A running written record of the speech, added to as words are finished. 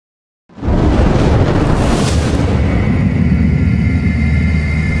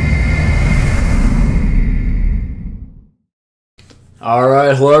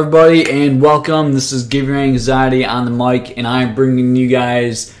Alright, hello everybody and welcome. This is GiveUAnxiety on the mic, and I'm bringing you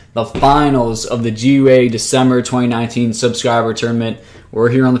guys the finals of the GUA December 2019 subscriber tournament. We're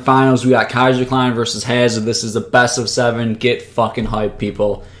here on the finals. We got Kaiserklein versus Hazza. This is the best of 7. Get fucking hyped,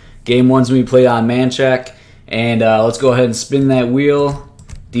 people. Game 1's going to be played on Manchac, and let's go ahead and spin that wheel.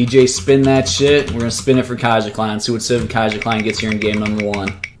 DJ, spin that shit. We're going to spin it for Kaiserklein. See what civ Kaiserklein gets here in game number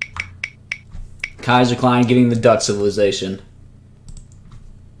 1. Kaiserklein getting the Dutch civilization.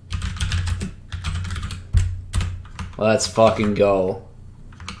 Let's fucking go.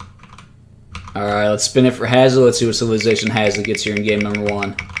 Alright, let's spin it for Hazza. Let's see what civilization Hazza gets here in game number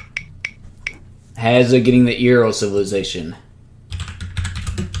 1. Hazza getting the Euro civilization.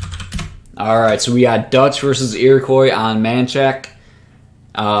 Alright, so we got Dutch versus Iroquois on Manchac.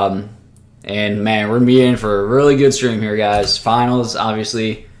 And man, we're going to be in for a really good stream here, guys. Finals,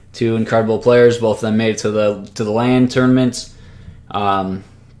 obviously, 2 incredible players. Both of them made it to the LAN tournaments.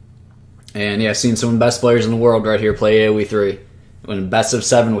 And yeah, seeing some of the best players in the world right here play AoE 3. Win best of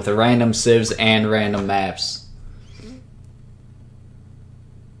 7 with the random civs and random maps.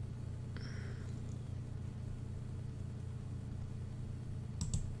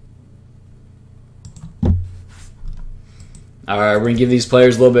 Alright, we're going to give these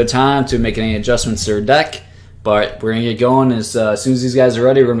players a little bit of time to make any adjustments to their deck. But we're going to get going as soon as these guys are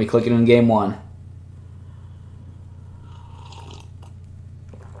ready. We're going to be clicking in game 1.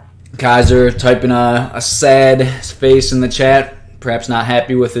 Kaiser typing a sad face in the chat, perhaps not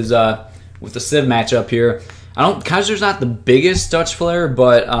happy with his with the civ matchup here. Kaiser's not the biggest Dutch player,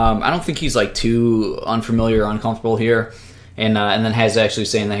 but I don't think he's like too unfamiliar or uncomfortable here. And then Hazza actually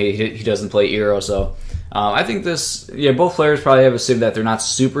saying that he doesn't play Euro, so I think both players probably have a civ that they're not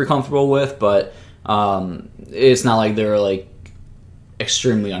super comfortable with, but it's not like they're like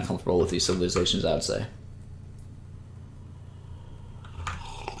extremely uncomfortable with these civilizations, I would say.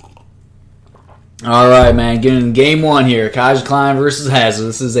 Alright, man, getting in game 1 here. Kaiserklein versus Hazza.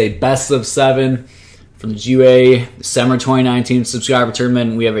 This is a best of 7 from the GUA December 2019 subscriber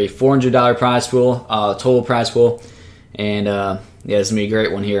tournament. We have a $400 prize pool, total prize pool. And yeah, this is going to be a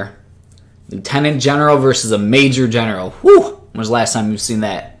great one here. Lieutenant General versus a Major General. Whew! When was the last time you've seen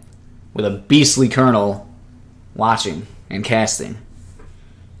that? With a beastly colonel watching and casting.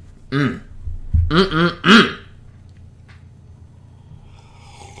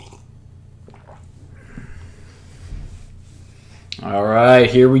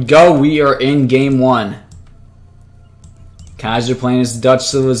 Alright, here we go. We are in game 1. Kaiser playing his Dutch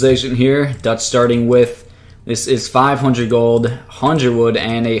civilization here. Dutch starting with, this is 500 gold, 100 wood,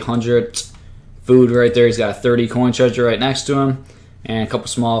 and 100 food right there. He's got a 30 coin treasure right next to him, and a couple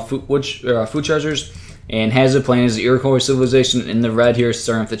small food treasures. And Hazza playing his Iroquois civilization in the red here,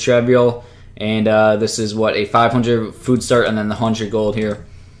 starting with the Trivial. And this is what, a 500 food start, and then the 100 gold here.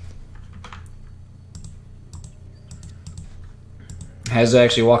 Hazza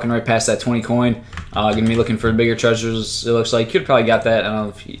actually walking right past that 20 coin. Gonna be looking for bigger treasures. It looks like you could probably got that. I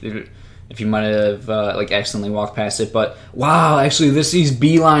don't know if you might have like accidentally walked past it, but wow, actually he's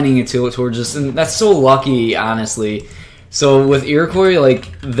beelining it towards us, and that's so lucky, honestly. So with Iroquois,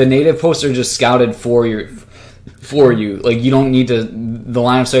 like the native posts are just scouted for you. Like you don't need to. The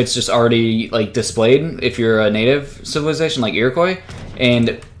line of sight's just already like displayed if you're a native civilization like Iroquois,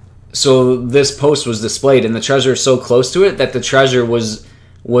 and so this post was displayed, and the treasure is so close to it that the treasure was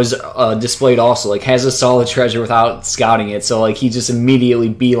displayed also. Like Hazza saw the treasure without scouting it, so like he just immediately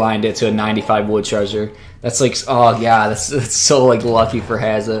beelined it to a 95 wood treasure. That's like, oh yeah, that's so like lucky for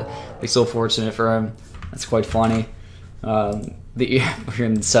Hazza. Like so fortunate for him. That's quite funny. We're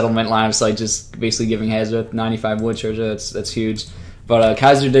in the settlement line of sight, just basically giving Hazza 95 wood treasure. That's huge. But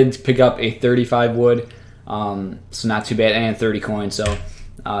Kaiser did pick up a 35 wood, so not too bad, and 30 coins. So.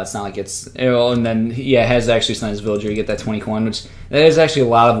 It's not like it's, and then yeah, Hazza actually sent his villager to get that 20 coin, which that is actually a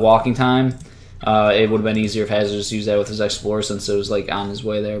lot of walking time. It would have been easier if Hazza just used that with his explorer since it was like on his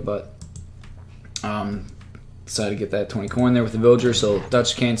way there, but decided to get that 20 coin there with the villager, so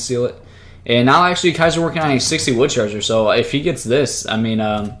Dutch can't steal it. And now actually Kaiser working on a 60 wood treasure, so if he gets this, I mean,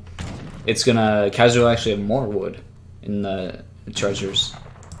 Kaiser will actually have more wood in the treasures.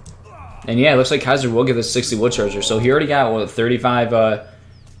 And yeah, it looks like Kaiser will get this 60 wood treasure, so he already got what, 35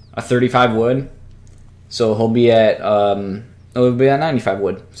 wood, so he'll be at 95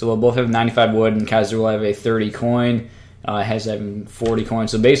 wood. So they'll both have 95 wood, and Kaiser will have a 30 coin. Hazza having 40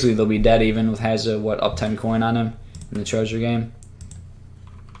 coins, so basically they'll be dead even with Hazza up 10 coin on him in the treasure game.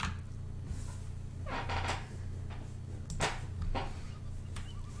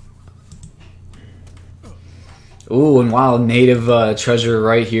 Ooh, and wow, native treasure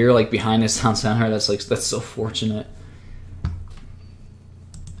right here, like behind his town center. That's so fortunate.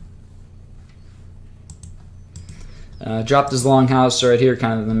 Dropped his longhouse right here,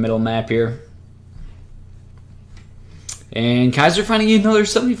 kind of in the middle map here. And Kaiser finding another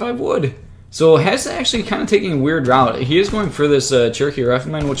 75 wood. So Hazza actually kind of taking a weird route. He is going for this Cherokee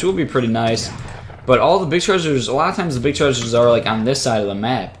Rifleman, which will be pretty nice. But all the big treasures, a lot of times the big treasures are like on this side of the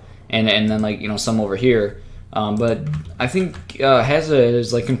map. And then like, you know, some over here. But I think Hazza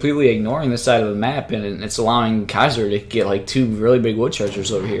is like completely ignoring this side of the map, and it's allowing Kaiser to get like 2 really big wood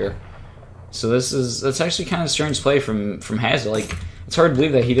treasures over here. So that's actually kind of strange play from Hazza. Like, it's hard to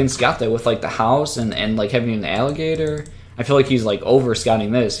believe that he didn't scout that with like the house and like having an alligator. I feel like he's like over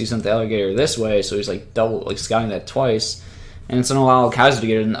scouting this. He sent the alligator this way, so he's like double like scouting that twice, and it's gonna allow Kaiser to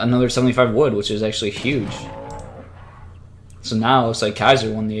get another 75 wood, which is actually huge. So now it looks like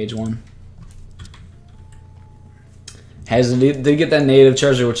Kaiser won the age 1. Hazza did get that native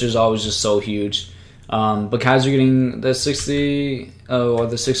treasure, which is always just so huge. But Kaiser getting the 60, or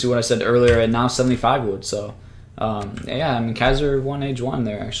the 60 what I said earlier, and now 75 wood. So yeah, I mean Kaiser won age 1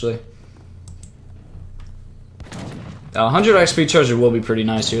 there actually. 100 XP treasure will be pretty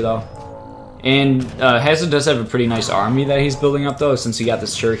nice here though. And Hazza does have a pretty nice army that he's building up though, since he got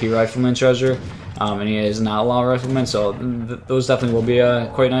this Cherokee Rifleman treasure. And he is an outlaw rifleman, so those definitely will be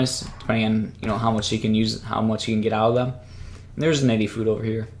quite nice, depending on, you know, how much he can use, how much he can get out of them. And there's a native food over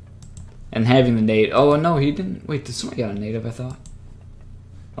here, and having the native. Oh no, he didn't. Wait, did somebody got a native? I thought.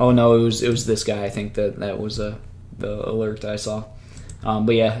 Oh no, it was this guy. I think that was the alert that I saw.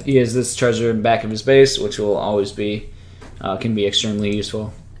 But yeah, he has this treasure in the back of his base, which will always be can be extremely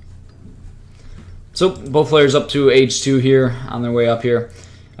useful. So both players up to age 2 here, on their way up here.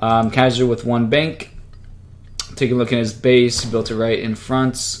 Kaiser with 1 bank. Take a look at his base. He built it right in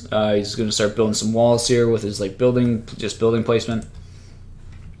front. He's going to start building some walls here with his like building placement.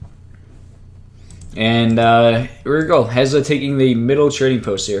 And here we go. Hazza taking the middle trading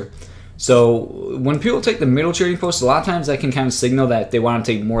post here. So when people take the middle trading post, a lot of times that can kind of signal that they want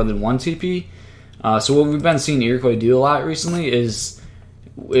to take more than 1 TP. So what we've been seeing Iroquois do a lot recently is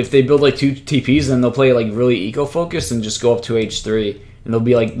if they build like 2 TPs, then they'll play like really eco-focused and just go up to age 3. And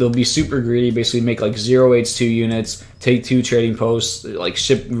they'll be super greedy, basically make like 0 H2 units, take 2 trading posts, like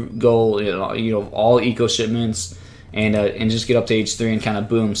ship goal, you know, all eco shipments, and just get up to age 3 and kind of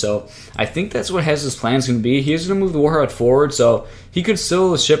boom. So I think that's what Hazza's plan's going to be. He's going to move the warhead forward, so he could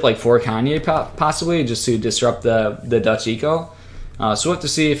still ship like 4 Kanye possibly, just to disrupt the Dutch eco. So we'll have to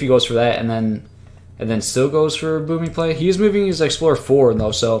see if he goes for that, and then still goes for a booming play. He is moving his Explorer forward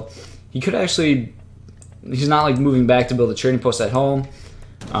though, so he could actually. He's not like moving back to build a trading post at home.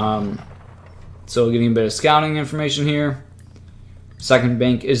 So getting a bit of scouting information here. Second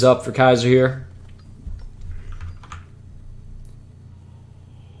bank is up for Kaiser here.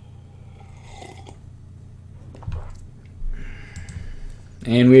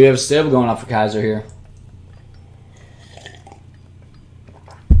 And we have Stib going up for Kaiser here.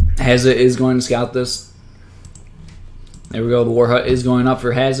 Hazza is going to scout this. There we go. The war hut is going up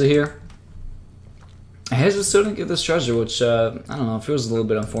for Hazza here. Hazza still didn't get this treasure, which I don't know, it feels a little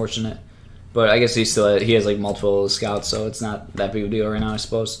bit unfortunate. But I guess he has like multiple scouts, so it's not that big of a deal right now, I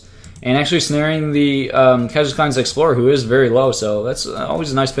suppose. And actually snaring the Kaiserklein's Explorer, who is very low, so that's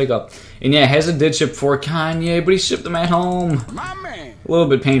always a nice pickup. And yeah, Hazza did ship 4 Kanye, but he shipped them at home. My man. A little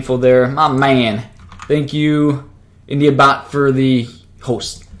bit painful there. My man. Thank you, IndiaBot, for the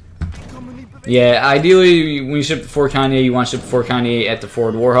host. Yeah, ideally, when you ship 4 Kanye, you want to ship 4 Kanye at the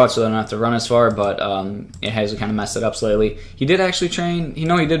forward war hut so they don't have to run as far, but it has kind of messed it up slightly. He did actually train, he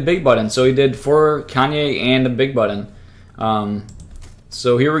did big button, so he did 4 Kanye and a big button.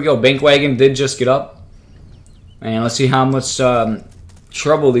 So here we go. Bank Wagon did just get up. And let's see how much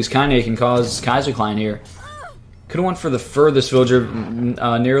trouble these Kanye can cause Kaiserklein here. Could have went for the furthest villager,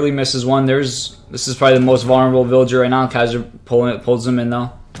 nearly misses one. This is probably the most vulnerable villager right now. Kaiser pulls him in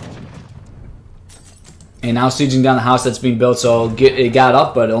though. And now sieging down the house that's being built, so it got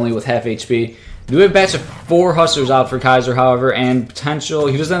up, but only with half HP. Do have a batch of 4 hustlers out for Kaiser, however, and potential.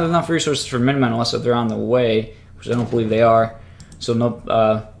 He doesn't have enough resources for Minutemen unless they're on the way, which I don't believe they are. So nope,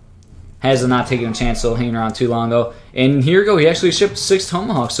 Hazza not taking a chance, still hanging around too long though. And here we go, he actually shipped 6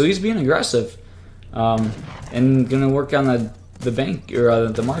 Tomahawks, so he's being aggressive. And gonna work on the bank or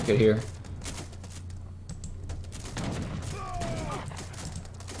the market here.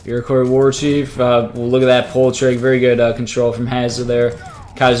 Iroquois War Chief, look at that pull trig, very good control from Hazza there.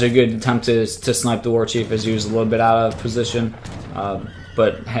 Kaiser, good attempt to snipe the War Chief as he was a little bit out of position,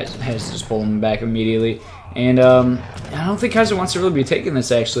 but Hazza just pulled him back immediately. And I don't think Kaiser wants to really be taking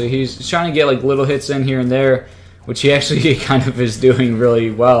this actually. He's trying to get like little hits in here and there, which he actually kind of is doing really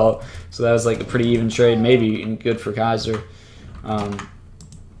well. So that was like a pretty even trade, maybe good for Kaiser.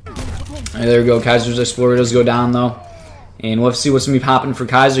 There we go, Kaiser's Explorer does go down though. And we'll have to see what's going to be popping for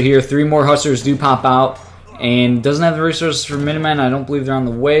Kaiser here. 3 more Hussars do pop out. And doesn't have the resources for Minutemen. I don't believe they're on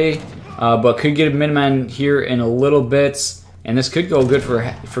the way. But could get a Minutemen here in a little bit. And this could go good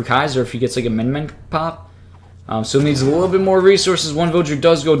for Kaiser if he gets like a Minutemen pop. So he needs a little bit more resources. 1 villager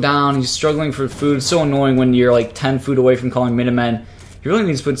does go down. He's struggling for food. It's so annoying when you're like 10 food away from calling Minutemen. He really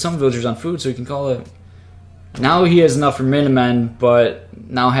needs to put some villagers on food so he can call it. Now he has enough for Minutemen, but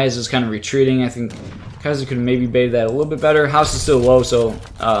now Hazza's kind of retreating. I think Kaiser could maybe bait that a little bit better. House is still low, so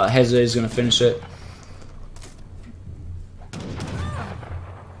Hazza is going to finish it.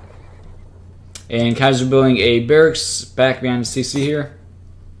 And Kaiser building a barracks back behind his TC here.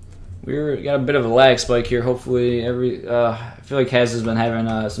 We got a bit of a lag spike here. Hopefully, I feel like Hazza's been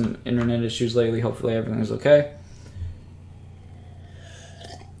having some internet issues lately. Hopefully, everything's okay.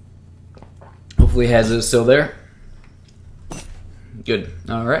 Hopefully, Hazza is still there. Good.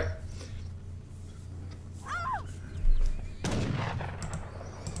 All right.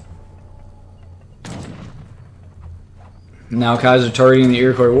 Now Kaiser targeting the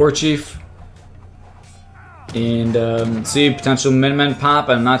Iroquois War Chief. And see potential Minutemen pop.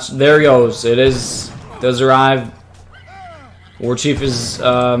 I'm not. There he goes. It does arrive. War Chief is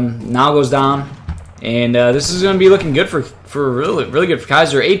now goes down, and this is going to be looking good for really good for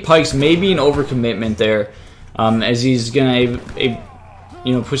Kaiser. 8 pikes, maybe an overcommitment there, as he's going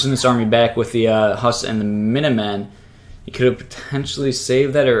to pushing this army back with the Huss and the Minutemen. He could have potentially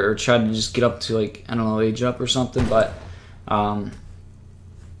saved that or tried to just get up to like I don't know age up or something, but.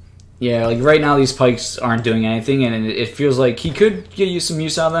 Yeah, like right now these pikes aren't doing anything, and it feels like he could get you some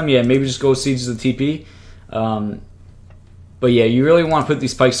use out of them. Yeah, maybe just go siege the TP. But yeah, you really want to put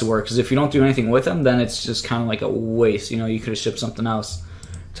these pikes to work, because if you don't do anything with them, then it's just kind of like a waste. You know, you could have shipped something else,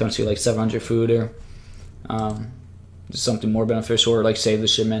 potentially like 700 food or just something more beneficial, or like save the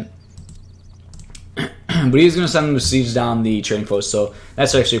shipment. But he's going to send them to siege down the trading post, so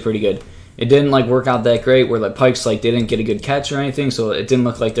that's actually pretty good. It didn't like work out that great where the pikes like they didn't get a good catch or anything, so it didn't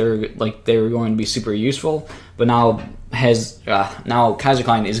look like they were going to be super useful. But now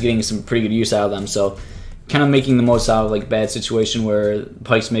Kaiserklein is getting some pretty good use out of them, so kind of making the most out of like a bad situation where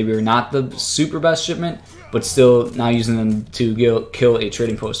pikes maybe are not the super best shipment, but still now using them to kill a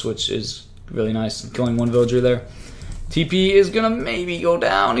trading post, which is really nice. Killing 1 villager there. TP is gonna maybe go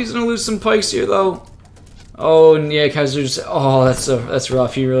down. He's gonna lose some pikes here though. Oh, and yeah, Kaiser's... Oh, that's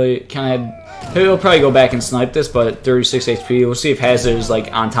rough. He really kind of... He'll probably go back and snipe this, but 36 HP. We'll see if Hazza is,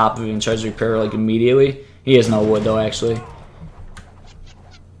 like, on top of it and tries to repair, like, immediately. He has no wood, though, actually.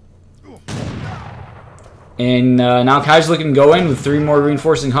 And now Kaiser's looking to go in with 3 more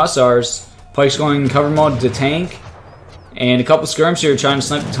reinforcing Hussars. Pike's going in cover mode to tank. And a couple skirms here trying to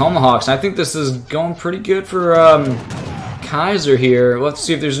snipe the Tomahawks. And I think this is going pretty good for... Kaiser here. We'll have to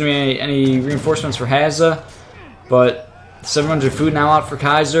see if there's going to be any reinforcements for Hazza. But 700 food now out for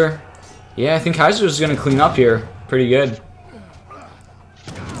Kaiser. Yeah, I think Kaiser is going to clean up here pretty good.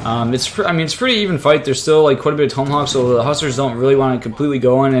 It's a pretty even fight. There's still like quite a bit of Tomahawks, so the Hussars don't really want to completely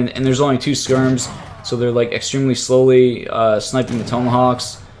go in. And there's only 2 skirms, so they're like extremely slowly sniping the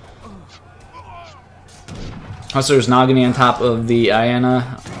Tomahawks. Hussars now getting on top of the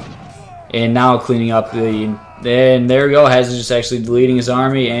Iana. And now cleaning up the... And there we go. Hazza just actually deleting his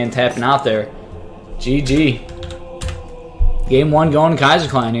army and tapping out there. GG. Game 1 going to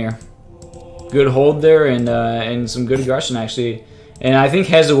Kaiserklein here. Good hold there and some good aggression actually. And I think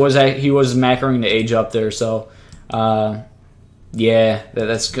Hazza was macroing to age up there. So yeah,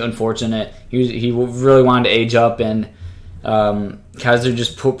 that's unfortunate. He really wanted to age up, and Kaiser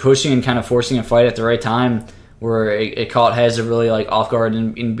just pushing and kind of forcing a fight at the right time, where it caught Hazza really like off guard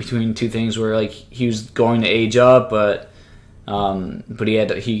in between 2 things, where like he was going to age up, but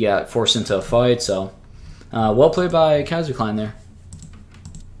he got forced into a fight. So well played by Kaiserklein there.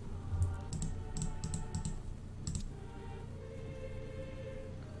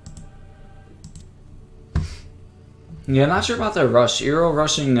 Yeah, not sure about that rush. Euro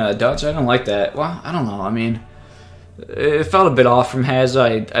rushing Dutch, I don't like that. Well, I don't know. I mean, it felt a bit off from Hazza.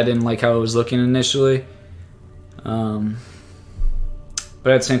 I didn't like how it was looking initially. But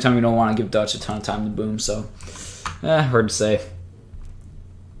at the same time, we don't want to give Dutch a ton of time to boom, so hard to say.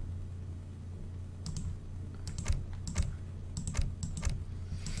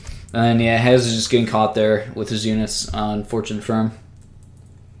 And yeah, Hazza just getting caught there with his units on Fortune Firm.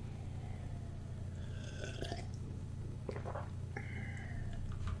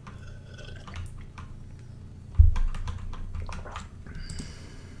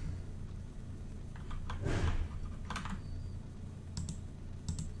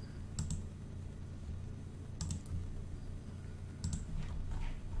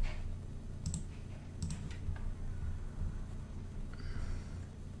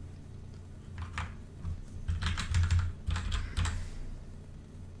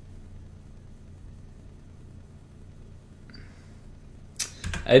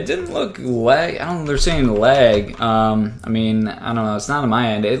 It didn't look lag. I don't know. They're saying lag. I mean, I don't know. It's not on my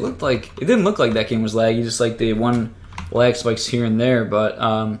end. It didn't look like that game was laggy. Just like the one lag spikes here and there. But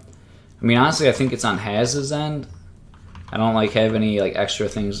I mean, honestly, I think it's on Hazza's end. I don't like have any like extra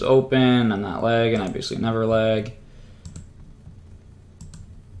things open. I'm not lagging. I basically never lag.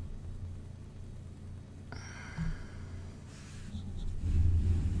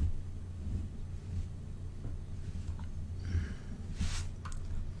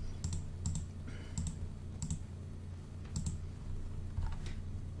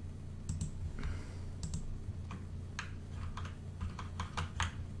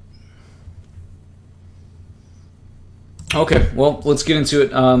 Okay, well, let's get into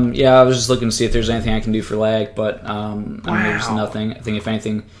it. Yeah, I was just looking to see if there's anything I can do for lag, but I mean, there's nothing. I think if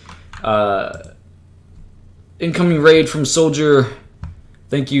anything, incoming raid from Soldier.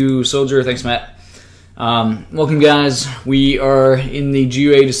 Thank you, Soldier. Thanks, Matt. Welcome, guys. We are in the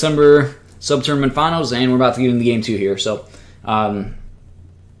GUA December sub-tournament finals, and we're about to get into game 2 here. So,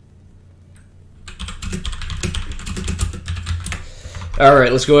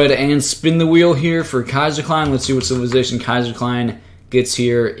 alright, let's go ahead and spin the wheel here for Kaiserklein. Let's see what civilization Kaiserklein gets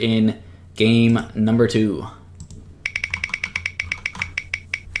here in game number 2.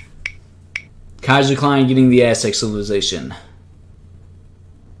 Kaiserklein getting the Aztec civilization.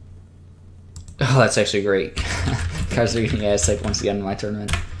 Oh, that's actually great. Kaiser getting the Aztec once again in my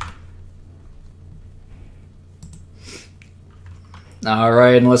tournament.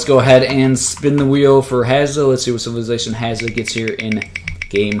 Alright, and let's go ahead and spin the wheel for Hazza. Let's see what civilization Hazza gets here in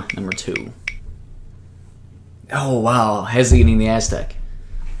game number 2. Oh, wow. Hazza getting the Aztec.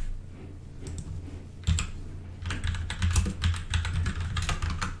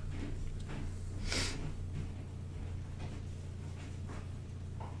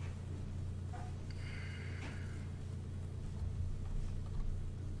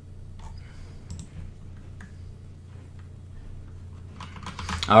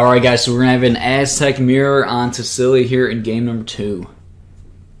 Alright, guys, so we're going to have an Aztec mirror on Tassili here in game number 2.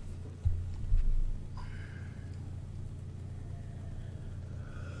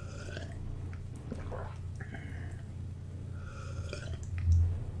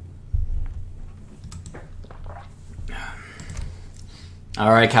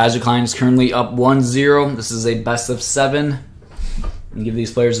 Alright, Kaiserklein is currently up 1-0. This is a best of 7. And give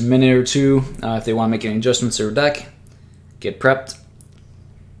these players a minute or two if they want to make any adjustments to their deck. Get prepped.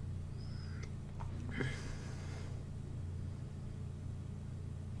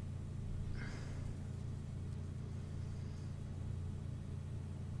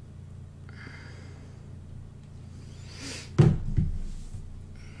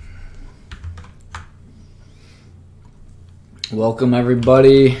 Welcome,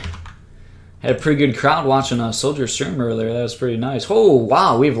 everybody. Had a pretty good crowd watching a Soldier stream earlier. That was pretty nice. Oh,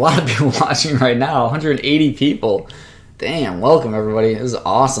 wow. We have a lot of people watching right now. 180 people. Damn. Welcome, everybody. This is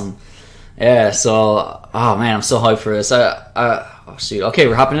awesome. Yeah, so, oh, man, I'm so hyped for this. Oh, shoot. Okay,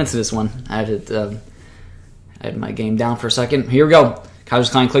 we're hopping into this one. I had my game down for a second. Here we go.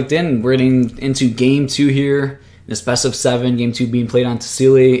 Kaiserklein clicked in. We're getting into game 2 here. This best of 7. Game 2 being played on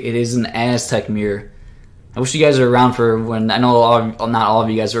Tassili. It is an Aztec mirror. I wish you guys were around for when, I know not all of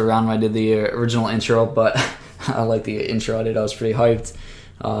you guys were around when I did the original intro, but I like the intro I did. I was pretty hyped.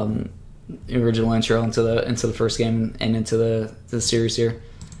 The original intro into the first game and into the series here.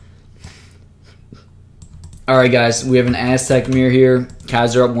 Alright, guys, we have an Aztec mirror here.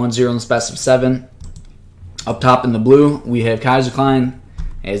 Kaiser up 1-0 in this best of 7. Up top in the blue, we have Kaiserklein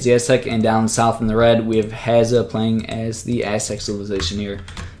as the Aztec, and down south in the red, we have Hazza playing as the Aztec civilization here.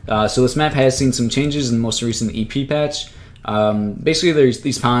 So this map has seen some changes in the most recent EP patch. Basically,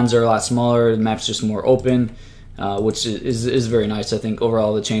 these ponds are a lot smaller. The map's just more open, which is very nice. I think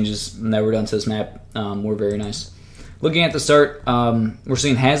overall the changes that were done to this map were very nice. Looking at the start, we're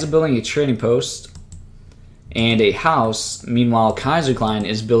seeing Hazza building a trading post and a house. Meanwhile, Kaiserklein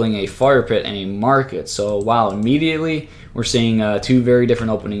is building a fire pit and a market. So wow, immediately we're seeing 2 very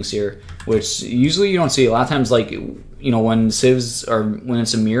different openings here, which usually you don't see. A lot of times, like, you know, when civs or when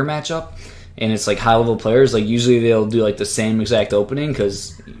it's a mirror matchup and it's like high level players, like usually they'll do like the same exact opening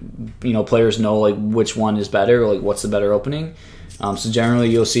because, you know, players know like which one is better, or like what's the better opening. So generally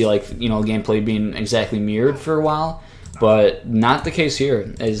you'll see like, you know, gameplay being exactly mirrored for a while, but not the case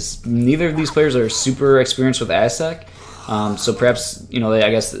here, as neither of these players are super experienced with Aztec. So perhaps, you know, I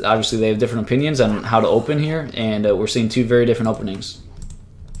guess obviously they have different opinions on how to open here, and we're seeing 2 very different openings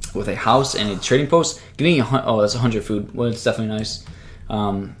with a house and a trading post. Getting that's 100 food. Well, it's definitely nice.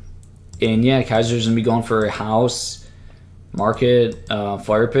 And yeah, Kaiser's gonna be going for a house, market,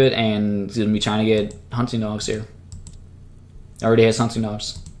 fire pit, and he's gonna be trying to get hunting dogs here. Already has hunting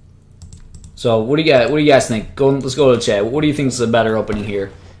dogs. So what do you guys think? Let's go to the chat. What do you think is a better opening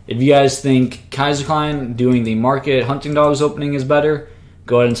here? If you guys think Kaiserklein doing the market hunting dogs opening is better,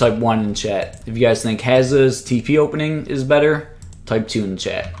 go ahead and type 1 in the chat. If you guys think Hazza's TP opening is better, type 2 in the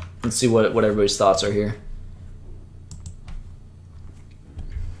chat. Let's see what everybody's thoughts are here.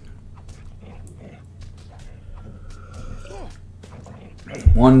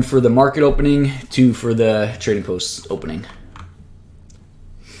 One for the market opening, 2 for the trading post opening.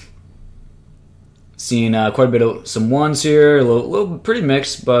 Seeing quite a bit of some ones here, a little pretty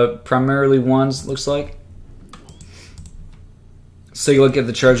mixed, but primarily ones looks like. Let's take a look at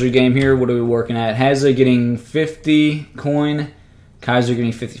the treasury game here. What are we working at? Hazza getting 50 coin, Kaiser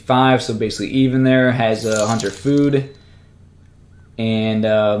getting 55, so basically even there. Hazza 100 food, and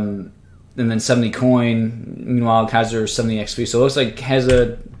then 70 coin. Meanwhile, Kaiser 70 XP. So it looks like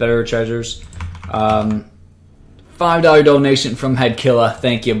Hazza better treasures. $5 donation from Head Killer.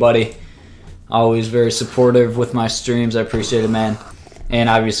 Thank you, buddy. Always very supportive with my streams. I appreciate it, man. And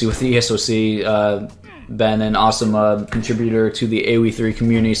obviously with the ESOC, been an awesome contributor to the AoE3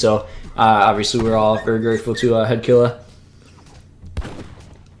 community. So obviously we're all very grateful to Head Killer.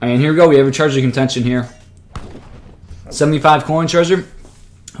 And here we go. We have a treasure contention here. 75 coin treasure.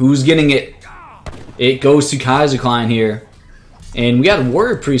 Who's getting it? It goes to Kaiserklein here. And we got a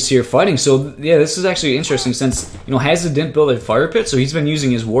warrior priest here fighting. So yeah, this is actually interesting since Hazza didn't build a fire pit, so he's been using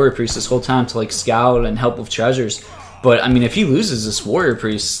his warrior priest this whole time to like scout and help with treasures. But I mean, if he loses this warrior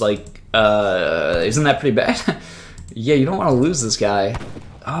priest, like, isn't that pretty bad? Yeah, you don't want to lose this guy.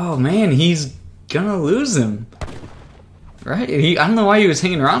 Oh man, he's gonna lose him, right? I don't know why he was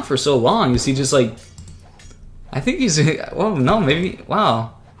hanging around for so long. Is he just like? I think he's. Well, no, maybe.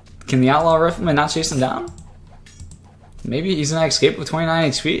 Wow, can the outlaw rifleman not chase him down? Maybe he's gonna escape with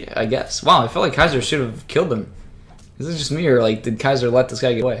 29 HP, I guess. Wow, I felt like Kaiser should have killed him. Is this just me, or like did Kaiser let this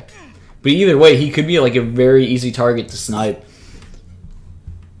guy get away? But either way, he could be like a very easy target to snipe.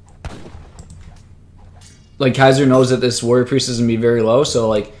 Like Kaiser knows that this warrior priest is gonna be very low, so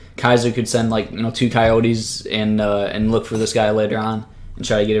like Kaiser could send like 2 coyotes and look for this guy later on and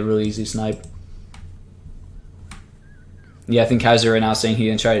try to get a really easy snipe. Yeah, I think Kaiser right now is saying he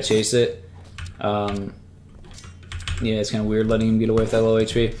didn't try to chase it. Yeah, it's kind of weird letting him get away with that low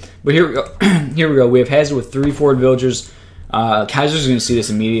HP. But here we go. Here we go. We have Hazza with 3 forward villagers. Kaiser's going to see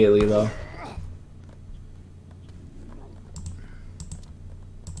this immediately, though.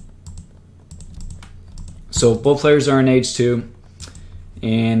 So both players are in age 2.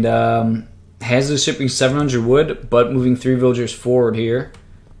 And Hazza's shipping 700 wood, but moving 3 villagers forward here.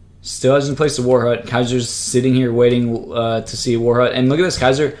 Still hasn't placed a war hut. Kaiser's sitting here waiting to see a war hut. And look at this,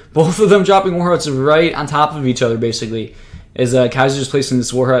 Kaiser. Both of them dropping war huts right on top of each other, basically. As Kaiser's placing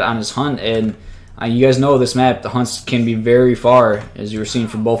this war hut on his hunt. And you guys know this map, the hunts can be very far, as you were seeing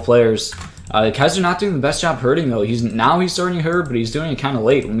from both players. Kaiser not doing the best job herding, though. He's starting to herd, but he's doing it kind of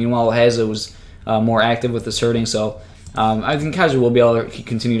late. Meanwhile, Hazza was more active with this herding. So I think Kaiser will be able to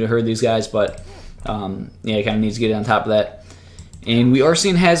continue to herd these guys. But yeah, he kind of needs to get on top of that. And we are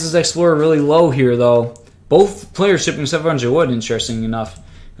seeing Hazza's Explorer really low here, though. Both players shipping 700 wood, interesting enough.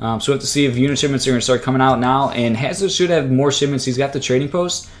 So we have to see if unit shipments are going to start coming out now. And Hazza should have more shipments. He's got the trading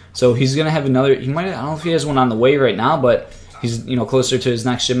post, so he's going to have another. He might. I don't know if he has one on the way right now, but he's closer to his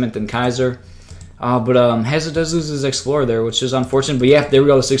next shipment than Kaiser. But Hazza does lose his Explorer there, which is unfortunate. But yeah, there we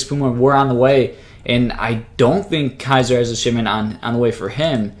go. The 6 Puma, we're on the way, and I don't think Kaiser has a shipment on the way for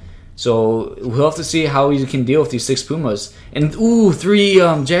him. So we'll have to see how he can deal with these 6 Pumas. And ooh, 3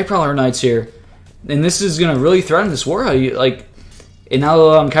 Jackprowler Knights here. And this is gonna really threaten this war hut. And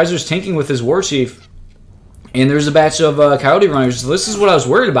now Kaiser's tanking with his war chief. And there's a batch of coyote runners. So this is what I was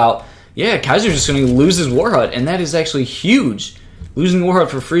worried about. Yeah, Kaiser's just gonna lose his war hut, and that is actually huge. Losing the war hut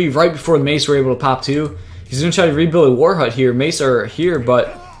for free right before the mace were able to pop too. He's gonna try to rebuild a war hut here. Mace are here,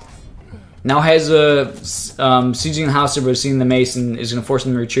 but now Hazza sieging the house, but seeing the mace and is going to force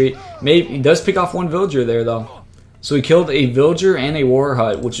him to retreat. Maybe he does pick off 1 villager there, though. So he killed a villager and a war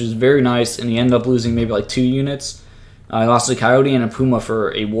hut, which is very nice, and he ended up losing maybe like 2 units. He lost a coyote and a puma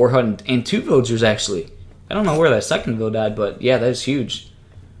for a war hut and 2 villagers, actually. I don't know where that second vill died, but yeah, that is huge.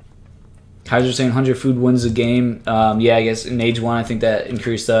 Kaiser saying 100 food wins the game. Yeah, I guess in age 1, I think that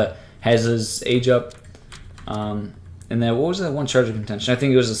increased Hazza's age up. And then what was that one treasure contention? I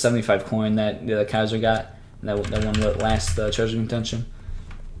think it was a 75 coin that Kaiser got. That one last treasure contention.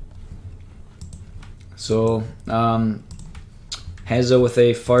 So Hazza with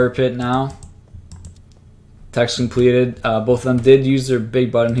a fire pit now. Text completed. Both of them did use their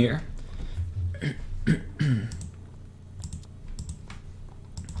big button here.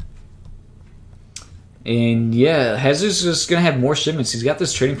 And yeah, Hazard's just gonna have more shipments. He's got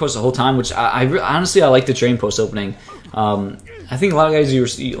this trading post the whole time, which honestly I like the trading post opening. I think a lot of you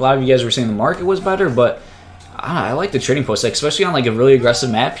guys were saying the market was better, but I like the trading post, like, especially on like a really aggressive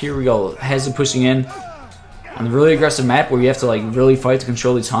map. Here we go, Hazard pushing in on the really aggressive map where you have to like really fight to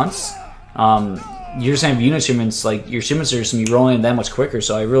control these hunts. You're just gonna have unit shipments, like your shipments are just gonna be rolling in that much quicker.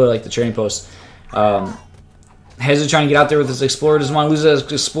 So I really like the trading post. Hazard trying to get out there with his Explorer, doesn't want to lose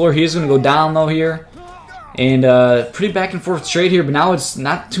his Explorer. He is gonna go down though here. And pretty back and forth trade here, but now it's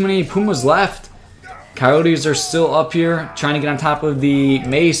not too many Pumas left. Coyotes are still up here, trying to get on top of the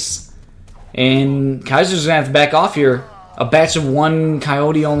Mace. And Kaiser's going to have to back off here. A batch of 1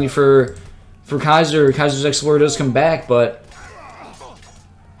 Coyote only for Kaiser. Kaiser's Explorer does come back, but...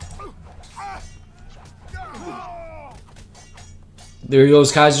 there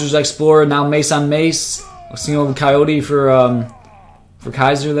goes Kaiser's Explorer, now Mace on Mace. A single Coyote for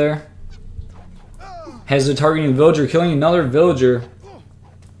Kaiser there. Has a targeting villager, killing another villager.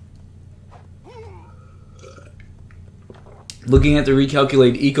 Looking at the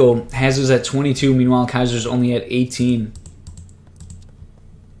recalculate eco, Hazard's at 22, meanwhile Kaiser's only at 18.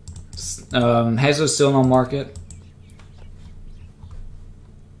 Hazard's still no market.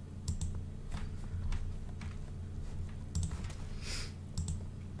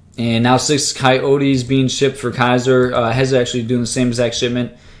 And now 6 Coyotes being shipped for Kaiser. Hazard actually doing the same exact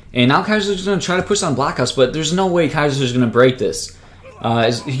shipment. And now Kaiser's going to try to push on Blockhouse, but there's no way Kaiser's going to break this.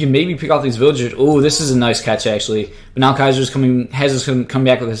 He can maybe pick off these villagers. Oh, this is a nice catch, actually. But now Hazard's coming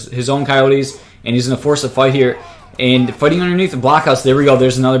back with his own Coyotes, and he's going to force a fight here. And fighting underneath the Blockhouse, there we go.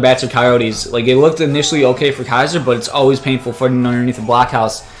 There's another batch of Coyotes. Like, it looked initially okay for Kaiser, but it's always painful fighting underneath the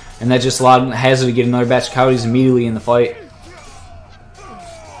Blockhouse. And that just allowed Hazard to get another batch of Coyotes immediately in the fight.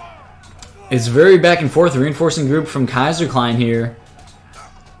 It's very back and forth. Reinforcing group from Kaiserklein here.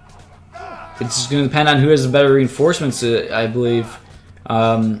 It's just going to depend on who has the better reinforcements, I believe.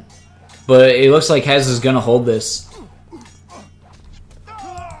 But it looks like Hazard's going to hold this.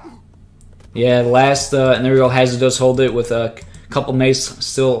 Yeah, the last, and there we go, Hazard does hold it with a couple Mace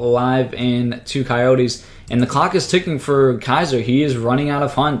still alive and 2 Coyotes. And the clock is ticking for Kaiser. He is running out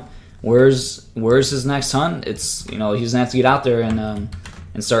of hunt. Where's his next hunt? It's, he's going to have to get out there and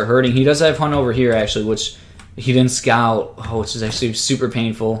start hurting. He does have hunt over here, actually, which he didn't scout, which is actually super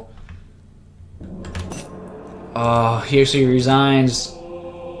painful. Oh, he actually resigns.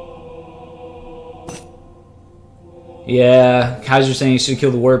 Yeah, Kaiser's saying he should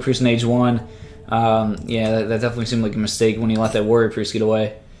kill the Warrior Priest in age 1. Yeah, that definitely seemed like a mistake when he let that Warrior Priest get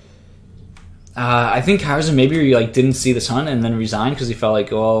away. I think Kaiser maybe didn't see this hunt and then resigned because he felt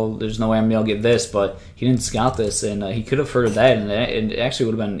like, well, there's no way I'm going to get this, but he didn't scout this, and he could have heard of that, and it actually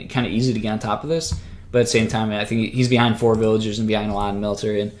would have been kind of easy to get on top of this. But at the same time, I think he's behind 4 villagers and behind a lot of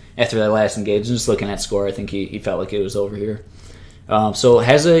military. And after that last engage, just looking at score, I think he felt like it was over here. So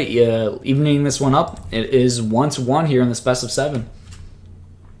Hazza evening this one up. It is 1-1 here in this best of 7.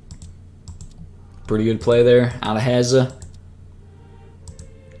 Pretty good play there out of Hazza.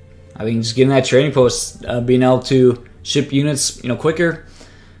 I think just getting that trading post, being able to ship units, quicker,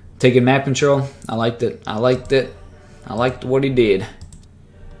 taking map control. I liked it. I liked what he did.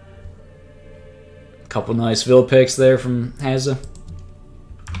 Couple nice Ville picks there from Hazza.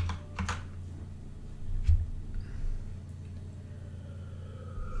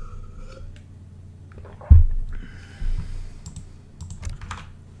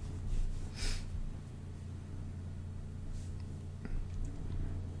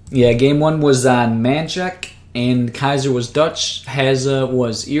 Yeah, game 1 was on Manchac, and Kaiser was Dutch. Hazza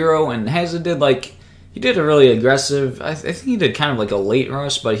was Euro, and Hazza did a really aggressive. I think he did kind of like a late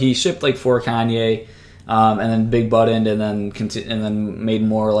rush, but he shipped 4 Kanye. And then big butt end, and then made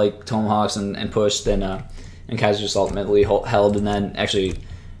more like tomahawks and pushed, and Kaiser just ultimately held, and then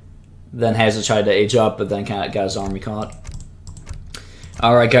Hazza tried to age up, but then kind of got his army caught.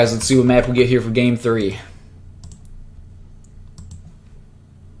 All right, guys, let's see what map we get here for game 3.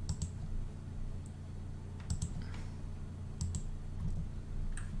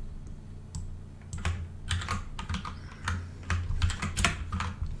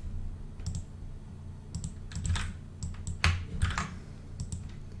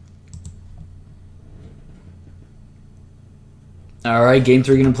 All right, game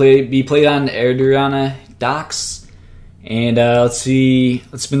 3 going to be played on Adirondacks, and let's see.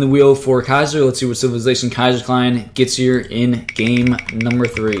 Let's spin the wheel for Kaiser. Let's see what civilization Kaiserklein gets here in game number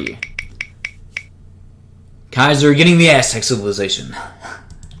 3. Kaiser getting the Aztec civilization.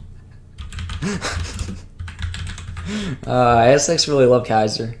 Aztecs really love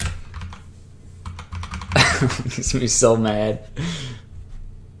Kaiser. Makes me so mad.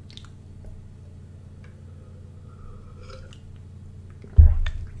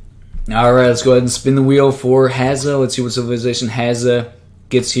 All right, let's go ahead and spin the wheel for Hazza. Let's see what civilization Hazza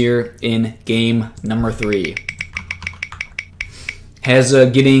gets here in game number 3.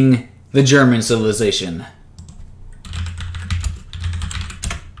 Hazza getting the German civilization.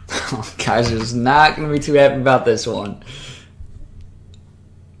 Kaiser's not going to be too happy about this one.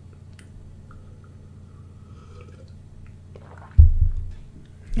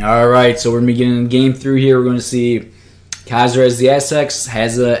 All right, so we're going to be getting game through here. We're going to see Kaiser as the Aztecs,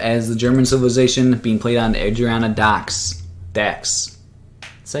 Hazza as the German civilization, being played on Adirondacks. Dax.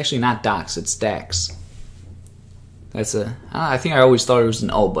 It's actually not docks, it's Dax. That's a. I think I always thought it was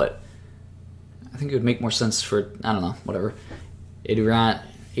an O, but I think it would make more sense for, I don't know, whatever.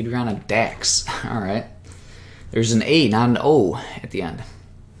 Adirondacks. All right. There's an A, not an O at the end.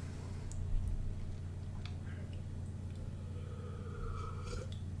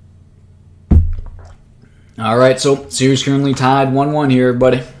 All right, so series currently tied 1-1 here,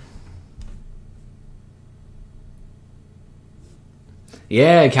 everybody.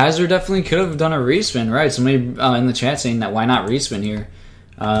 Yeah, Kaiser definitely could have done a respin, right? Somebody in the chat saying that why not respin here.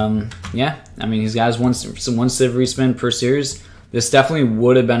 Yeah, I mean, he's got his one civ respin per series. This definitely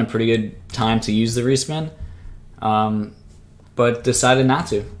would have been a pretty good time to use the respin, but decided not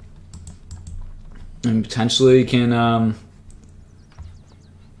to. And potentially can,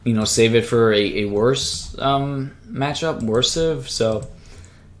 you know, save it for a worse matchup, worse civ. So,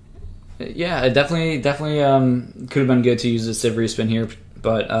 yeah, it definitely could have been good to use the civ respin here,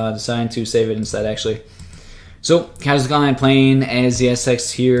 but deciding to save it instead, actually. So, Kaiserklein playing as the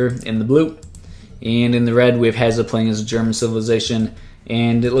Aztecs here in the blue. And in the red, we have Hazza playing as a German civilization.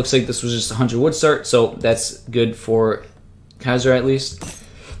 And it looks like this was just a 100 wood start, so that's good for Kaiser at least.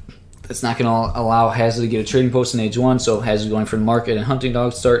 That's not going to allow Hazza to get a trading post in age 1, so Hazza's going for the market and hunting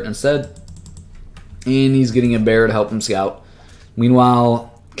dog start instead. And he's getting a bear to help him scout.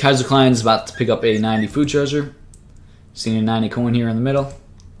 Meanwhile, Kaiserklein is about to pick up a 90 food treasure. Seeing a 90 coin here in the middle.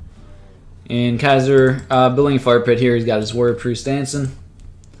 And Kaiser building a fire pit here. He's got his warrior priest dancing.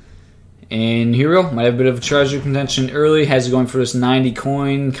 And here we go. Might have a bit of a treasure contention early. Hazza going for this 90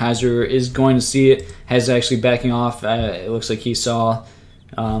 coin. Kaiser is going to see it. Hazza actually backing off. It looks like he saw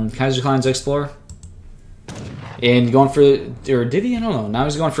Kaiserklein's Explorer. And going for, or did he? I don't know. Now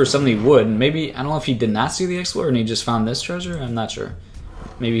he's going for 70 wood. Maybe, I don't know if he did not see the Explorer and he just found this treasure. I'm not sure.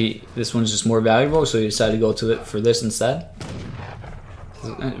 Maybe this one's just more valuable, so he decided to go to it for this instead.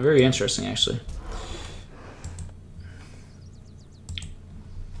 Very interesting, actually.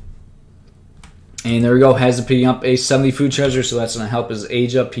 And there we go. Hazza picking up a 70 food treasure, so that's going to help his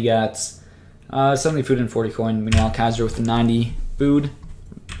age up. He got 70 food and 40 coin. Meanwhile, Kaiser with the 90 food.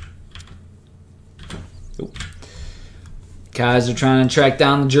 Oop. Kaiser trying to track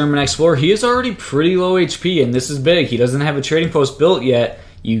down the German Explorer. He is already pretty low HP, and this is big. He doesn't have a trading post built yet.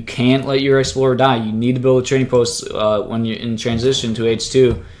 You can't let your Explorer die. You need to build a trading post when you're in transition to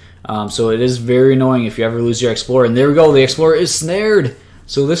H2. So it is very annoying if you ever lose your Explorer. And there we go. The Explorer is snared.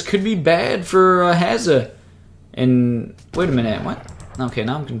 So this could be bad for Hazza. And wait a minute, what? Okay,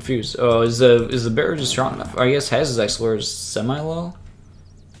 now I'm confused. Oh, is the bear just strong enough? I guess Hazza's Explorer is semi-low.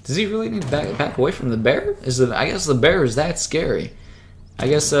 Does he really need to back away from the bear? I guess the bear is that scary. I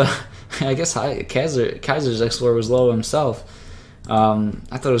guess Kaiser's Explorer was low himself. I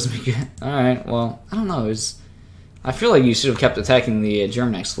thought it was good. All right, well, I don't know. I feel like you should have kept attacking the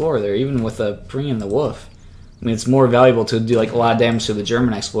German Explorer there, even with bringing the wolf. I mean, it's more valuable to do like a lot of damage to the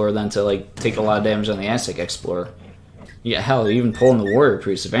German Explorer than to like take a lot of damage on the Aztec Explorer. Yeah, hell, even pulling the warrior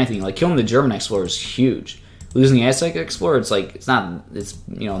priest, if anything, like killing the German Explorer is huge. Losing the Aztec Explorer, it's not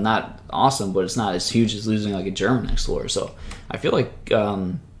awesome, but it's not as huge as losing like a German Explorer. So I feel like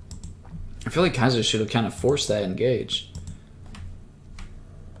Kaiser should have kind of forced that engage.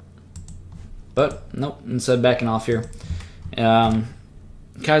 But nope, instead backing off here. Kaiser,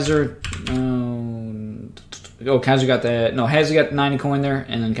 Kaiser got that. No, Hazza got the 90 coin there,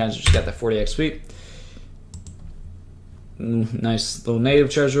 and then Kaiser just got that 40 XP. Nice little native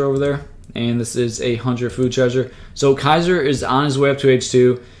treasure over there, and this is a 100 food treasure. So Kaiser is on his way up to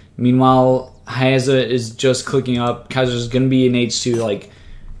H2. Meanwhile, Hazza is just clicking up. Kaiser is going to be in H2 like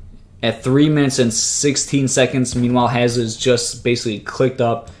at 3 minutes and 16 seconds. Meanwhile, Hazza is just basically clicked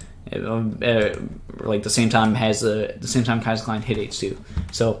up. Like the same time Kaiserklein hit H2.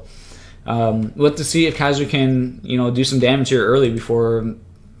 So we'll have to see if Kaiser can do some damage here early before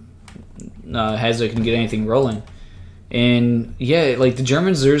Hazza can get anything rolling. And yeah, like the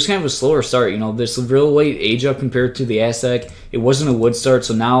Germans, they're just kind of a slower start. This real late age up compared to the Aztec. It wasn't a wood start,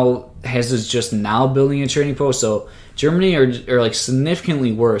 so now Hazza's just now building a trading post. So Germany are like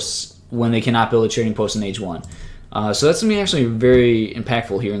significantly worse when they cannot build a trading post in age 1. So that's going to be actually very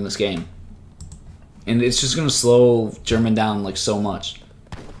impactful here in this game. And it's just going to slow German down like so much.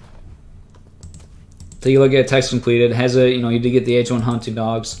 Take a look at text completed. Has a, you did get the H1 hunting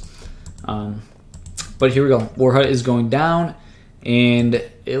dogs. But here we go. War hut is going down. And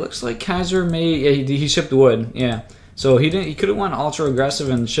it looks like Kaiser he shipped wood. Yeah. So he could have went ultra aggressive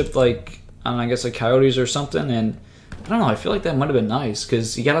and shipped like, I don't know, I guess like coyotes or something. And I don't know, I feel like that might have been nice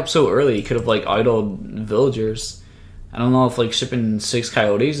because he got up so early. He could have like idled villagers. I don't know if like shipping 6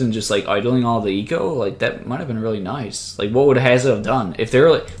 coyotes and just like idling all the eco, like that might have been really nice. Like what would Hazza have done? If they're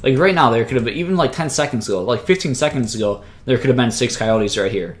like right now, there could have been, even like 10 seconds ago, like 15 seconds ago, there could have been 6 coyotes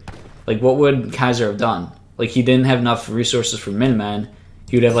right here. Like what would Kaiser have done? Like he didn't have enough resources for Minutemen.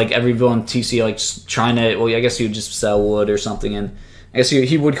 He would have like every villain TC like trying to, well, I guess he would just sell wood or something, and I guess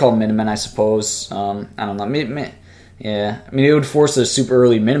he would call Minutemen, I suppose. I don't know. Yeah, I mean it would force a super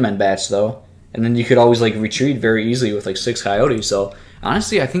early Minutemen batch though. And then you could always like retreat very easily with like 6 coyotes. So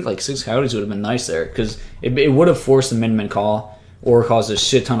honestly, I think like 6 coyotes would have been nice there because it would have forced the Minutemen call or caused a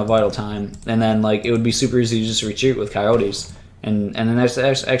shit ton of idle time. And then like it would be super easy to just retreat with coyotes. And then that's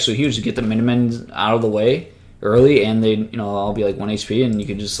actually huge to get the Minutemen out of the way early, and they all be like 1 HP, and you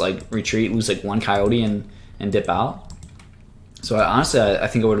could just like retreat, lose like 1 coyote, and dip out. So honestly, I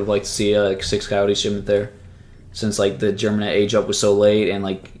think I would have liked to see like 6 coyote shipment there. Since like the German age up was so late and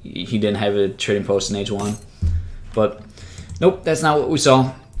like he didn't have a trading post in H1. But nope, that's not what we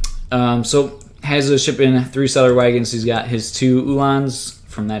saw. So Hazza shipping 3 settler wagons. He's got his 2 Ulans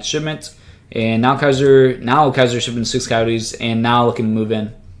from that shipment. And now Kaiser shipping 6 coyotes and now looking to move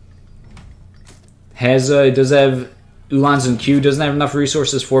in. Hazza does have Ulans in queue, doesn't have enough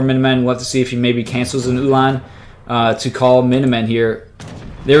resources for Minutemen. We'll have to see if he maybe cancels an Ulan to call Minutemen here.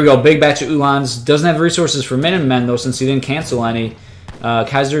 There we go, big batch of Ulans. Doesn't have resources for Minutemen, though, since he didn't cancel any.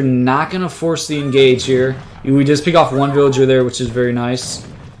 Kaiser not going to force the engage here. We just pick off 1 villager there, which is very nice.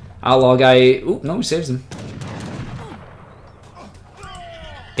 Outlaw guy... Ooh, no, he saves him.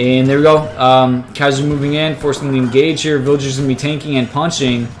 And there we go. Kaiser moving in, forcing the engage here. Villagers going to be tanking and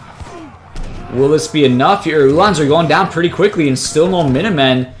punching. Will this be enough here? Ulans are going down pretty quickly and still no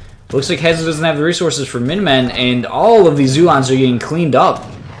Minutemen. Looks like Hazza doesn't have the resources for Minutemen, and all of these Ulans are getting cleaned up.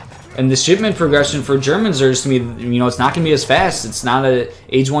 And the shipment progression for Germans are just going to be, it's not going to be as fast. It's not an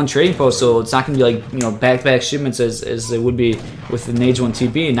age 1 trading post, so it's not going to be like, back-to-back shipments as it would be with an age 1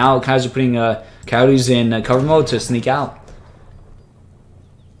 TP. And now Kaiser putting coyotes in cover mode to sneak out.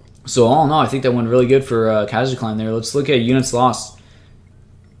 So all in all, I think that went really good for Kaiserklein there. Let's look at units lost.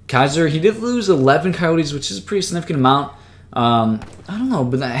 Kaiser, he did lose 11 coyotes, which is a pretty significant amount. I don't know,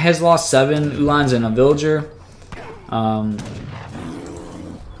 but that has lost 7 Ulans and a villager. I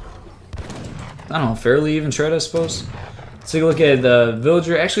don't know, fairly even trade, I suppose. Let's take a look at the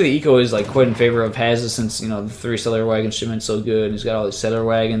villager. Actually, the eco is like quite in favor of Hazza since the 3 settler wagon shipment's so good. He's got all these settler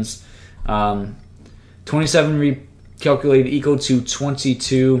wagons. 27 recalculated eco to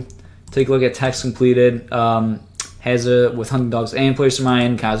 22. Take a look at text completed. Hazza with hunting dogs and players to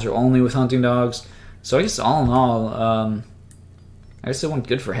mine. Kaiser only with hunting dogs. So I guess all in all, I guess it went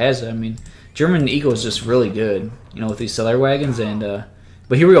good for Hazza. I mean, German eco is just really good, with these settler wagons. And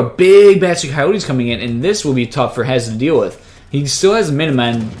but here we go, big batch of coyotes coming in, and this will be tough for Hazza to deal with. He still has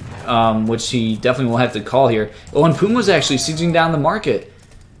Minutemen, which he definitely will have to call here. Oh, and Puma's actually sieging down the market.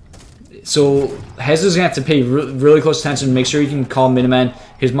 So Hazza's gonna have to pay really close attention, make sure he can call Minutemen.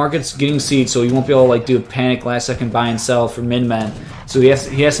 His market's getting sieged, so he won't be able to like do a panic last second buy and sell for Minutemen. So he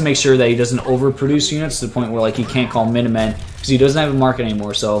has to make sure that he doesn't overproduce units to the point where like he can't call Minutemen because he doesn't have a market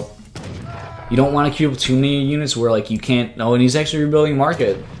anymore. So you don't want to queue up too many units where like you can't. Oh, and he's actually rebuilding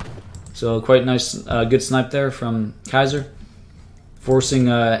market. So quite nice, good snipe there from Kaiser. Forcing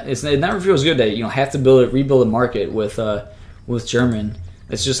it never feels good that have to rebuild a market with German.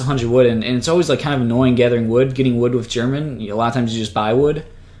 It's just 100 wood, and it's always like kind of annoying getting wood with German. A lot of times you just buy wood.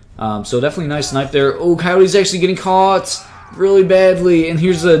 So definitely nice snipe there. Oh, Coyote's actually getting caught really badly, and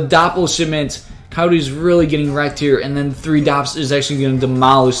here's the Doppel shipment. Coyote's really getting wrecked here, and then 3 Dops is actually going to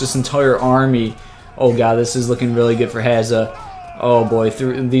demolish this entire army. Oh god, this is looking really good for Hazza. Oh boy,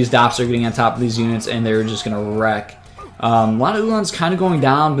 these Dops are getting on top of these units, and they're just going to wreck. A lot of Ulans kind of going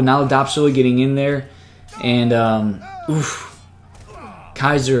down, but now the Dops really getting in there, and oof.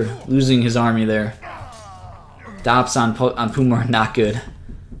 Kaiser losing his army there. Dops on Puma are not good.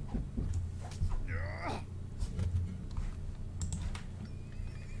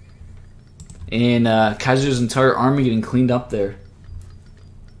 And Kaiser's entire army getting cleaned up there.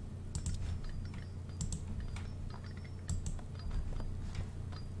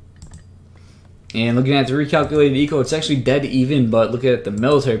 And looking at the recalculated eco, it's actually dead even, but look at the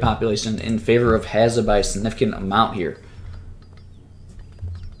military population in favor of Hazza by a significant amount here.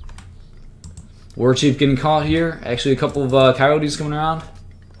 War Chief getting caught here. Actually, a couple of coyotes coming around.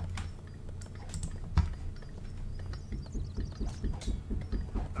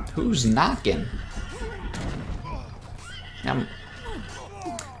 Who's knocking?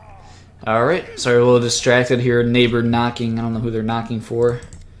 Alright, sorry, a little distracted here. Neighbor knocking. I don't know who they're knocking for.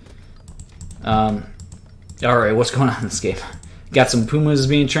 Alright, what's going on in this game? Got some pumas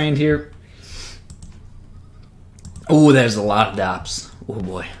being trained here. Oh, there's a lot of dops. Oh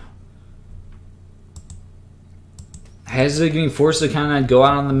boy. Hazza getting forced to kind of go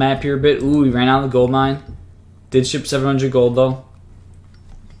out on the map here a bit. Ooh, he ran out of the gold mine. Did ship 700 gold though.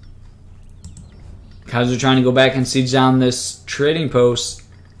 Kaiser trying to go back and siege down this trading post.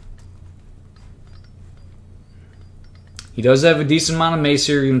 He does have a decent amount of mace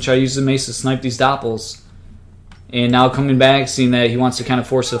here. He's going to try to use the mace to snipe these doppels. And now coming back, seeing that he wants to kind of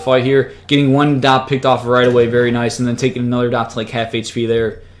force the fight here. Getting one dop picked off right away, very nice. And then taking another dop to like half HP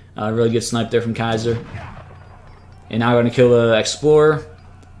there. Really good snipe there from Kaiser. And now going to kill the Explorer.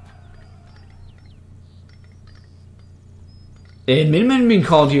 And Minumen being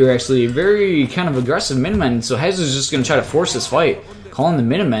called here, actually. Very kind of aggressive Minumen. So Hazza's just going to try to force this fight. Calling the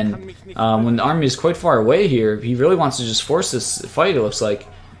Minumen when the army is quite far away here. He really wants to just force this fight, it looks like.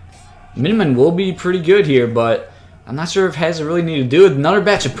 Minumen will be pretty good here, but I'm not sure if Hazza really need to do it. Another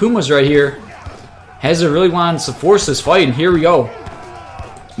batch of Pumas right here. Hazza really wants to force this fight, and here we go.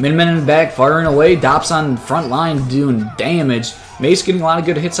 Minumen in the back, firing away. Dops on the front line doing damage. Mace getting a lot of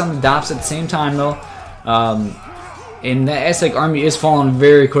good hits on the Dops at the same time, though. And the Aztec army is falling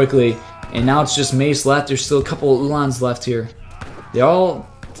very quickly. And now it's just Mace left. There's still a couple of Ulans left here. They're all,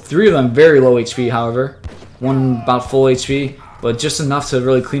 3 of them very low HP, however. One about full HP. But just enough to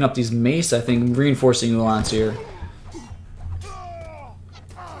really clean up these Mace, I think, reinforcing Ulans here.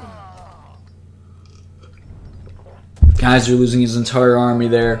 Kaiser losing his entire army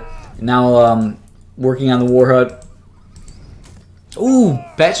there. And now working on the war hut. Ooh,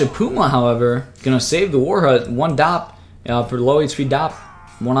 batch of Puma, however. Gonna save the war hut. One dop. For low HP dop.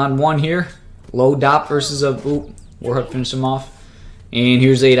 1-on-1 here. Low dop versus a war hut finish him off. And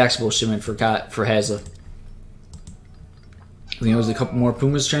here's 8 Expo shipment for Hazza. I think there's a couple more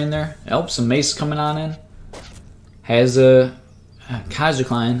Pumas trained there. Oh, some Mace coming on in. Hazza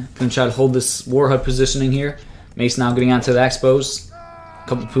Kaiserklein gonna try to hold this war hut positioning here. Mace now getting onto the Expos. A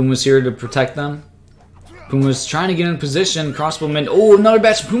couple Pumas here to protect them. Pumas trying to get in position. Crossbowmen. Oh, another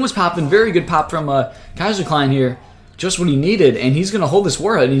batch of Pumas popping. Very good pop from Kaiserklein here. Just what he needed. And he's going to hold this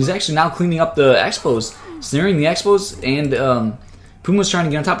war hut. And he's actually now cleaning up the Expos. Snaring the Expos. And Pumas trying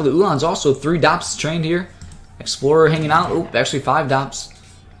to get on top of the Ulans. Also, 3 Dops trained here. Explorer hanging out. Oh, actually 5 Dops.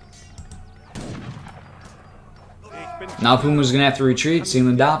 Now Puma's going to have to retreat. Seeing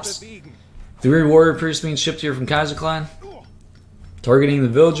the Dops. 3 warrior priests being shipped here from Kaiserklein. Targeting the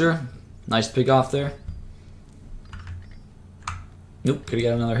villager. Nice pick off there. Nope, could have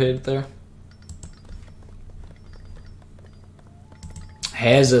got another hit there.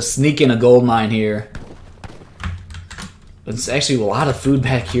 Hazza sneaking a gold mine here. It's actually a lot of food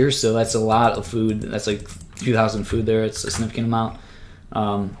back here, so that's a lot of food. That's like 2,000 food there. It's a significant amount.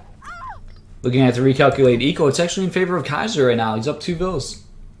 Looking at the recalculated eco, it's actually in favor of Kaiser right now. He's up 2 villas.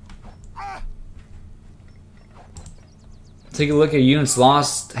 Take a look at units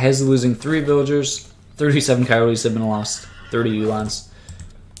lost. Hazza losing 3 villagers. 37 coyotes have been lost. 30 Ulans.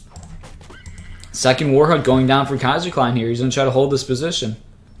 Second war hut going down for Kaiserklein here. He's going to try to hold this position.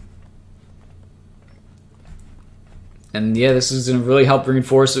 And yeah, this is going to really help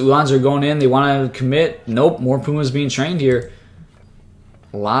reinforce. The Ulans are going in. They want to commit. Nope, more Pumas being trained here.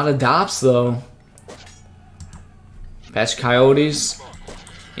 A lot of Dops though. Batch Coyotes.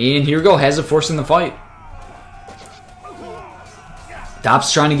 And here we go. Hazza forcing the fight.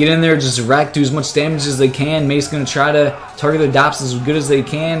 Dops trying to get in there, just wreck, do as much damage as they can. Mace going to try to target the Dops as good as they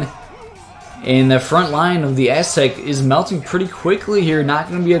can. And the front line of the Aztec is melting pretty quickly here. Not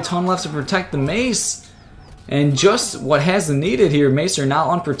going to be a ton left to protect the Mace. And just what Hazza needed here. Mace are now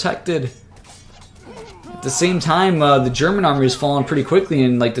unprotected. At the same time, the German army is falling pretty quickly.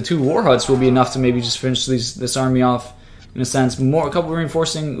 And like the 2 war huts will be enough to maybe just finish this army off in a sense. A couple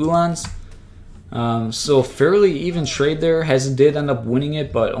reinforcing Ulans. So fairly even trade there. Hazza did end up winning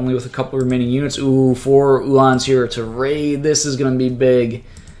it, but only with a couple remaining units. Ooh, 4 Ulans here to raid. This is going to be big.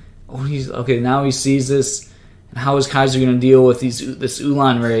 Oh, okay. Now he sees this. And how is Kaiser going to deal with this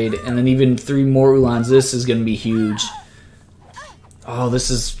Ulan raid? And then even 3 more Ulans. This is going to be huge. Oh,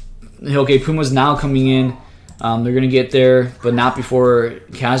 this is okay. Puma's now coming in. They're going to get there, but not before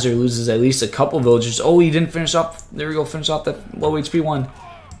Kaiser loses at least a couple villagers. Oh, he didn't finish off. There we go, finish off that low HP one.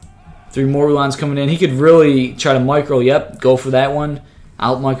 3 more Ulans coming in. He could really try to micro. Yep, go for that one.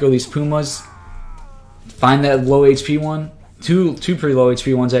 Out micro these Pumas. Find that low HP one. Two pretty low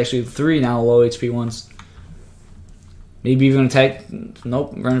HP ones, actually. 3 now low HP ones. Maybe even attack.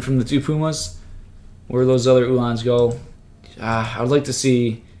 Nope, running from the 2 Pumas. Where those other Ulans go. I would like to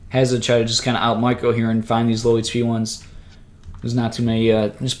see Hazza try to just kind of out micro here and find these low HP ones. There's not too many.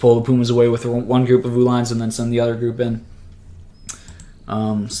 Just pull the Pumas away with one group of Ulans and then send the other group in.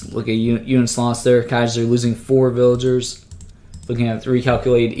 Look at units lost there. Kaiser losing 4 villagers. Looking at the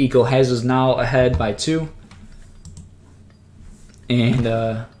recalculated eco, Hazza's now ahead by 2. And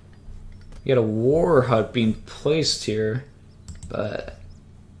you got a war hut being placed here, but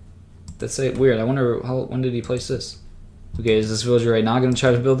that's weird. I wonder when did he place this? Okay, is this villager right now going to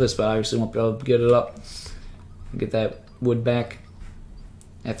try to build this? But obviously won't be able to get it up. Get that wood back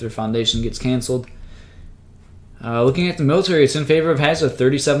after the foundation gets canceled. Looking at the military, it's in favor of Hazza,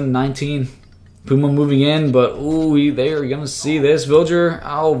 37-19. Puma moving in, but ooh, they are going to see this. Villager,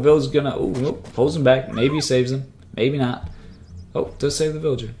 oh, Villager's going to, pulls him back. Maybe he saves him. Maybe not. Oh, does save the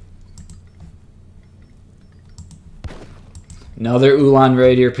villager. Another Ulan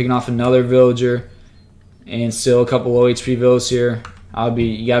raid here, picking off another villager. And still a couple low HP villas here.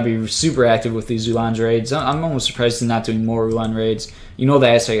 You gotta be super active with these Ulan raids. I'm almost surprised they're not doing more Ulan raids. You know the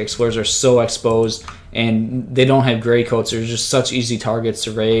Aztec explorers are so exposed, and they don't have gray coats. They're just such easy targets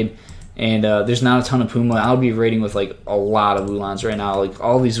to raid. And there's not a ton of Puma. I'll be raiding with like a lot of Ulans right now. Like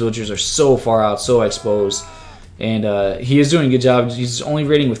all these villagers are so far out, so exposed. And he is doing a good job. He's only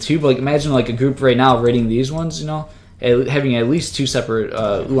raiding with 2, but like imagine like a group right now raiding these ones, you know. Having at least 2 separate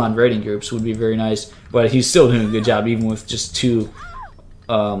Ulan raiding groups would be very nice. But he's still doing a good job even with just 2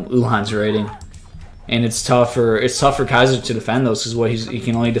 Ulans raiding. And it's tough for Kaiser to defend those because he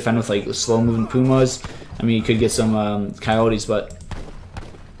can only defend with like slow moving Pumas. I mean, he could get some coyotes, but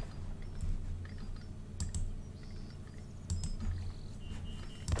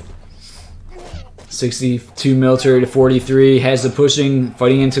 62 military to 43. Hazza pushing,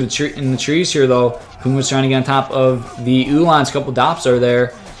 fighting into the trees here though. Puma's trying to get on top of the Ulans. A couple Dops are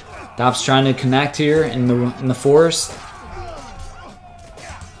there. Dops trying to connect here in the forest.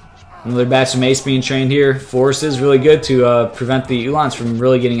 Another batch of mace being trained here. Forest is really good to prevent the Ulans from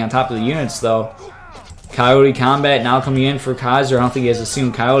really getting on top of the units though. Coyote combat now coming in for Kaiser. I don't think he has a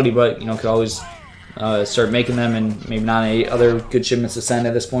single coyote, but you know, could always start making them, and maybe not any other good shipments to send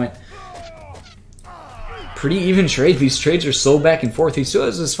at this point. Pretty even trade. These trades are so back and forth. He still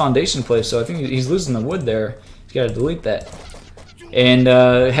has his foundation place, so I think he's losing the wood there. He's got to delete that. And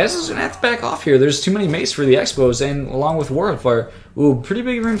Hazza's going to have to back off here. There's too many mace for the Expos, and along with War Fire. Ooh, pretty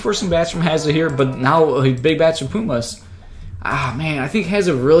big reinforcing batch from Hazza here, but now a big batch of Pumas. Ah, man, I think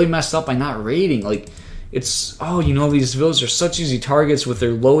Hazza really messed up by not raiding. Like, it's, oh, you know, these villas are such easy targets with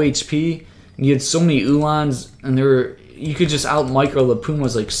their low HP. And you had so many Ulans, and you could just out micro the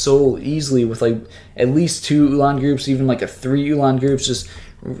Pumas like so easily with like at least 2 Ulan groups, even like 3 Ulan groups, just,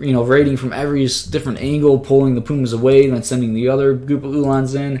 you know, raiding from every different angle, pulling the Pumas away, and then sending the other group of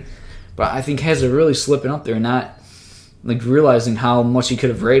Ulans in. But I think Hazza really slipping up there, not like realizing how much he could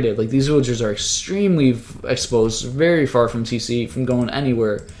have raided. Like these villagers are extremely exposed, very far from TC, from going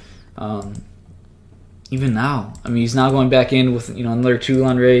anywhere. Even now, I mean, he's now going back in with, you know, another 2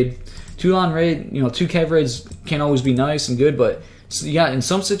 Ulan raid. 2 Ulan raid, you know, 2 cav raids can't always be nice and good, but yeah, in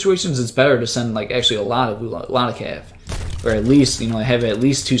some situations it's better to send like actually a lot of cav, or at least, you know, have at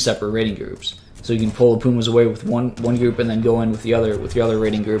least 2 separate raiding groups, so you can pull the Pumas away with one group and then go in with the other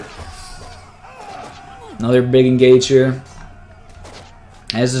raiding group. Another big engage here.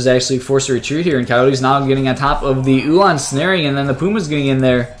 As is actually forced to retreat here, and Coyote's now getting on top of the Ulan snaring, and then the Puma's getting in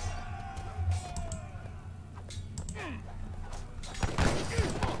there.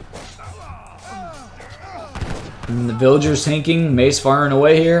 And the villagers tanking, mace firing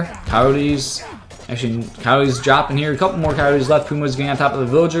away here. Coyotes dropping here. A couple more coyotes left. Puma's getting on top of the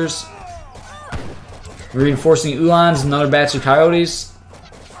villagers. Reinforcing Ulans, another batch of coyotes.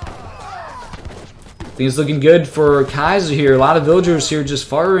 I think it's looking good for Kaiser here. A lot of villagers here just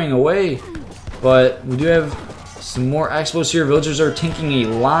firing away. But we do have some more expos here. Villagers are tanking a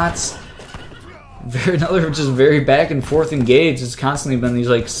lot. Another just very back and forth engage. It's constantly been these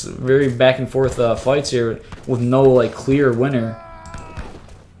like very back and forth fights here with no like clear winner.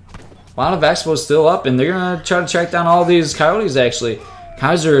 A lot of expos still up, and they're gonna try to track down all these coyotes. Actually,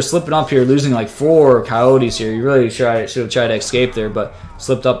 Kaiser is slipping up here, losing like 4 coyotes here. You really should have tried to escape there, but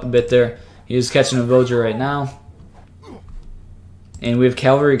slipped up a bit there. He is catching a villager right now, and we have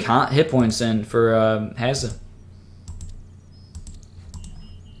cavalry hit points in for Hazza.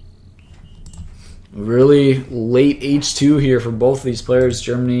 Really late H2 here for both of these players.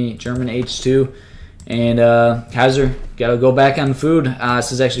 German H2. And Kaiser got to go back on food.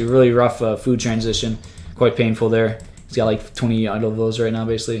 This is actually a really rough food transition. Quite painful there. He's got like 20 idle those right now,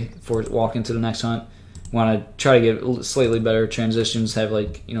 basically, before walking to the next hunt. Want to try to get slightly better transitions. Have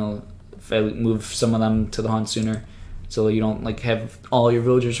like, you know, move some of them to the hunt sooner, so you don't like have all your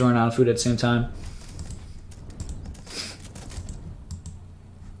villagers running out of food at the same time.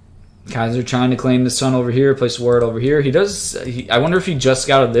 Kaiser trying to claim the sun over here, place a ward over here. He does. I wonder if he just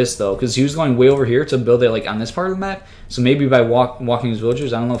scouted this though, because he was going way over here to build it like on this part of the map. So maybe by walking his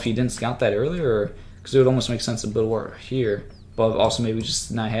villagers, I don't know if he didn't scout that earlier, because it would almost make sense to build a ward here. But also maybe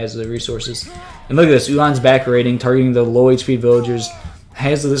just not has the resources. And look at this, Ulan's back raiding, targeting the low HP villagers.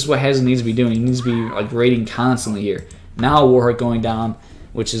 Hazza, this is what Hazza needs to be doing. He needs to be like raiding constantly here. Now Warheart going down,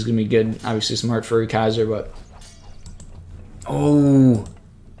 which is gonna be good. Obviously smart for Kaiser, but oh.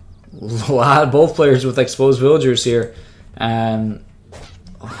 Both players with exposed villagers here.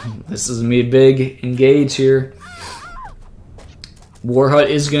 This is going to be a big engage here. Warhut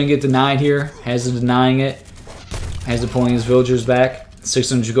is going to get denied here. Hazza denying it. Hazza pulling his villagers back.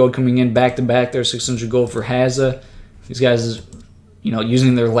 600 gold coming in back to back there. 600 gold for Hazza. These guys, you know,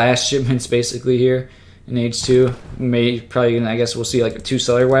 using their last shipments basically here in H2. Probably, I guess we'll see like a 2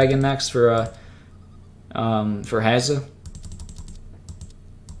 seller wagon next for Hazza.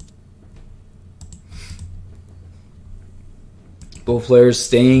 Both players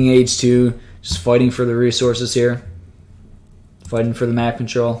staying H2, just fighting for the resources here. Fighting for the map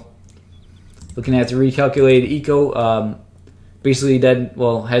control. Looking at the recalculated eco. Basically dead,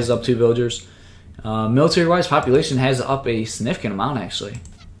 well, has up 2 villagers. Military-wise, population has up a significant amount, actually.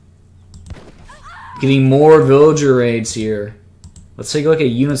 Getting more villager raids here. Let's take a look at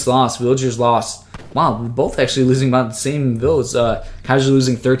units lost, villagers lost. Wow, we're both actually losing about the same village. Kaiser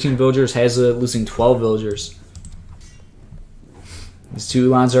losing 13 villagers, Hazza losing 12 villagers. These 2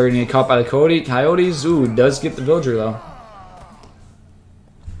 lines are going to get caught by the coyotes. Ooh, does get the villager though.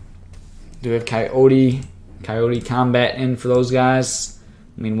 Do we have coyote combat in for those guys?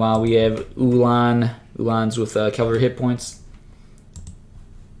 Meanwhile, we have Ulan's with cavalry hit points.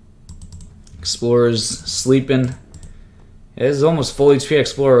 Explorer's sleeping. Yeah, this is almost full HP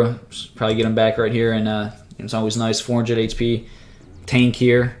Explorer. Should probably get him back right here, and it's always nice. 400 HP. Tank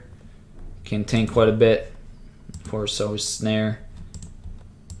here. Can tank quite a bit. Of course, always snare.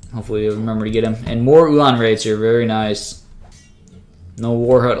 Hopefully you'll remember to get him. And more Ulan raids here. Very nice. No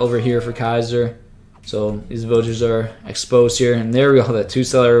war hut over here for Kaiser. So these villagers are exposed here. And there we go. That 2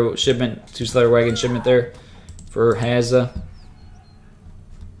 seller shipment, 2 seller wagon shipment there for Hazza.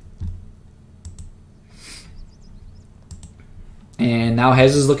 And now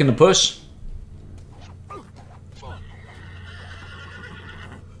Hazza's looking to push.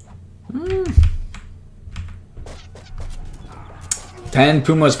 10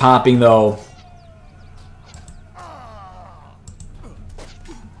 Pumas popping though.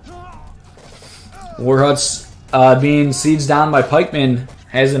 Warhuts being sieged down by pikemen.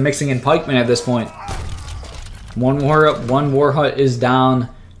 Has them mixing in pikemen at this point. One war hut is down.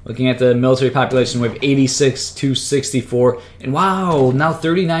 Looking at the military population, we have 86 to 64. And wow, now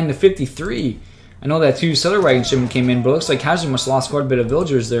 39 to 53. I know that 2 settler wagon shipment came in, but it looks like Kaiser must have lost quite a bit of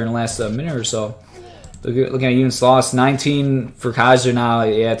villagers there in the last minute or so. Looking at units lost, 19 for Kaiser now,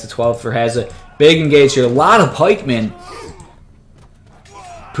 yeah, to 12 for Hazza. Big engage here, a lot of pikemen.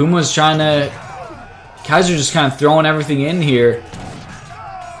 Puma's trying to... Kaiser just kind of throwing everything in here.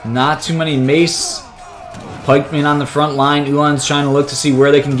 Not too many mace. Pikemen on the front line. Ulan's trying to look to see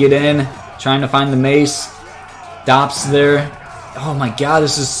where they can get in. Trying to find the mace. Dops there. Oh my god,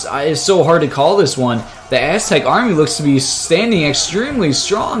 this is it's so hard to call this one. The Aztec army looks to be standing extremely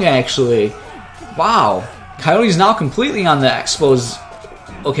strong, actually. Wow. Coyote's now completely on the Expos.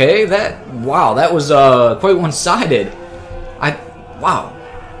 Okay, that was quite one-sided. Wow.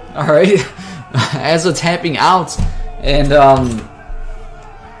 Alright. Azza tapping out, and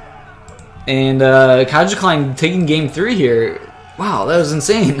Kaiserklein taking game 3 here. Wow, that was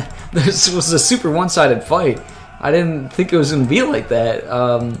insane. This was a super one-sided fight. I didn't think it was going to be like that.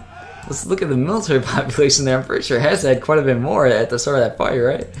 Let's look at the military population there. I'm pretty sure Hazza had quite a bit more at the start of that fight,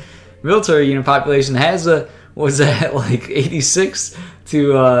 right? Military unit population, Hazza was at like 86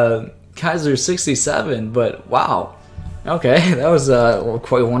 to Kaiser 67, but wow. Okay, that was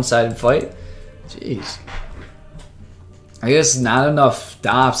quite a one-sided fight. Jeez. I guess not enough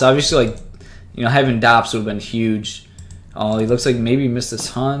dops. Obviously, like, you know, having dops would have been huge. Oh, he looks like maybe he missed his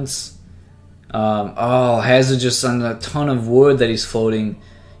hunts. Oh, Hazza just on a ton of wood that he's floating.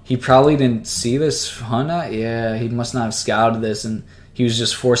 He probably didn't see this hunt. Yeah, he must not have scouted this, and he was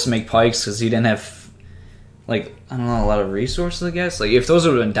just forced to make pikes because he didn't have like, I don't know, a lot of resources, I guess. Like, if those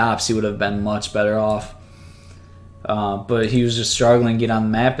would have been dops, he would have been much better off. But he was just struggling to get on the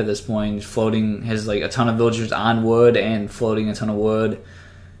map at this point. Floating has like a ton of villagers on wood and floating a ton of wood.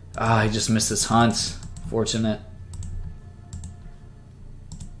 He just missed his hunt. Fortunate.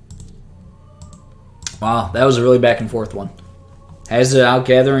 Wow, that was a really back and forth one. Hazza out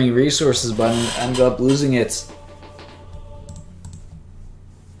gathering resources, but ended up losing it.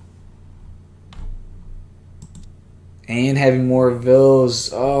 And having more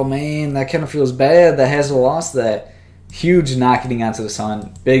vills. Oh man, that kind of feels bad that Hazza lost that. Huge not getting onto the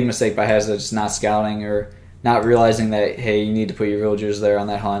sun. Big mistake by Hazza, just not scouting or not realizing that, hey, you need to put your villagers there on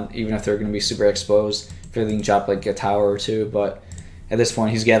that hunt, even if they're going to be super exposed. If they can chop like a tower or two. But at this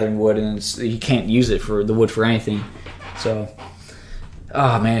point, he's gathering wood and he can't use it for the wood for anything. So,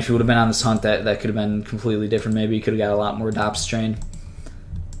 oh man, if he would have been on this hunt, that could have been completely different. Maybe he could have got a lot more dops train.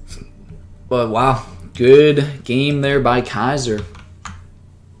 But wow. Good game there by Kaiser.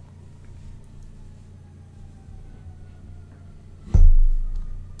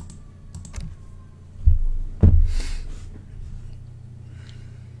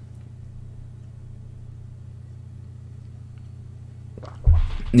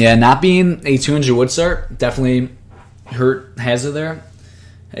 Yeah, not being a 200 wood start definitely hurt Hazza there.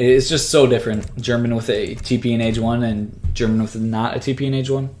 It's just so different. German with a TP in age 1 and German with not a TP in age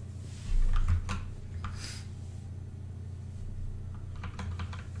 1.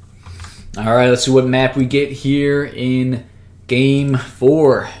 All right, let's see what map we get here in Game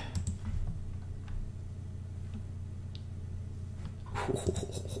 4.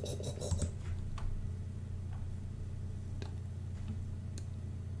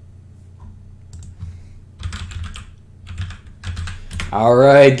 All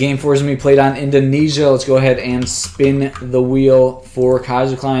right, Game 4 is going to be played on Indonesia. Let's go ahead and spin the wheel for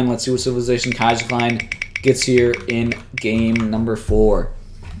Kaiserklein. Let's see what civilization Kaiserklein gets here in Game number 4.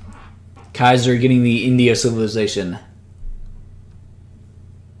 Kaiser getting the India civilization.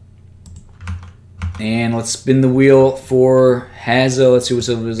 And let's spin the wheel for Hazza. Let's see what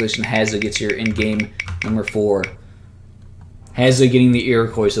civilization Hazza gets here in game number 4. Hazza getting the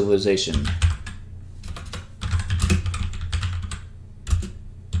Iroquois civilization.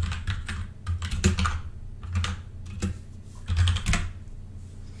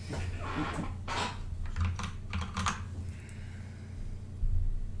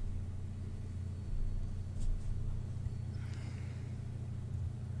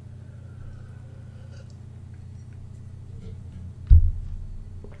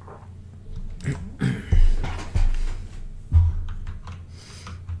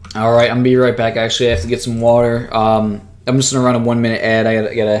 All right, I'm gonna be right back. Actually, I have to get some water. I'm just gonna run a 1 minute ad.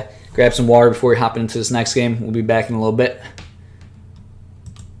 I gotta grab some water before we hop into this next game. We'll be back in a little bit.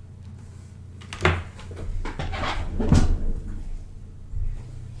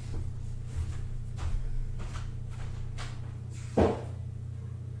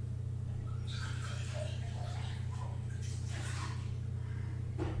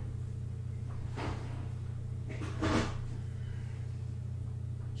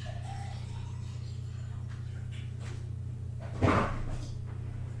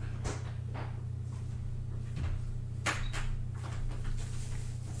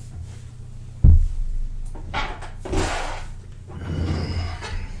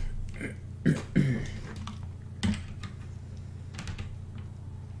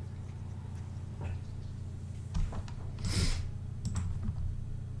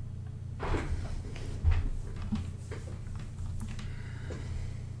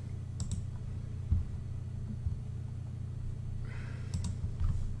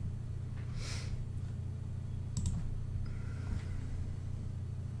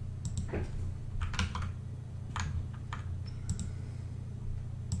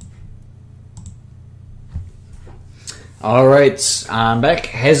 All right, I'm back.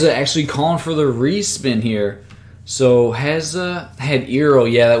 Hazza actually calling for the respin here. So Hazza had Euro.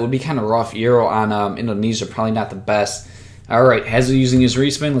 Yeah, that would be kind of rough. Euro on Indonesia, probably not the best. All right, Hazza using his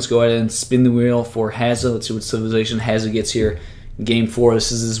respin. Let's go ahead and spin the wheel for Hazza. Let's see what civilization Hazza gets here in Game 4.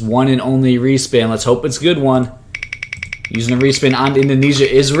 This is his one and only respin. Let's hope it's a good one. Using a respin on Indonesia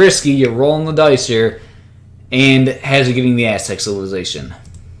is risky. You're rolling the dice here. And Hazza getting the Aztec civilization.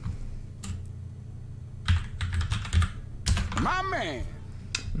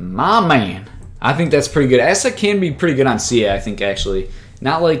 My man. I think that's pretty good. Aztec can be pretty good on CA, I think, actually.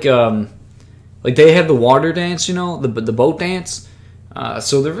 Not like they have the water dance, you know, the boat dance.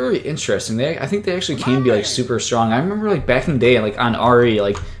 So they're very interesting. I think they actually can be like super strong. I remember like back in the day, like on RE,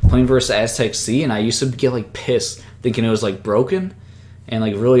 like playing versus Aztec C, and I used to get like pissed thinking it was like broken and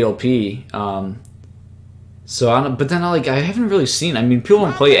like really OP. So but then I haven't really seen. I mean, people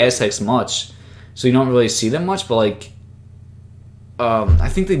don't play Aztecs much, so you don't really see them much. But like, I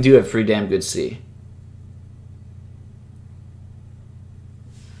think they do have pretty damn good C.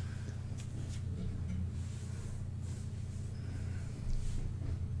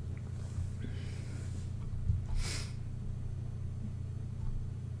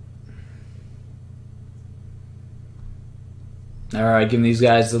 All right, giving these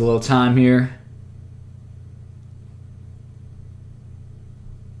guys a little time here.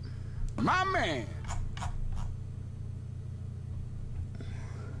 My man.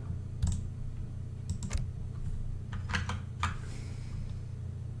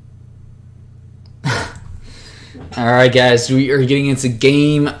 All right, guys, we are getting into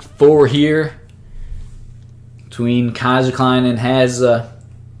game 4 here between Kaiserklein and Hazza.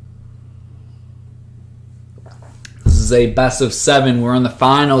 This is a best of 7. We're in the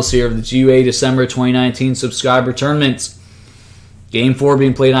finals here of the GUA December 2019 subscriber tournament. Game 4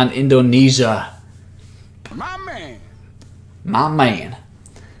 being played on Indonesia. My man. My man.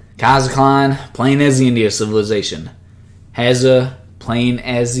 Kaiserklein playing as the India civilization. Hazza playing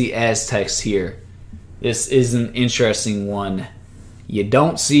as the Aztecs here. This is an interesting one. You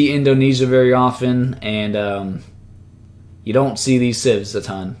don't see Indonesia very often, and you don't see these civs a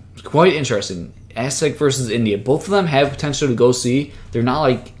ton. It's quite interesting. Aztec versus India. Both of them have potential to go C. They're not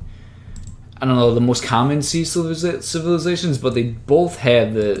like, I don't know, the most common C civilizations, but they both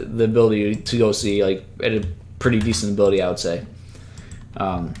have the ability to go C, like at a pretty decent ability, I would say.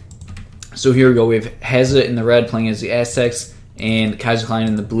 So here we go. We have Hazza in the red playing as the Aztecs, and Kaiserklein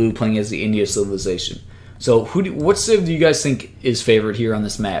in the blue playing as the India civilization. So what civ do you guys think is favored here on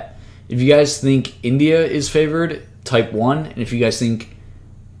this map? If you guys think India is favored, type 1. And if you guys think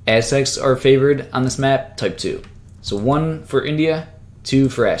Aztecs are favored on this map, type 2. So 1 for India, 2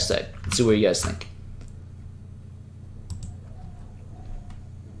 for Aztec. Let's see what you guys think.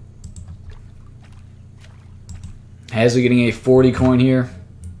 Hazza getting a 40 coin here.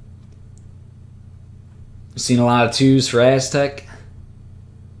 Seen a lot of 2s for Aztec.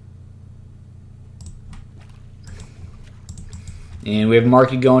 And we have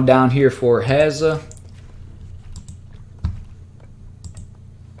market going down here for Hazza.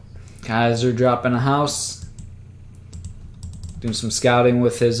 Kaiser dropping a house. Doing some scouting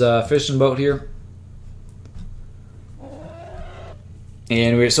with his fishing boat here.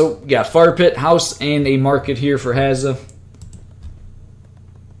 And we got fire pit, house, and a market here for Hazza.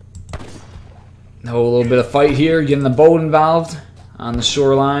 A little bit of fight here, getting the boat involved on the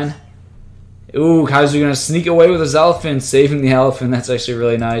shoreline. Ooh, Kaiser going to sneak away with his elephant, saving the elephant. That's actually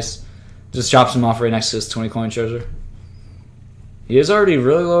really nice. Just chops him off right next to his 20 coin treasure. He is already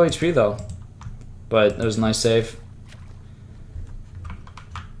really low HP though, but it was a nice save.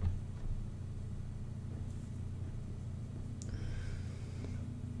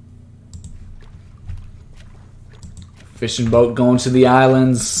 Fishing boat going to the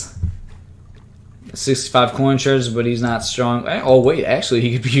islands. 65 coin treasure, but he's not strong. Oh wait, actually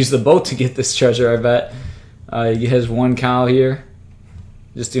he could use the boat to get this treasure, I bet. He has 1 cow here.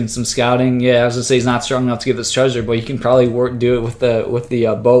 Just doing some scouting. Yeah, I was gonna say he's not strong enough to get this treasure, but he can probably do it with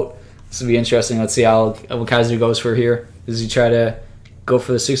the boat. This will be interesting. Let's see how what Kaiser goes for here. Does he try to go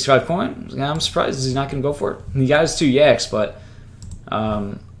for the 65 coin? I'm surprised he's not gonna go for it. He got his 2 yaks, but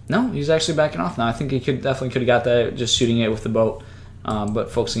no, he's actually backing off now. I think he definitely could have got that just shooting it with the boat, but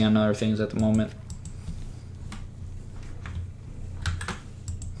focusing on other things at the moment.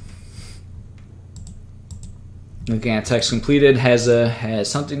 Looking at text completed, has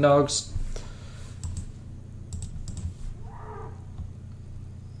hunting dogs.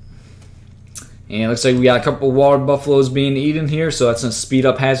 And it looks like we got a couple water buffaloes being eaten here, so that's going to speed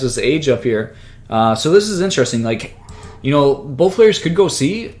up Hazza's age up here. So this is interesting. Like, you know, both players could go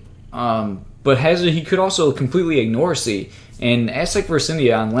C, but Hazza, he could also completely ignore C. And Aztec versus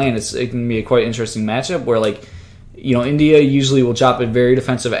India on land, it can be a quite interesting matchup where, like, you know, India usually will drop a very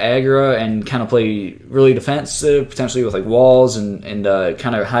defensive aggro and kind of play really defensive, potentially with like walls and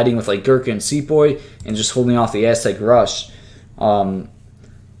kind of hiding with like Gurkha and Sepoy and just holding off the Aztec rush.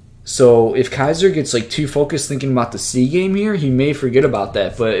 So if Kaiser gets like too focused thinking about the C game here, he may forget about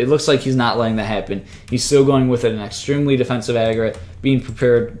that. But it looks like he's not letting that happen. He's still going with an extremely defensive aggro, being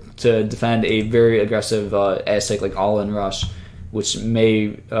prepared to defend a very aggressive Aztec like all-in rush, which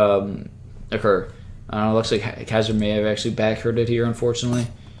may occur. I don't know, it looks like Kaiser may have actually back-hurted here, unfortunately.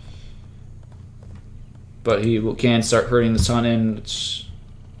 But he can start hurting the sun in, which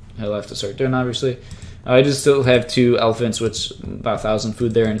he'll have to start doing, obviously. I just still have 2 elephants, which about 1,000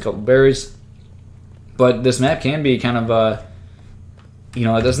 food there and a couple berries. But this map can be kind of you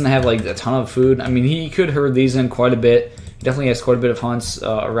know, it doesn't have like a ton of food. I mean, he could herd these in quite a bit. He definitely has quite a bit of hunts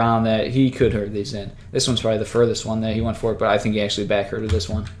around that he could herd these in. This one's probably the furthest one that he went for, but I think he actually back herded this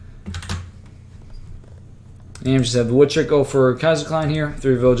one. And we just have the wood trickle for Kaiserklein here.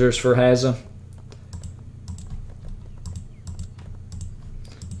 3 villagers for Hazza.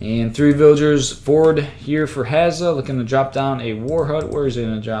 And 3 villagers forward here for Hazza. Looking to drop down a war hut. Where is he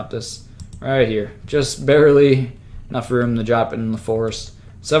going to drop this? Right here. Just barely enough room to drop it in the forest.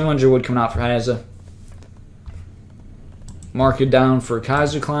 700 wood coming out for Hazza. Mark it down for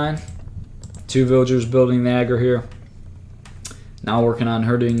Kaiserklein. 2 villagers building the aggro here. Now working on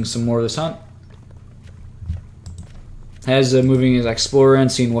herding some more of this hunt. Hazza moving his explorer in,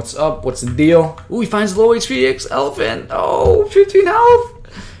 seeing what's up, what's the deal. Ooh, he finds low HP elephant. Oh, 15 health.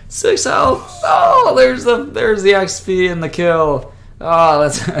 6 health. Oh, there's the XP and the kill. Oh,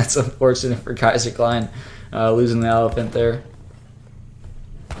 that's unfortunate for Kaiserklein, losing the elephant there.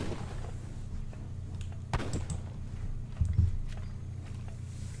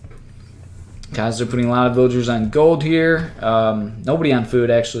 Kaiser putting a lot of villagers on gold here. Nobody on food,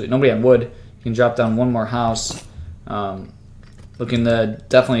 actually. Nobody on wood. You can drop down one more house. Looking to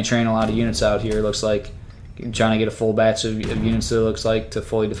definitely train a lot of units out here, looks like. Trying to get a full batch of units, it looks like, to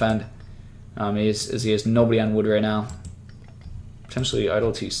fully defend. He has nobody on wood right now. Potentially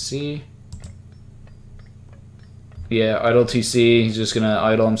idle TC. Yeah, idle TC. He's just going to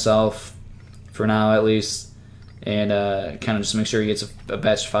idle himself for now, at least. And kind of just make sure he gets a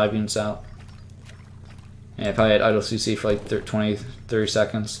batch of 5 units out. Yeah, probably had idle CC for like 20, 30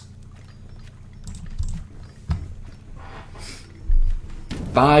 seconds.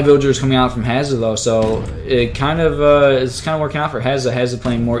 5 villagers coming out from Hazza though, so it kind of it's kind of working out for Hazza. Hazza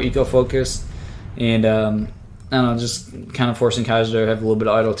playing more eco-focused, and I don't know, just kind of forcing Kaiser to have a little bit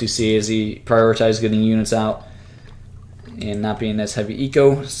of idle TC as he prioritizes getting units out and not being as heavy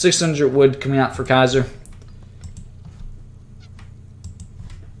eco. 600 wood coming out for Kaiser.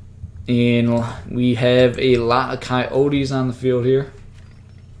 And we have a lot of coyotes on the field here.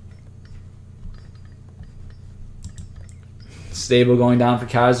 Stable going down for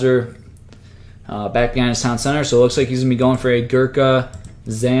Kaiser. Back behind his town center, so it looks like he's going to be going for a Gurkha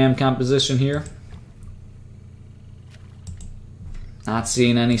Zam composition here. Not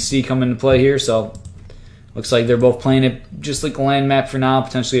seeing any C come into play here, so looks like they're both playing it just like a land map for now.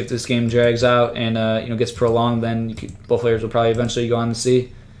 Potentially, if this game drags out and gets prolonged, then both players will probably eventually go on to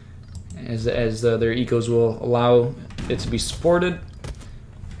C, as their ecos will allow it to be supported.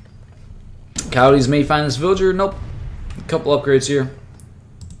 Coyotes may find this villager. Nope. A couple upgrades here.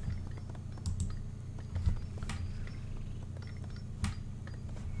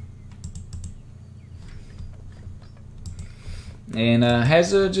 And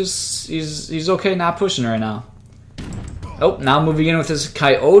Hazza he's okay not pushing right now. Oh, now moving in with his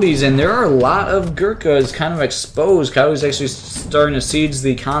coyotes, and there are a lot of Gurkhas kind of exposed. Coyotes actually starting to siege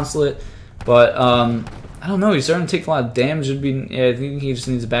the consulate, but I don't know. He's starting to take a lot of damage. I think he just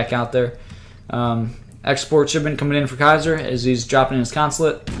needs to back out there. Export shipment coming in for Kaiser as he's dropping his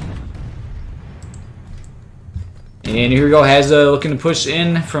consulate. And here we go, Hazza looking to push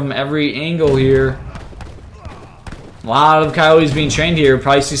in from every angle here. A lot of coyotes being trained here.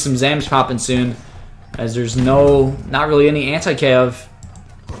 Probably see some Zams popping soon, as there's not really any anti-cav.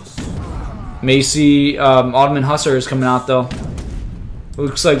 May see Ottoman Hussars coming out though.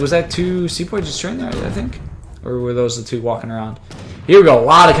 Looks like, was that 2 seapoys just trained there, I think? Or were those the 2 walking around? Here we go, a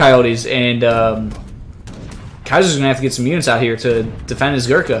lot of coyotes, and Kaiser's going to have to get some units out here to defend his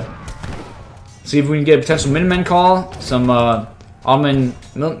Gurkha. See if we can get a potential Minutemen call, some Ottoman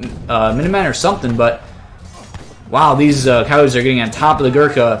Minutemen or something, but wow, these coyotes are getting on top of the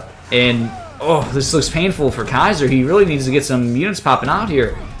Gurkha, and oh, this looks painful for Kaiser. He really needs to get some units popping out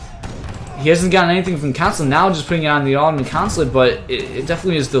here. He hasn't gotten anything from Consulate, now just putting it on the Ottoman Consulate, but it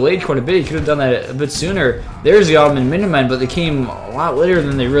definitely is delayed quite a bit. He could have done that a bit sooner. There's the Ottoman Minutemen, but they came a lot later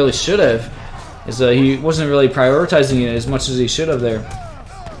than they really should have. As he wasn't really prioritizing it as much as he should have there.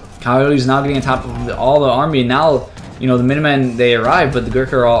 Coyotes now getting on top of all the army, and now the Minutemen, they arrive, but the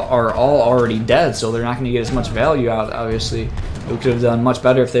Gurkha are all already dead, so they're not going to get as much value out. Obviously, we could have done much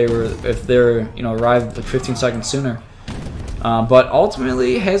better if they're arrived like 15 seconds sooner. But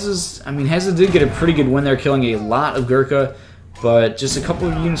ultimately, Hazza did get a pretty good win there, killing a lot of Gurkha, but just a couple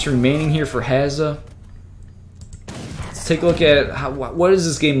of units remaining here for Hazza. Let's take a look at what is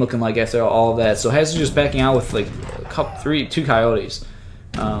this game looking like after all of that. So Hazza just backing out with like two coyotes.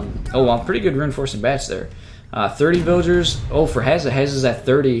 Oh well, pretty good reinforcing batch there. 30 villagers. Oh, for Hazza, Hazza's at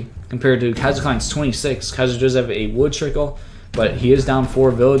 30 compared to Kaiserklein's 26. Kaiser does have a wood trickle, but he is down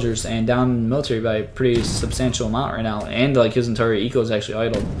 4 villagers and down military by a pretty substantial amount right now. And like his entire eco is actually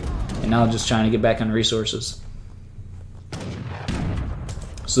idle, and now just trying to get back on resources.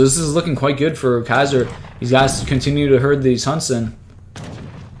 So this is looking quite good for Kaiser. He's got to continue to herd these hunts in.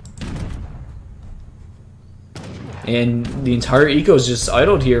 And the entire eco is just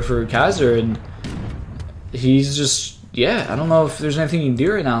idled here for Kaiser, and he's just, yeah, I don't know if there's anything he can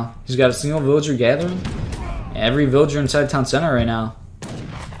do right now. He's got a single villager gathering. Every villager inside town center right now.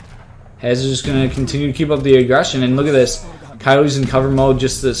 Hazza just going to continue to keep up the aggression, and look at this. Coyotes in cover mode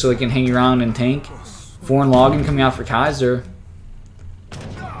just so they can hang around and tank. Foreign logging coming out for Kaiser.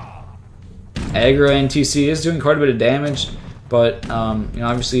 Agra and TC is doing quite a bit of damage, but you know,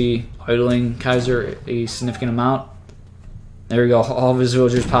 obviously idling Kaiser a significant amount. There we go, all of his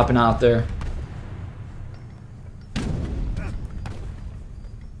villagers popping out there.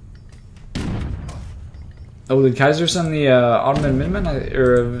 Oh, did Kaiser send the Ottoman Minutemen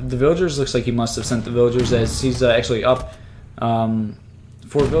or the villagers? Looks like he must have sent the villagers, as he's actually up 4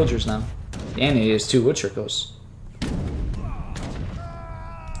 villagers now, and he has 2 wood trickles.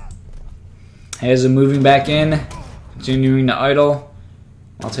 Hazza moving back in, continuing to idle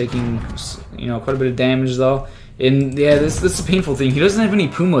while taking, you know, quite a bit of damage though. And yeah, this is a painful thing. He doesn't have any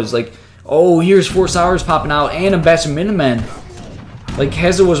Pumas. Like, oh, here's 4 Sours popping out and a batch of Minutemen. Like,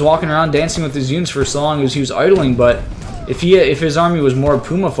 Hazza was walking around dancing with his units for so long as he was idling, but if his army was more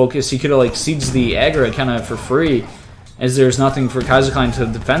Puma focused, he could have like sieged the Agra kind of for free, as there's nothing for Kaiserklein to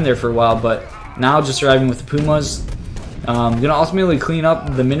defend there for a while. But now just arriving with the Pumas, gonna ultimately clean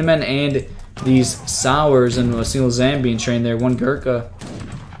up the Minutemen and these Sours, and a single Zam being trained there, 1 Gurkha.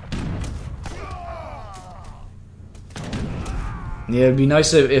 Yeah, it'd be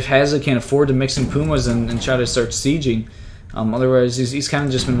nice if Hazza can afford to mix in Pumas and try to start sieging. Otherwise, he's kind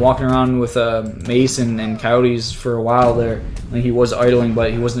of just been walking around with mace and coyotes for a while there. Like, he was idling,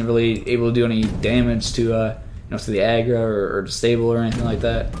 but he wasn't really able to do any damage to you know, to the Agra or the stable or anything like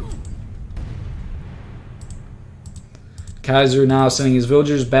that. Kaiser now sending his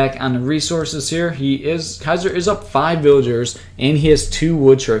villagers back on the resources here. Kaiser is up 5 villagers, and he has 2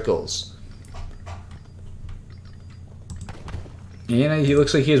 wood trickles. And he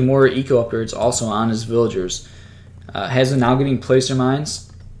looks like he has more eco upgrades also on his villagers. Hazza now getting placer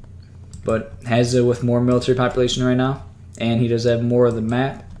mines, but Hazza with more military population right now, and he does have more of the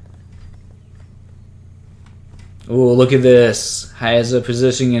map. Oh, look at this. Hazza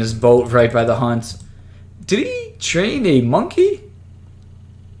positioning his boat right by the hunt. Did he train a monkey?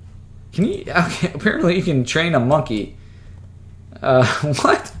 Can he? Okay, apparently you can train a monkey.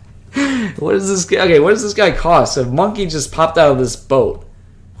 What? What is this guy? Okay, what does this guy cost? A monkey just popped out of this boat.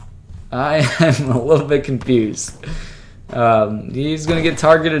 I am a little bit confused. He's gonna get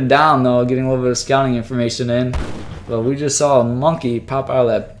targeted down though, getting a little bit of scouting information in. But we just saw a monkey pop out of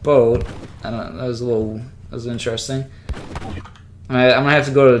that boat. I don't know, that was interesting. I'm gonna have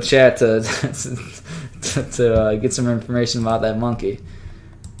to go to the chat to get some information about that monkey.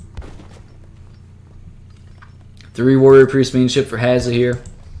 3 warrior priest main ship for Hazza here.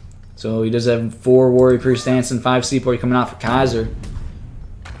 So he does have 4 warrior priest dancing, 5 seaport coming out for Kaiser.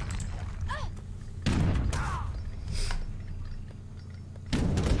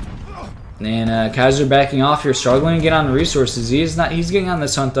 And Kaiser backing off here, struggling to get on the resources. He's getting on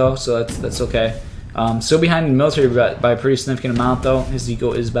this hunt though, so that's okay. Still behind in military by a pretty significant amount though. His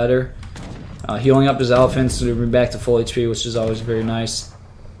eco is better. Healing up his elephants to bring back to full HP, which is always very nice.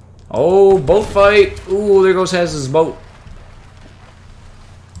 Oh, boat fight! Ooh, there goes Hazza's boat.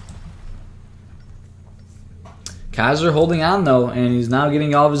 Kaiser holding on though, and he's now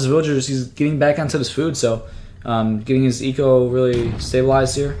getting all of his villagers. He's getting back onto his food, so getting his eco really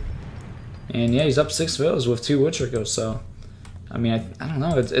stabilized here. And yeah, he's up 6 villas with 2 wood trickles. So I mean, I don't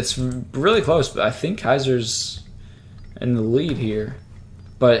know. It's really close, but I think Kaiser's in the lead here.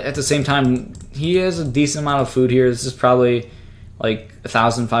 But at the same time, he has a decent amount of food here. This is probably like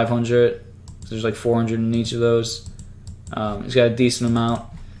 1,500. There's like 400 in each of those. He's got a decent amount.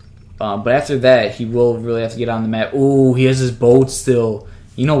 But after that, he will really have to get on the map. Ooh, he has his boat still.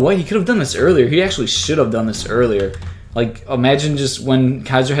 You know what? He could have done this earlier. He actually should have done this earlier. Like, imagine just when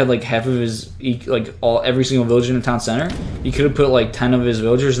Kaiser had like half of his, every single villager in the town center, he could have put like 10 of his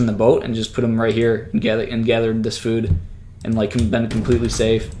villagers in the boat and just put them right here and gathered this food and like been completely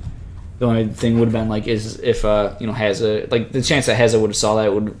safe. The only thing would have been like is if Hazza, like the chance that Hazza would have saw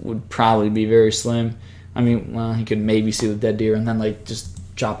that would probably be very slim. I mean, well, he could maybe see the dead deer and then like just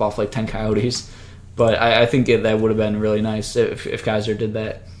drop off like 10 coyotes. But I think that would have been really nice if Kaiser did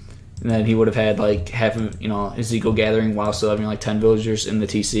that. And then he would have had like half of his eco gathering while still having like 10 villagers in the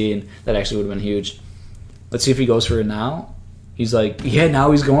TC, and that actually would have been huge. Let's see if he goes for it now. He's like, yeah,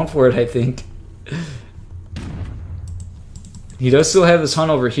 now he's going for it, I think. He does still have this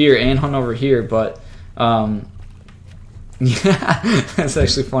hunt over here and hunt over here, but yeah, that's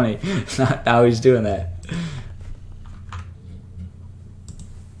actually funny. Not how he's doing that.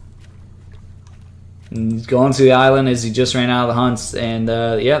 And he's going to the island as he just ran out of the hunts, and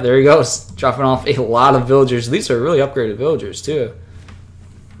yeah, there he goes, dropping off a lot of villagers. These are really upgraded villagers too.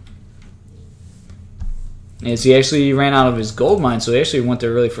 And he actually ran out of his gold mine, so he actually went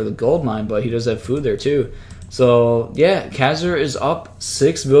there really for the gold mine, but he does have food there too. So yeah, Kaiser is up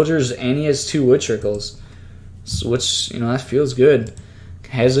 6 villagers, and he has 2 wood trickles, so, which, you know, that feels good.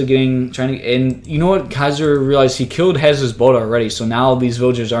 Hazza and you know what? Kaiser realized he killed Hazza's boat already, so now these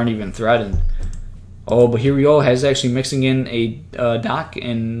villagers aren't even threatened. Oh, but here we go. Hazza actually mixing in a dock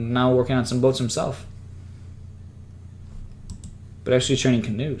and now working on some boats himself, but actually training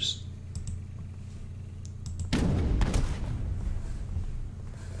canoes.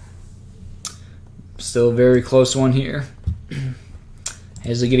 Still a very close one here.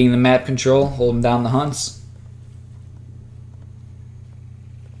 Hazza getting the map control, holding down the hunts.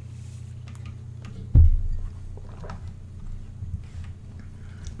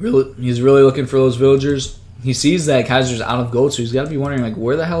 He's really looking for those villagers. He sees that Kaiser's out of gold, so he's got to be wondering, like,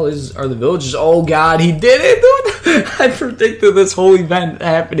 where the hell are the villagers? Oh god, he did it, dude! I predicted this whole event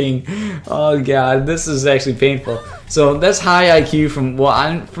happening. Oh god, this is actually painful. So that's high IQ from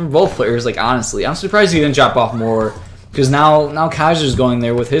both players. Like, honestly, I'm surprised he didn't drop off more, because now Kaiser's going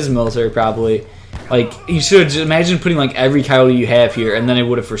there with his military probably. Like, you should just imagine putting like every coyote you have here, and then it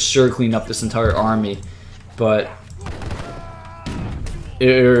would have for sure cleaned up this entire army. But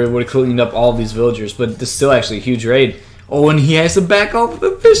it would have cleaned up all of these villagers, but this is still actually a huge raid. Oh, and he has to back off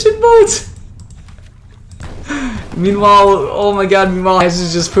the fishing boats. Meanwhile, oh my god,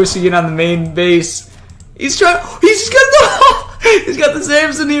 Hazza's just pushing in on the main base. He's got the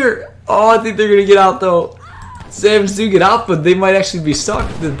Zams in here. Oh, I think they're gonna get out though. Zams do get out, but they might actually be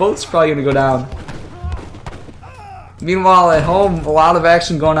stuck. The boat's probably gonna go down. Meanwhile, at home, a lot of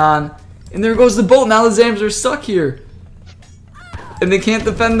action going on. And there goes the boat. Now the Zams are stuck here. And they can't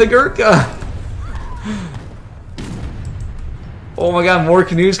defend the Gurkha. Oh my god, more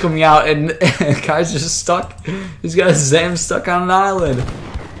canoes coming out, and Kaiser's stuck. He's got his Zam stuck on an island.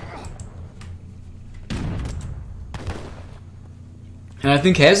 And I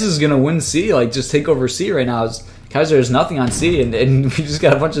think Hazza's gonna win C, like just take over C right now. Kaiser has nothing on C, and we just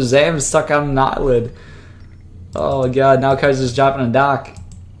got a bunch of Zams stuck on an island. Oh my god, now Kaiser's dropping a dock.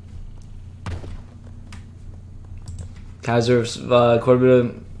 Kaiser's quite a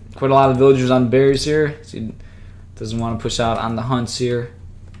lot of villagers on berries here. So he doesn't want to push out on the hunts here.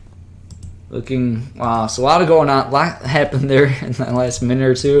 Wow, so a lot happened there in the last minute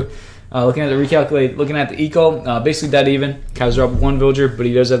or two. Looking at the recalculate, looking at the eco, basically dead even. Kaiser up 1 villager, but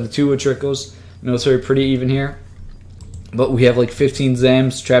he does have the 2 wood trickles. Military pretty even here. But we have like 15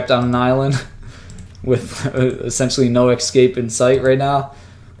 Zams trapped on an island with essentially no escape in sight right now.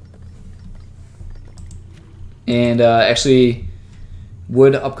 And actually,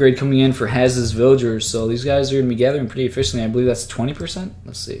 wood upgrade coming in for Hazza's villagers. So these guys are going to be gathering pretty efficiently. I believe that's 20%.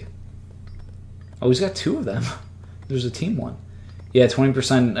 Let's see. Oh, he's got 2 of them. There's a team one. Yeah,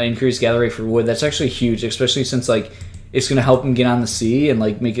 20% increased gather rate for wood. That's actually huge, especially since like it's going to help him get on the sea and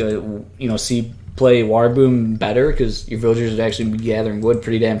like make a sea play water boom better, because your villagers would actually be gathering wood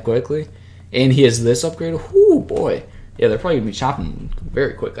pretty damn quickly. And he has this upgrade. Whoo boy, yeah, they're probably going to be chopping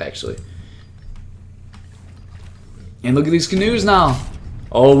very quick actually. And look at these canoes now.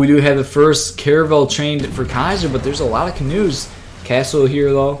 Oh, we do have the first caravel trained for Kaiser, but there's a lot of canoes. Castle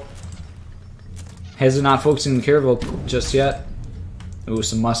here though. Hazza not focusing the caravel just yet. Ooh,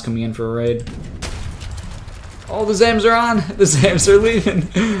 some musk coming in for a raid. Oh, the Zams are on! The Zams are leaving!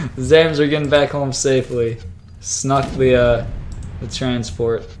 The Zams are getting back home safely. Snuck the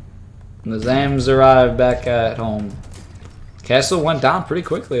transport. And the Zams arrived back at home. Castle went down pretty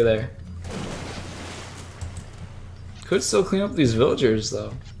quickly there. Could still clean up these villagers,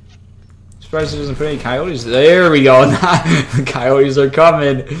 though. Surprised he doesn't put any coyotes. There we go. The coyotes are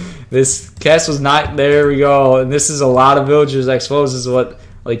coming. This castle's not. There we go. And this is a lot of villagers. I suppose this is what,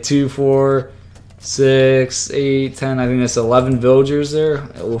 like 2, 4, 6, 8, 10. I think that's 11 villagers there.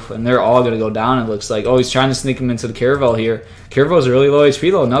 Oof, and they're all gonna go down. It looks like. Oh, he's trying to sneak them into the caravel here. Caravel's really low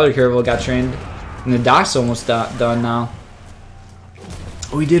HP though. Another caravel got trained, and the dock's almost done now.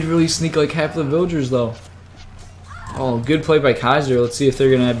 Oh, he did really sneak like half the villagers though. Oh, good play by Kaiser. Let's see if they're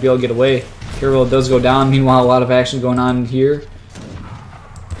going to be able to get away. Caravel does go down. Meanwhile, a lot of action going on here.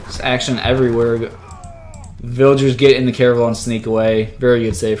 There's action everywhere. Villagers get in the caravel and sneak away. Very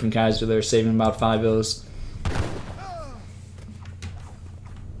good save from Kaiser there, saving about 5 villas.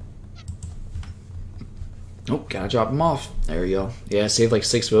 drop them off. There we go. Yeah, saved like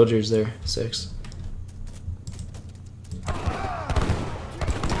 6 villagers there. 6.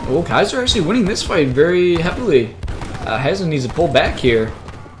 Oh, Kaiser actually winning this fight very heavily. Hazza needs to pull back here.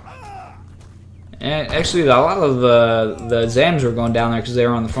 And actually, a lot of the Zams were going down there because they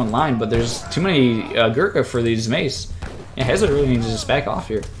were on the front line, but there's too many Gurkha for these mace. And Hazza really needs to just back off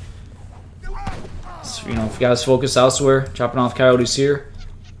here. So, you know, if you guys focus elsewhere, chopping off coyotes here.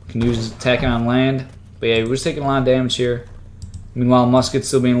 Can use attacking on land. But yeah, we're just taking a lot of damage here. Meanwhile, muskets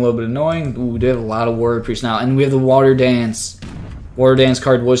still being a little bit annoying. Ooh, we did a lot of warrior priests now. And we have the water dance. Water dance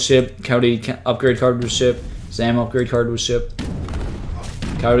card was shipped. Coyote upgrade card was shipped. Zam upgrade card was shipped.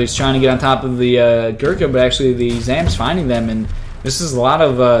 Coyote's trying to get on top of the Gurkha, but actually the Zam's finding them, and this is a lot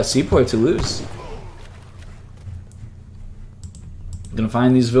of sepoy to lose. Gonna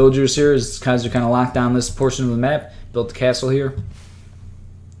find these villagers here as Kaiser kind of locked down this portion of the map, built the castle here.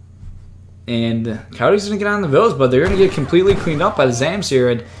 And Coyote's gonna get on the villas, but they're gonna get completely cleaned up by the Zams here.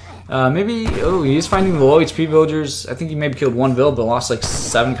 And maybe, oh, he's finding the low HP villagers. I think he maybe killed 1 vill, but lost like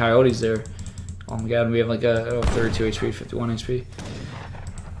 7 coyotes there. Oh my god, we have like a 32 HP, 51 HP.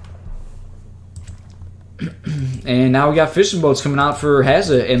 And now we got fishing boats coming out for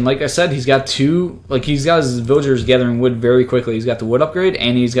Hazza, and like I said, he's got his villagers gathering wood very quickly. He's got the wood upgrade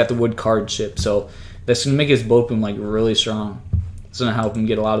and he's got the wood card ship, so that's gonna make his boat boom like really strong. It's gonna help him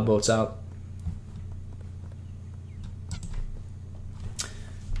get a lot of boats out.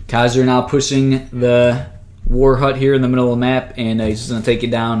 Kaiser now pushing the war hut here in the middle of the map, and he's just gonna take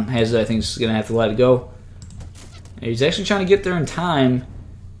it down. Hazza, I think, is gonna have to let it go. And he's actually trying to get there in time.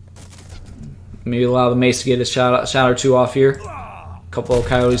 Maybe allow the mace to get a shot or 2 off here. A couple of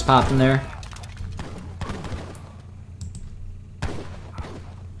coyotes popping there.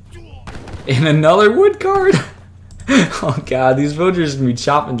 And another wood card. Oh god, these villagers are gonna be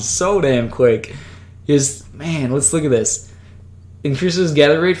chopping so damn quick. Man, let's look at this. Increases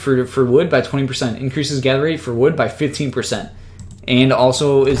gather rate for wood by 20%. Increases gather rate for wood by 15%. And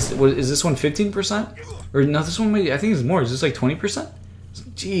also, is this one 15%? Or no, this one I think is more. Is this like 20%?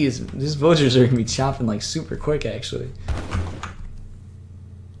 Jeez, these villagers are going to be chopping like super quick, actually.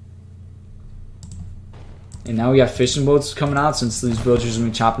 And now we got fishing boats coming out since these villagers are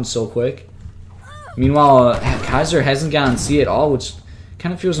going to be chopping so quick. Meanwhile, Kaiser hasn't gotten C at all, which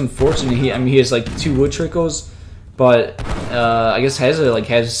kind of feels unfortunate. He has like 2 wood trickles, but I guess Hazza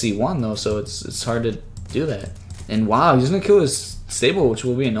has C1 though, so it's hard to do that. And wow, he's going to kill his stable, which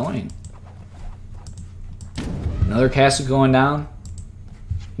will be annoying. Another castle going down.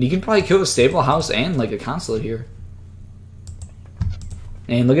 You can probably kill the stable house and like a consulate here.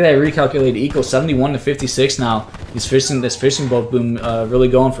 And look at that recalculated equal 71 to 56 now. This fishing boat boom really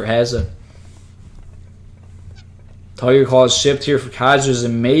going for Hazza. Tiger Claws shipped here for Kaisers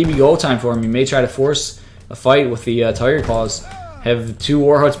and maybe go time for him. He may try to force a fight with the Tiger Claws. Have 2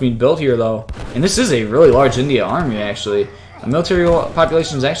 war huts being built here though. And this is a really large India army actually. The military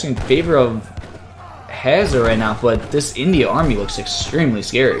population is actually in favor of Hazza right now, but this India army looks extremely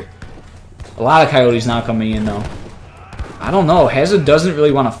scary. A lot of coyotes now coming in though. I don't know. Hazza doesn't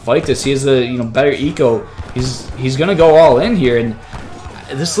really want to fight this. He has the better eco. He's gonna go all in here, and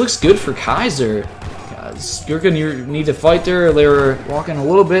this looks good for Kaiser. You're gonna need to fight there. They were walking a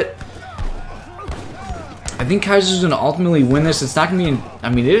little bit. I think Kaiser's gonna ultimately win this. It's not gonna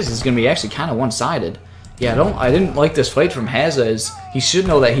be. It's gonna be actually kind of one-sided. Yeah, I didn't like this fight from Hazza. As he should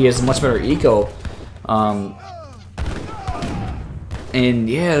know that he has a much better eco. And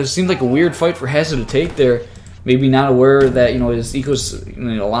yeah, it seemed like a weird fight for Hazza to take there. Maybe not aware that his eco's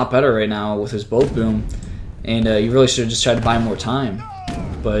a lot better right now with his boat boom, and he really should have just tried to buy more time.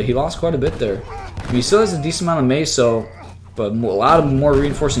 But he lost quite a bit there. He still has a decent amount of mace, but a lot of more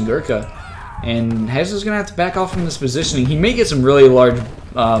reinforcing Gurkha. And Hazza's gonna have to back off from this positioning. He may get some really large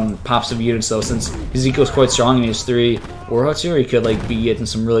pops of units though, since his eco's quite strong and he has 3 war huts here. He could be getting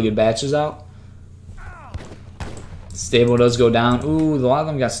some really good batches out. Stable does go down. Ooh, a lot of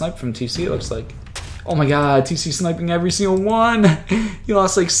them got sniped from TC, it looks like. Oh my god, TC sniping every single one! He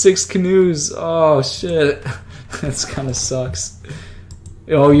lost like 6 canoes. Oh shit. That's kind of sucks.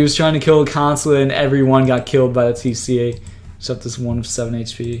 Oh, he was trying to kill a consulate and everyone got killed by the TCA. Except this one of 7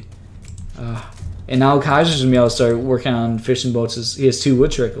 HP. And now Kaiser's gonna be able to start working on fishing boats. He has 2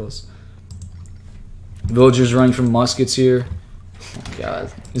 wood trickles. Villagers running from muskets here. Oh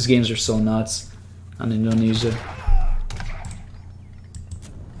god, these games are so nuts on Indonesia.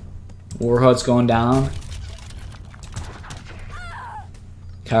 War huts going down.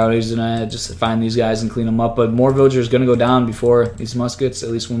 Coyotes gonna just find these guys and clean them up, but more villagers gonna go down before these muskets. At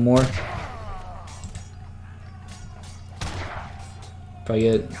least one more. Probably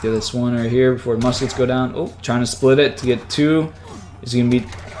get this one right here before muskets go down. Oh, trying to split it to get 2. Is he gonna be?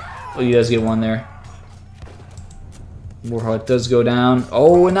 Oh, he does get 1 there. Warhawk does go down.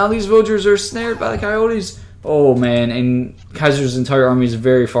 Oh, and now these villagers are snared by the coyotes. Oh man, and Kaiser's entire army is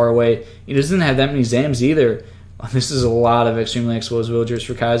very far away. He doesn't have that many Zams either. This is a lot of extremely exposed villagers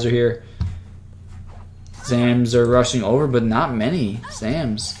for Kaiser here. Zams are rushing over, but not many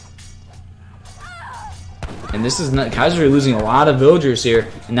Zams. And this is not Kaiser losing a lot of villagers here.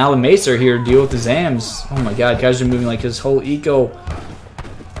 And now the mates are here to deal with the Zams. Oh my god, Kaiser moving like his whole eco.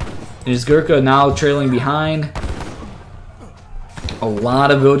 And his Gurkha now trailing behind. A lot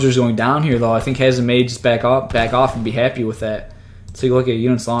of villagers going down here, though. I think Hazza may just back off and be happy with that. Take a look at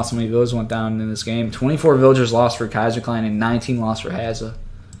units lost. How many villagers went down in this game? 24 villagers lost for Kaiserklein and 19 lost for Hazza.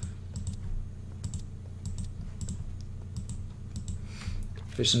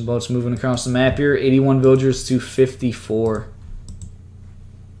 Fishing boats moving across the map here. 81 villagers to 54.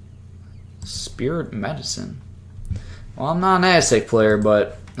 Spirit Medicine. Well, I'm not an Aztec player,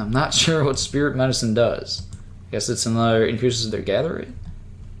 but I'm not sure what Spirit Medicine does. Guess it's another increases their gather rate.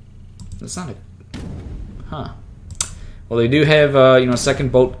 That's not a, huh? Well, they do have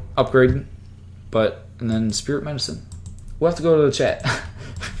second boat upgrade, but and then Spirit Medicine. We'll have to go to the chat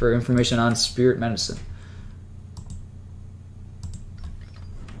for information on Spirit Medicine.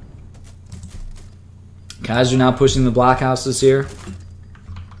 Kaiser now pushing the blockhouses here.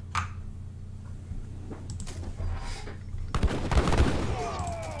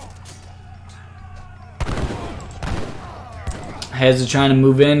 Hazza trying to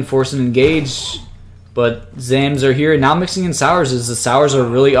move in, force and engage, but Zams are here. Now mixing in Sours as the Sours are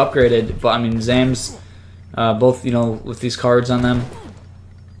really upgraded. But I mean, Zams, both with these cards on them.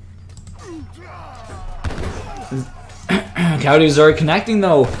 Coyotes are connecting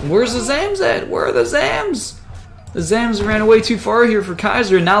though. Where's the Zams at? Where are the Zams? The Zams ran away too far here for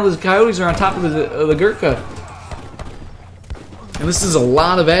Kaiser, and now the Coyotes are on top of the Gurkha. And this is a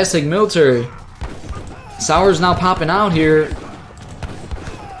lot of Aztec military. Sours now popping out here.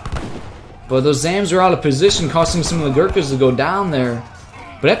 But those Zams are out of position, costing some of the Gurkhas to go down there.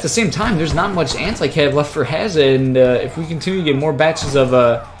 But at the same time, there's not much anti-cav left for Hazza, and if we continue to get more batches of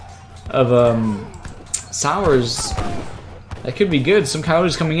Sours, that could be good. Some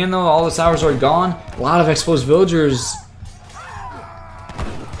Coyotes coming in though. All the Sours are gone. A lot of exposed villagers.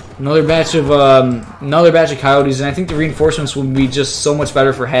 Another batch of Coyotes, and I think the reinforcements will be just so much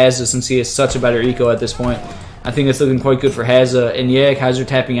better for Hazza since he has such a better eco at this point. I think it's looking quite good for Hazza. And yeah, Kaiser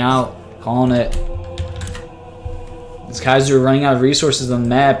tapping out. Calling it. This Kaiser running out of resources on the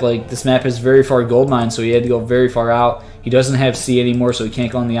map. Like, this map has very far gold mines, so he had to go very far out. He doesn't have sea anymore, so he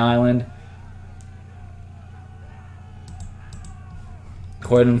can't go on the island.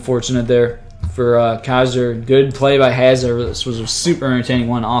 Quite unfortunate there for Kaiser. Good play by Hazza. This was a super entertaining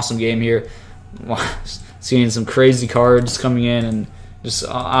one. Awesome game here. Seeing some crazy cards coming in, and just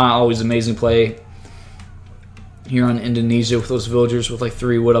always amazing play here on Indonesia with those villagers with like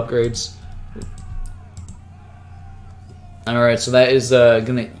 3 wood upgrades. Alright, so that is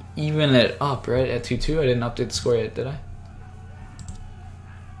gonna even it up, right? At 2-2. I didn't update the score yet, did I?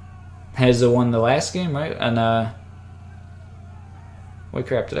 Hazza won the last game, right? And what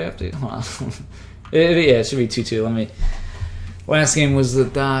crap did I update? Hold on. Yeah, it should be 2-2. Let me. Last game was the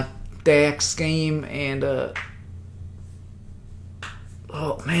Dax game, and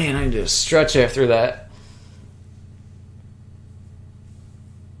oh man, I need to stretch after that.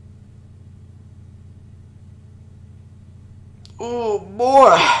 Oh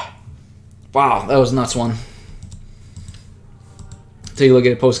boy! Wow, that was a nuts one. Take a look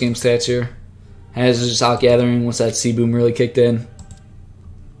at post-game stats here. Hazza just out gathering once that sea boom really kicked in.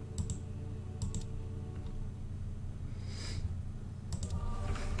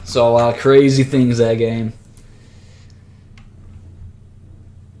 Saw a lot of crazy things that game.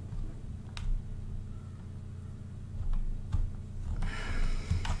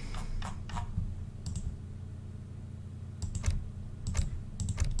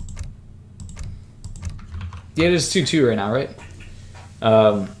 Yeah, it is 2-2 right now, right?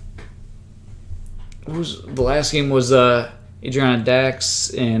 The last game was Adirondacks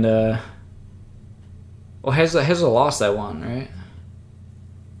and well, Hazza lost that one, right?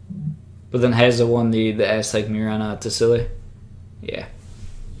 But then Hazza won the Aztec mirror on Tassili. Yeah.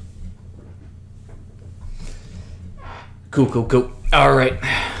 Cool. Alright.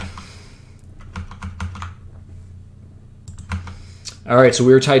 Alright, so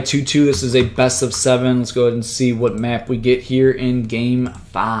we were tied 2-2. This is a best of 7. Let's go ahead and see what map we get here in Game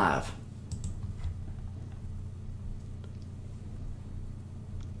 5.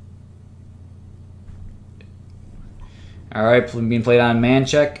 All right, being played on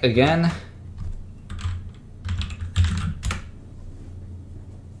Manchac again.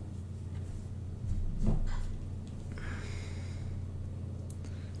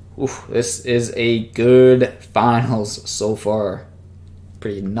 Oof, this is a good finals so far.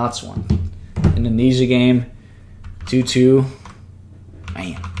 Pretty nuts one. Indonesia game, 2-2.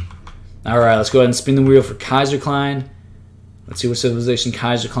 Man. All right, let's go ahead and spin the wheel for Kaiserklein. Let's see what civilization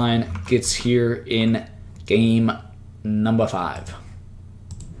Kaiserklein gets here in game number 5.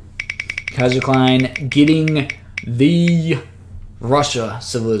 Kaiserklein getting the Russia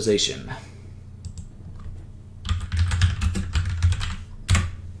civilization.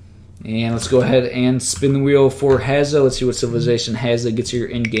 And let's go ahead and spin the wheel for Hazza. Let's see what civilization Hazza gets here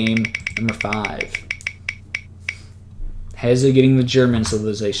in game number 5. Hazza getting the German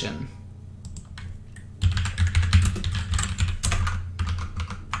civilization.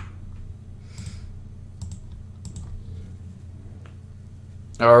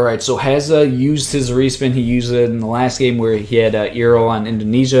 Alright, so Hazza used his respin. He used it in the last game where he had Euro on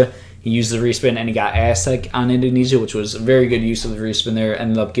Indonesia. He used the respin and he got Aztec on Indonesia, which was a very good use of the respin there.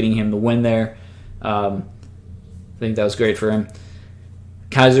 Ended up getting him the win there. I think that was great for him.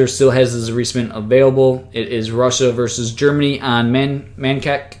 Kaiser still has his respin available. It is Russia versus Germany on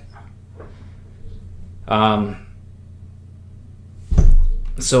Manchac.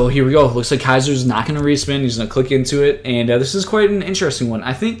 So here we go. Looks like Kaiser's not going to respin. He's going to click into it, and this is quite an interesting one.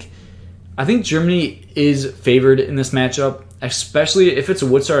 I think Germany is favored in this matchup, especially if it's a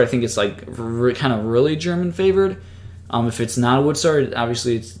wood star. I think it's like kind of really German favored. If it's not a wood star,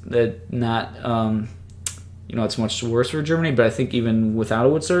 obviously it's not. It's much worse for Germany. But I think even without a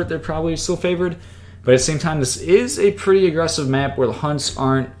wood star, they're probably still favored. But at the same time, this is a pretty aggressive map where the hunts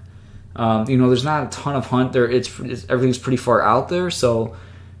aren't. There's not a ton of hunt there. Everything's pretty far out there, so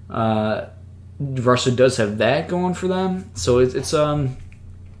Russia does have that going for them. So it's a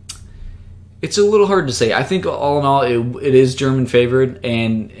little hard to say. I think all in all, it is German favored,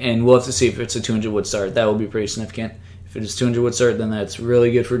 and we'll have to see if it's a 200 wood start. That will be pretty significant. If it is 200 wood start, then that's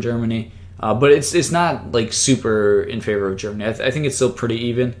really good for Germany. But it's not like super in favor of Germany. I think it's still pretty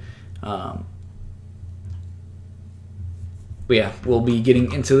even. But yeah, we'll be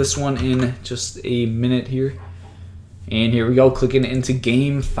getting into this one in just a minute here. And here we go, clicking into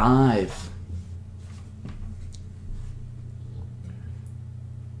game 5.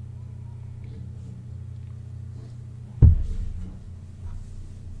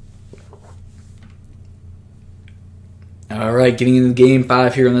 All right, getting into game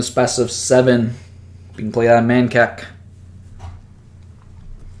 5 here in this best of 7. Being played on Manchac.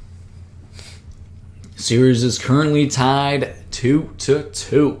 Series is currently tied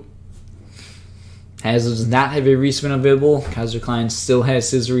 2-2. Hazza does not have a respin available. Kaiserklein still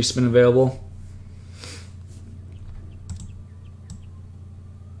has his respin available.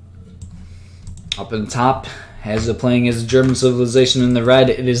 Up in the top, Hazza playing as a German civilization in the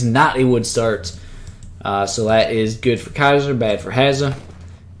red. It is not a wood start. So that is good for Kaiser, bad for Hazza.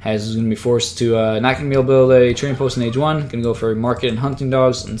 Hazza's going to be forced to not going to be able to build a trading post in age 1. Going to go for market and hunting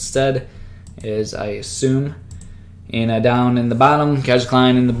dogs instead, as I assume. And down in the bottom,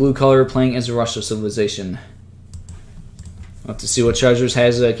 Kaiserklein in the blue color playing as a Russia civilization. We'll have to see what treasures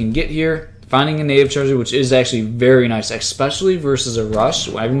Hazza can get here. Finding a native treasure, which is actually very nice, especially versus a rush.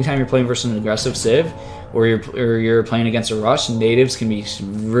 Every time you're playing versus an aggressive civ, or you're playing against a rush, natives can be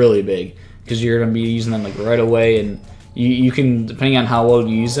really big because you're going to be using them like right away, and you can, depending on how well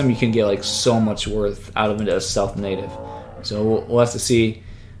you use them, you can get like so much worth out of a stealth native. So we'll have to see.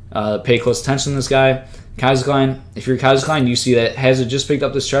 Pay close attention to this guy. Kaiserklein, if you're Kaiserklein, you see that Hazza just picked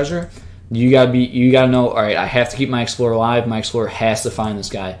up this treasure. You gotta know. All right, I have to keep my explorer alive. My explorer has to find this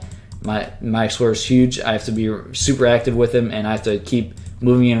guy. My explorer is huge. I have to be super active with him, and I have to keep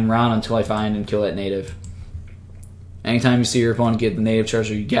moving him around until I find and kill that native. Anytime you see your opponent get the native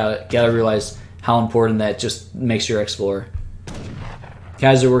treasure, you gotta realize how important that just makes your explorer.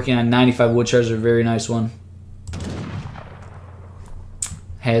 Kaiser working on 95 wood treasure, very nice one.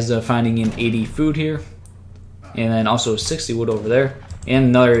 Hazza finding an 80 food here. And then also 60 wood over there. And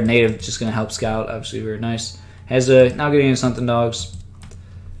another native just going to help scout. Obviously very nice. Hazza now getting his hunting dogs.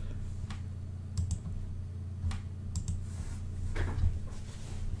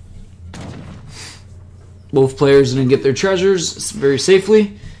 Both players going to get their treasures very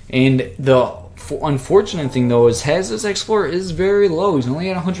safely. And the unfortunate thing though is Hazza's explorer is very low. He's only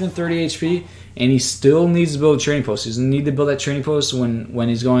at 130 HP. And he still needs to build a trading post. He's going to need to build that trading post when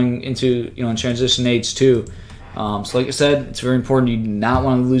he's going into in transition age 2. So like I said, it's very important. You do not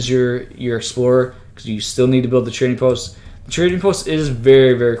want to lose your explorer because you still need to build the trading post. The trading post is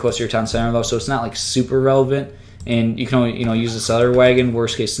very, very close to your town center though, so it's not like super relevant. and you can only use the settler wagon.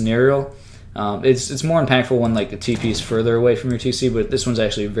 Worst case scenario, it's more impactful when like the TP is further away from your TC, but this one's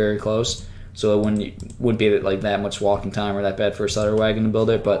actually very close, so it wouldn't be like that much walking time or that bad for a settler wagon to build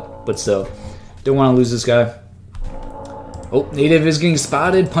it. But still, don't want to lose this guy. Oh, native is getting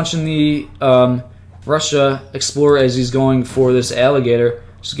spotted, punching the Russia explorer as he's going for this alligator.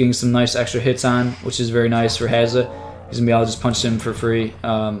 Just getting some nice extra hits on, which is very nice for Hazza. He's going to be able to just punch him for free,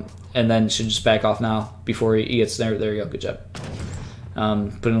 and then should just back off now before he gets there. There you go, good job.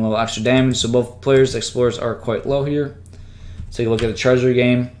 Putting a little extra damage, so both players, explorers, are quite low here. Take a look at the treasure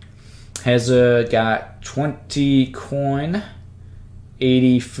game. Hazza got 20 coin,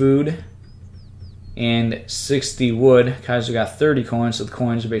 80 food, and 60 wood. Kaiser got 30 coins, so the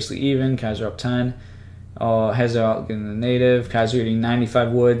coins are basically even. Kaiser up 10. Hazza out getting the native. Kaiser getting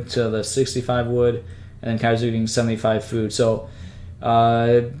 95 wood to the 65 wood, and then Kaiser getting 75 food. So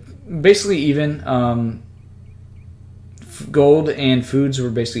basically even. Gold and foods were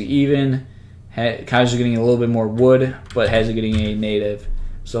basically even. Kaiser getting a little bit more wood, but Hazza getting a native.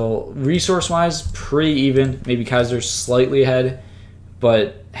 So resource-wise, pretty even. Maybe Kaiser slightly ahead,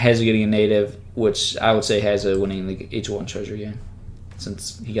 but Hazza getting a native, which I would say Hazza winning the H1 treasure game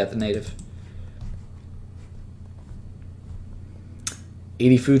since he got the native.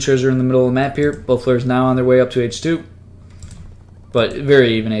 80 food treasure in the middle of the map here. Both players now on their way up to H2, but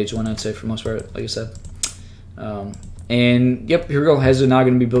very even H1, I'd say, for the most part, like I said. And yep, here we go. Hazza now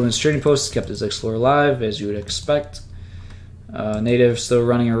going to be building his trading posts. Kept his explorer alive, as you would expect. Native still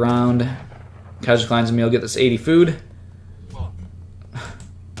running around. Kaiserklein's going to get this 80 food.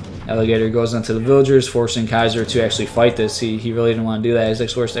 Alligator goes onto the villagers, forcing Kaiser to actually fight this. He really didn't want to do that. His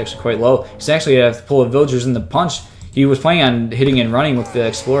explorer is actually quite low. He's actually going to have to pull the villagers in the punch. He was planning on hitting and running with the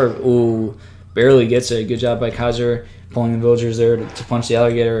explorer. Ooh, barely gets it. Good job by Kaiser pulling the villagers there to punch the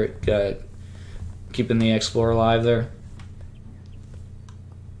alligator, keeping the explorer alive there.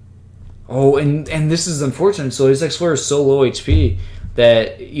 Oh, and this is unfortunate. So his explorer is so low HP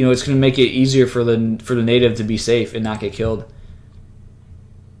that it's going to make it easier for the native to be safe and not get killed.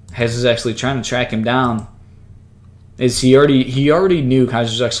 Hazza's actually trying to track him down. He already knew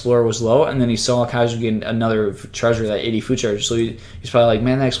Kaiser's explorer was low, and then he saw Kaiser getting another treasure, that 80 food treasure. So he's probably like,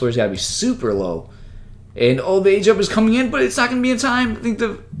 man, that explorer's got to be super low. And the age up is coming in, but it's not going to be in time. I think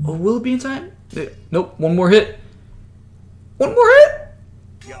will it be in time? Nope. One more hit. One more hit.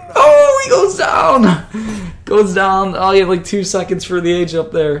 Oh, he goes down. Goes down. Oh, you have like 2 seconds for the age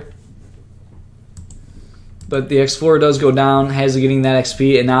up there. But the explorer does go down. Hazza getting that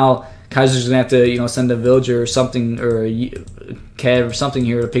XP, and now Kaiser's gonna have to send a villager or something, or a cav or something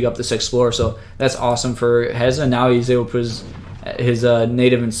here to pick up this explorer. So that's awesome for Hazza. Now he's able to put his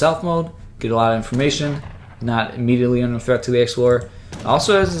native in stealth mode, get a lot of information, not immediately under threat to the explorer.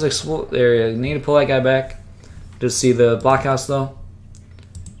 Also has his explorer area. Need to pull that guy back to see the blockhouse though.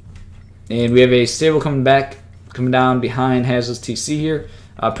 And we have a stable coming down behind Hazza's TC here.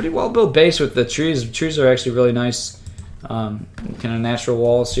 Pretty well built base with the trees. The trees are actually really nice. Kind of natural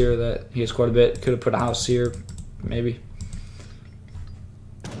walls here that he has quite a bit. Could have put a house here, maybe.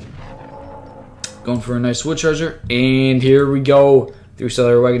 Going for a nice wood treasure. And here we go. 3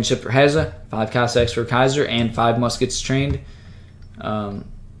 settler wagon ship for Hazza, 5 Cossacks for Kaiser, and 5 muskets trained. Now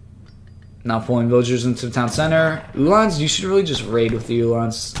pulling villagers into the town center. Ulans, you should really just raid with the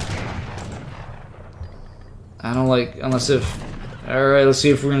Ulans. I don't like, unless if... Alright, let's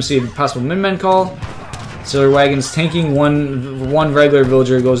see if we're going to see a possible min-men call. Settler wagon's tanking, one regular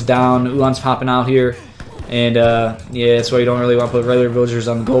villager goes down. Ulan's popping out here. And yeah, that's why you don't really want to put regular villagers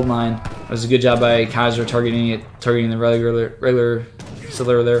on the gold mine. That was a good job by Kaiser targeting the regular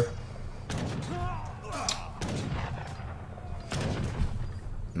settler there.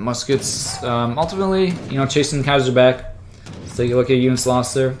 Muskets, ultimately, chasing Kaiser back. Let's take a look at units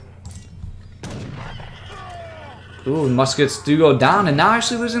lost there. Ooh, muskets do go down, and now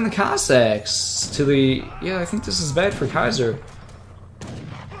actually losing the Cossacks to the... Yeah, I think this is bad for Kaiser.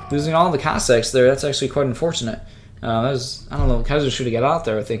 Losing all the Cossacks there, that's actually quite unfortunate. I don't know, Kaiser should have got out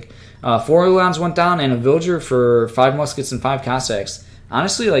there, I think. 4 Ulans went down, and a villager for 5 muskets and 5 Cossacks.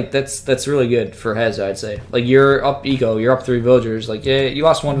 Honestly, like, that's really good for Hazza, I'd say. Like, you're up eco, you're up 3 villagers. Like, yeah, you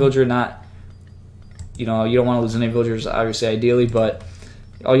lost 1 villager, not... you don't want to lose any villagers, obviously, ideally, but...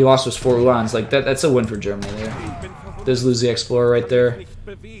 all you lost was 4 Ulans. Like, that's a win for Germany there. Does lose the explorer right there.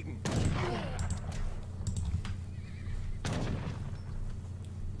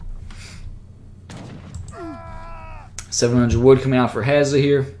 $700 wood coming out for Hazza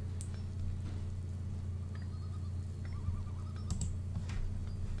here.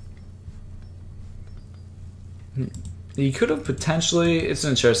 He could have potentially, it's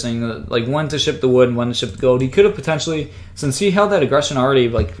interesting, like when to ship the wood and when to ship the gold. He could have potentially, since he held that aggression already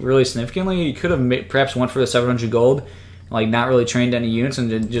like really significantly, he could have perhaps went for the 700 gold, like not really trained any units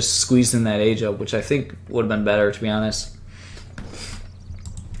and then just squeezed in that age up, which I think would have been better, to be honest.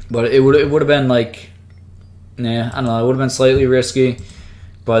 But it would have been like, nah, I don't know, it would have been slightly risky,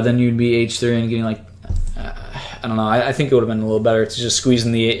 but then you'd be age 3 and getting like, I don't know, I think it would have been a little better to just squeeze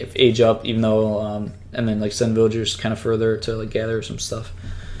in the age up, even though, and then like send villagers kind of further to like gather some stuff.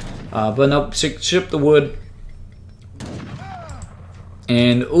 But no, ship the wood.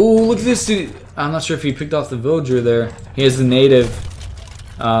 And oh, look at this dude. I'm not sure if he picked off the villager there. He has the native.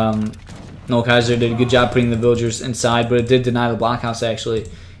 No, Kaiser did a good job putting the villagers inside, but it did deny the blockhouse actually.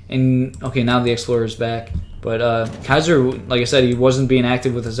 And okay, now the explorer is back. But Kaiser, like I said, he wasn't being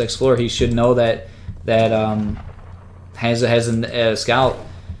active with his explorer. He should know that has a scout,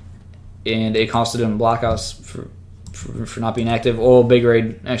 and it costed him a blockhouse for not being active. Oh, big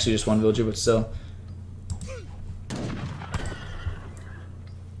raid. Actually, just one villager, but still.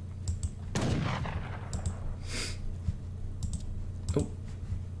 Oh.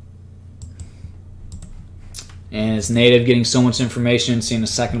 And it's native getting so much information, seeing the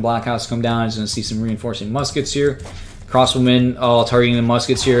second blockhouse come down. He's going to see some reinforcing muskets here. Crossbowmen, oh, targeting the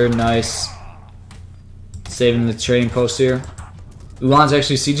muskets here. Nice. Saving the trading post here. Ulan's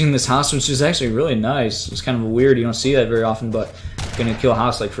actually sieging this house, which is actually really nice. It's kind of weird. You don't see that very often, but going to kill a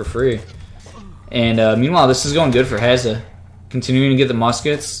house like for free. And meanwhile, this is going good for Hazza. Continuing to get the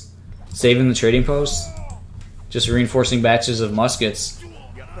muskets. Saving the trading post. Just reinforcing batches of muskets.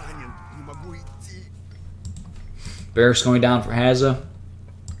 Barracks going down for Hazza.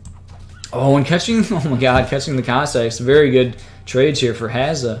 Oh, and catching, oh my god, catching the Cossacks. Very good trades here for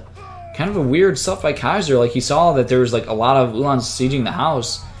Hazza. Kind of a weird stuff by Kaiser. Like, he saw that there was like a lot of Ulans sieging the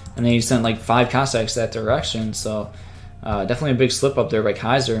house, and then he sent like 5 Cossacks that direction. So definitely a big slip up there by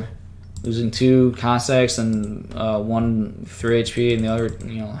Kaiser, losing 2 Cossacks and one 3 HP and the other,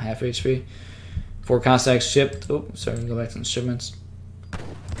 you know, half HP. 4 Cossacks shipped. Oh, sorry, go back to the shipments.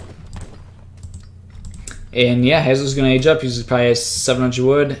 And yeah, Hazza's going to age up. He's probably has 700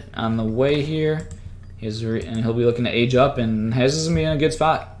 wood on the way here. And he'll be looking to age up, and Hazza's going to be in a good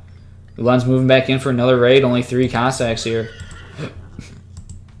spot. Ulan's moving back in for another raid. Only 3 Cossacks here.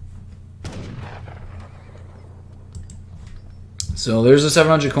 So there's a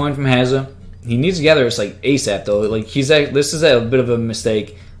 700 coin from Hazza. He needs to gather this like ASAP though. Like this is a bit of a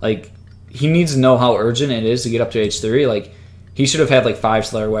mistake. Like he needs to know how urgent it is to get up to age 3. Like he should have had like 5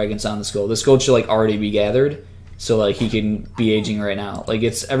 Slayer wagons on this gold. This gold should like already be gathered, so like he can be aging right now. Like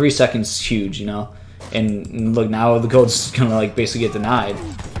it's every second's huge, you know. And look, now the gold's gonna like basically get denied.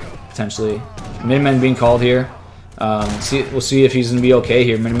 Potentially. Minutemen being called here. We'll see if he's going to be okay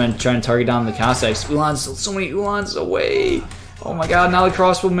here. Minutemen trying to target down the Cossacks. Ulans, so many Ulans away. Oh my god, now the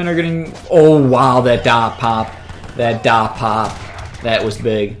crossbowmen are getting... Oh wow, that dot pop. That dot pop. That was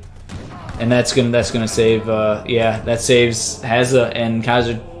big. And that's gonna save... yeah, that saves Hazza, and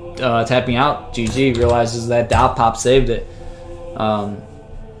Kaiser tapping out. GG realizes that dot pop saved it.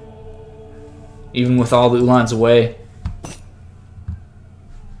 Even with all the Ulans away.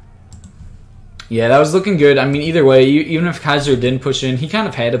 Yeah, that was looking good. I mean, either way, even if Kaiser didn't push in, he kind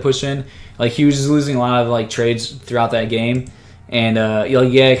of had to push in. Like, he was just losing a lot of like trades throughout that game, and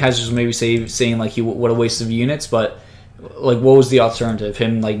yeah, Kaiser was maybe saying like what a waste of units, but like, what was the alternative?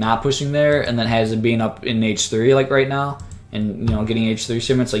 Him like not pushing there, and then Hazza being up in H3 like right now, and you know getting H3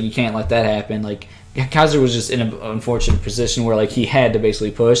 shipments. Like, you can't let that happen. Like, Kaiser was just in an unfortunate position where like he had to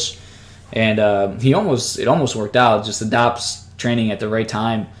basically push, and it almost worked out. Just the DOPS training at the right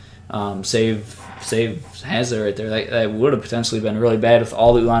time. Save Hazza right there. That would have potentially been really bad with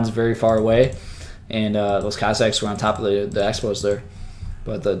all the Ulans very far away, and those Cossacks were on top of the expos there.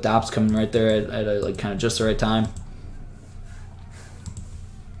 But the DOPS coming right there at like kind of just the right time.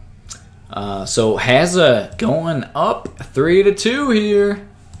 So Hazza going up 3-2 here.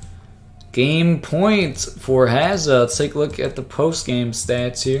 Game points for Hazza. Let's take a look at the post-game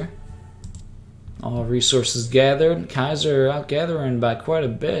stats here. All resources gathered. Kaiser out gathering by quite a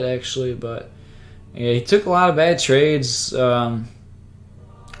bit actually, but yeah, he took a lot of bad trades. I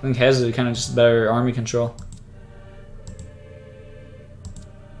think Hazza kind of just better army control.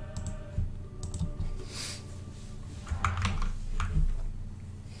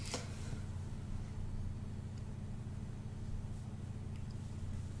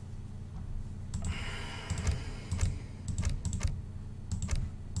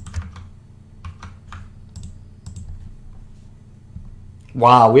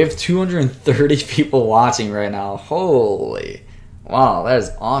 Wow, we have 230 people watching right now. Holy, wow, that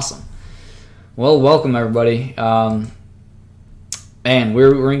is awesome. Well, welcome everybody. Man,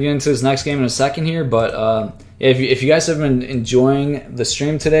 we're going to get into this next game in a second here, but if you guys have been enjoying the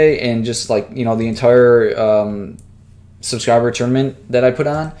stream today and just like, you know, the entire subscriber tournament that I put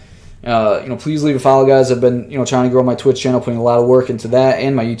on, you know, please leave a follow, guys. I've been, you know, trying to grow my Twitch channel, putting a lot of work into that,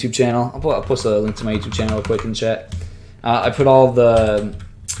 and my YouTube channel. I'll post a link to my YouTube channel real quick in chat. I put all the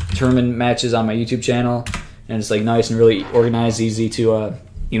tournament matches on my YouTube channel, and it's like nice and really organized, easy to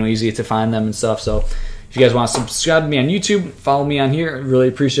easy to find them and stuff. So if you guys want to subscribe to me on YouTube, follow me on here. I really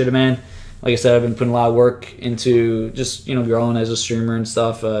appreciate it, man. Like I said, I've been putting a lot of work into just, you know, growing as a streamer and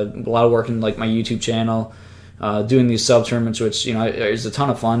stuff. A lot of work in like my YouTube channel, doing these sub tournaments, which, you know, is a ton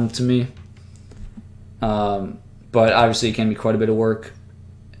of fun to me. But obviously it can be quite a bit of work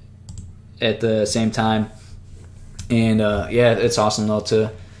at the same time. And yeah, it's awesome though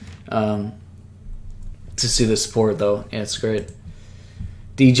to see the support though. Yeah, it's great.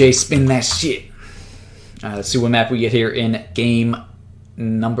 DJ, spin that shit. Let's see what map we get here in game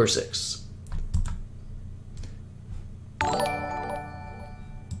number 6.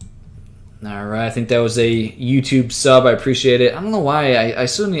 Alright, I think that was a YouTube sub. I appreciate it. I don't know why. I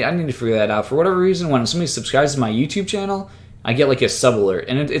still need to figure that out. For whatever reason, when somebody subscribes to my YouTube channel, I get like a sub alert.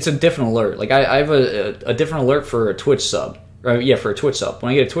 And it's a different alert. Like I have a different alert for a Twitch sub. Right? Yeah, for a Twitch sub.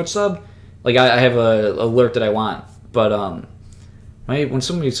 When I get a Twitch sub, like I have a alert that I want. But when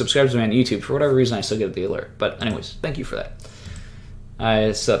somebody subscribes to me on YouTube, for whatever reason, I still get the alert. But anyways, thank you for that.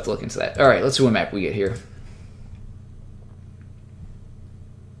 I still have to look into that. All right, let's see what map we get here.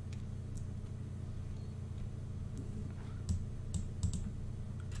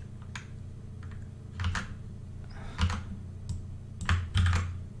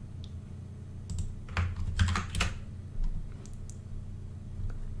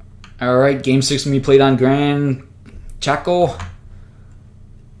 All right, game 6 can be played on Gran, Chaco.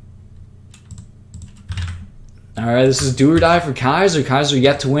 Alright, this is do or die for Kaiser. Kaiser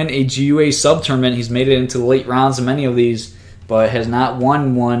yet to win a GUA sub-tournament. He's made it into the late rounds of many of these, but has not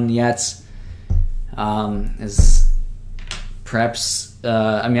won one yet. Is perhaps,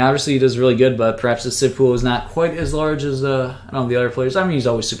 I mean, obviously he does really good, but perhaps the civ pool is not quite as large as I don't know, the other players. I mean, he's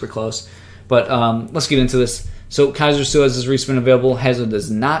always super close. But let's get into this. So Kaiser still has his respin available. Hazza does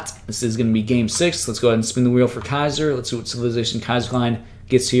not. This is going to be game 6. Let's go ahead and spin the wheel for Kaiser. Let's see what civilization Kaiserklein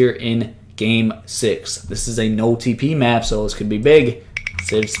gets here in game 6. This is a no TP map, so this could be big.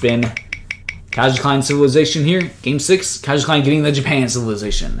 Civ spin. Kaiserklein civilization here. Game 6. Kaiserklein getting the Japan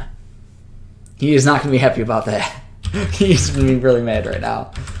civilization. He is not going to be happy about that. He's going to be really mad right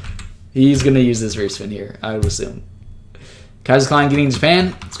now. He's going to use this respin here, I would assume. Kaiserklein getting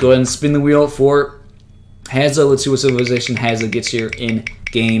Japan. Let's go ahead and spin the wheel for Hazza. Let's see what civilization Hazza gets here in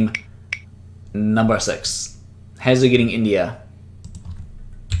game number 6. Hazza getting India.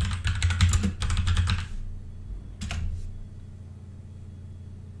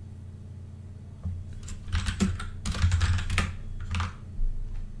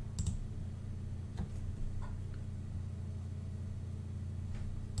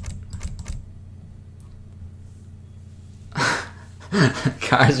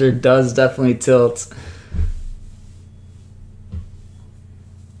 Kaiser does definitely tilt.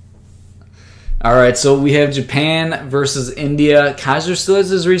 Alright, so we have Japan versus India. Kaiser still has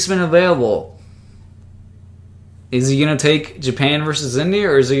his respin available. Is he going to take Japan versus India,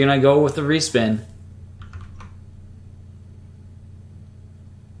 or is he going to go with the respin?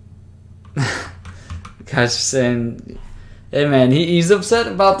 Kaiser's saying, hey man, he's upset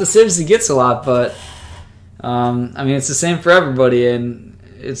about the civs he gets a lot, but I mean, it's the same for everybody, and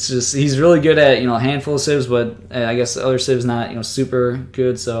it's just, he's really good at, you know, a handful of civs, but I guess other civs not, you know, super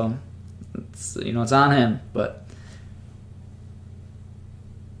good, so it's, you know, it's on him. But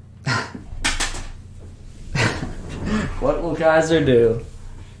what will Kaiser do?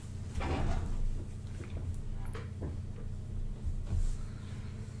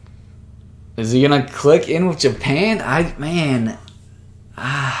 Is he gonna click in with Japan?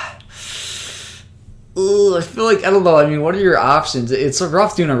 Ooh, I feel like, I don't know. I mean, what are your options? It's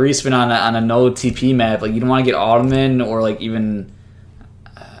rough doing a respin on a no TP map. Like, you don't want to get Ottoman or like even,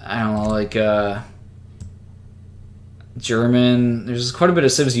 I don't know, like German. There's quite a bit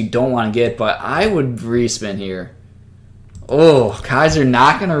of civs you don't want to get, but I would respin here. Oh, Kaiser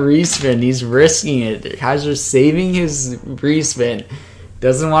not gonna respin. He's risking it. Kaiser's saving his respin.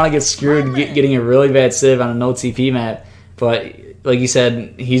 Doesn't want to get screwed getting a really bad civ on a no TP map. But like you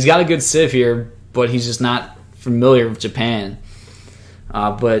said, he's got a good civ here, but he's just not familiar with Japan.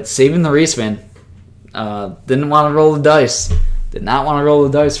 But saving the respin. Didn't want to roll the dice. Did not want to roll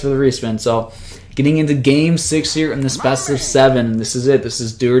the dice for the respin. So Getting into game 6 here in this best of 7. This is it. This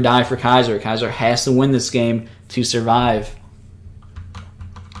is do or die for Kaiser. Kaiser has to win this game to survive.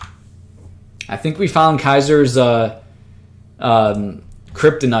 I think we found Kaiser's kryptonite.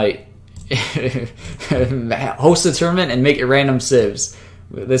 Host a tournament and make it random civs.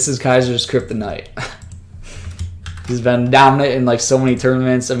 This is Kaiser's kryptonite. He's been dominant in like so many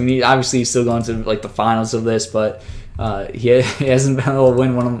tournaments. I mean, obviously he's still going to like the finals of this, but he hasn't been able to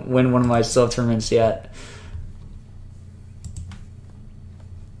win one of my sub tournaments yet.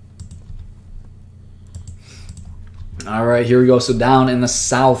 All right, here we go. So down in the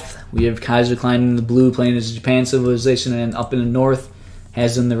south, we have Kaiserklein in the blue playing as Japan civilization, and up in the north,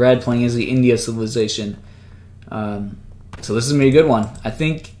 Hazza in the red playing as the India civilization. So this is gonna be a good one. I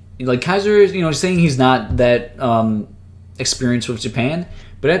think like Kaiser is, saying he's not that experienced with Japan,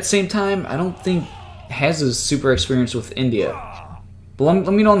 but at the same time, I don't think Hazza's super experienced with India. But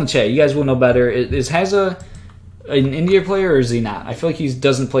let me know in the chat. You guys will know better. Is Hazza an India player or is he not? I feel like he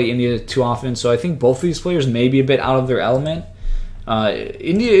doesn't play India too often, so I think both of these players may be a bit out of their element.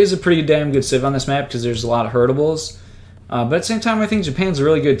 India is a pretty damn good civ on this map because there's a lot of hurtables. But at the same time, I think Japan's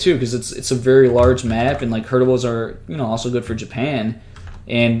really good too because it's a very large map, and like hurtables are also good for Japan.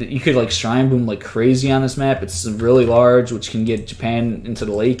 And you could like shrine boom like crazy on this map. It's really large, which can get Japan into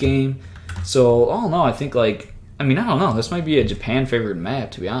the late game. So all in all, I think I don't know. This might be a Japan favored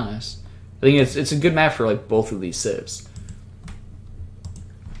map, to be honest. I think it's a good map for like both of these civs.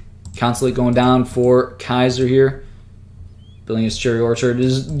 Consulate going down for Kaiser here. Building his cherry orchard.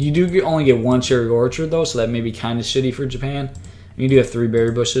 You do only get one cherry orchard though, so that may be kind of shitty for Japan. You do have 3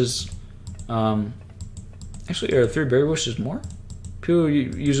 berry bushes. Actually, are 3 berry bushes more? People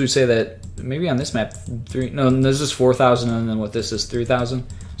usually say that maybe on this map 3. No, this is 4,000, and then what this is 3,000.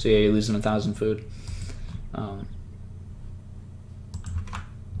 So yeah, you're losing 1,000 food.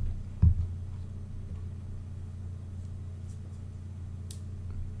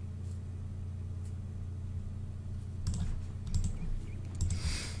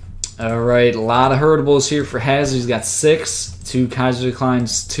 Alright, a lot of hurtables here for Hazza. He's got 6, 2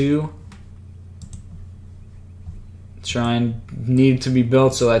 Kaiserklein's 2. Shrine need to be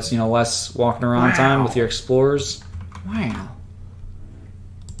built, so that's less walking around time with your explorers. Wow.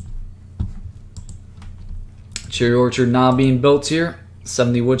 Cherry orchard now being built here.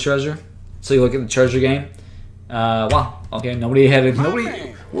 70 wood treasure. So you look at the treasure game. Wow. Okay, nobody.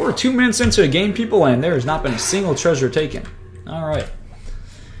 We're 2 minutes into a game, people, and there has not been a single treasure taken. All right.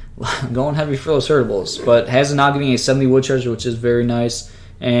 Going heavy for those hurtables, but Hazza now getting a 70 wood treasure, which is very nice,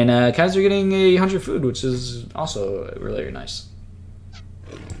 and Kaiser getting a 100 food, which is also really nice.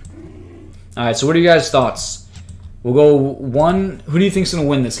 All right, so what are you guys' thoughts? We'll go 1. Who do you think's gonna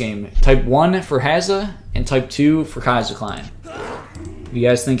win this game? Type 1 for Hazza and Type 2 for Kaiserklein. If you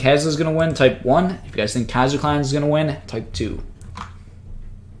guys think Hazza's gonna win, Type 1. If you guys think Kaiserklein's gonna win, Type 2.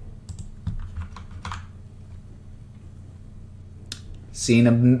 Seeing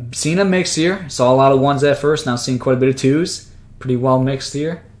a mix here. Saw a lot of 1s at first. Now seeing quite a bit of 2s. Pretty well mixed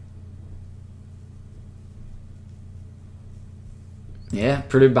here. Yeah,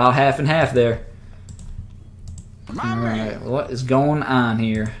 pretty about half and half there. Alright, what is going on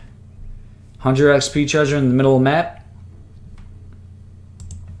here? 100 XP treasure in the middle of the map.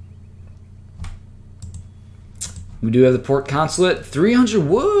 We do have the port consulate. 300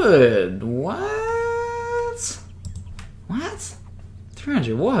 wood. What? What?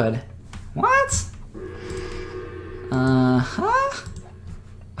 300 wood? What?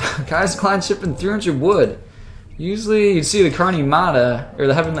 Kaiserklein shipping 300 wood. Usually you'd see the Karni Mata, or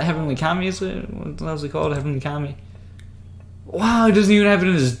the Heavenly Kami, is it? What was it called? Heavenly Kami. Wow, he doesn't even have it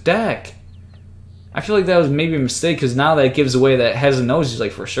in his deck. I feel like that was maybe a mistake, because now that gives away that Hazza knows he's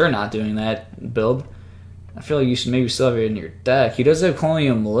like for sure not doing that build. I feel like you should maybe still have it in your deck. He does have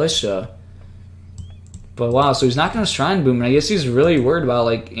Colonial Militia. But wow, so he's not going to Shrine Boom, and I guess he's really worried about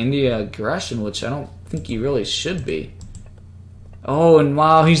like India aggression, which I don't think he really should be. Oh, and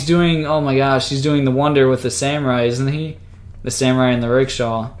wow, he's doing, oh my gosh, he's doing the wonder with the samurai, isn't he? The samurai and the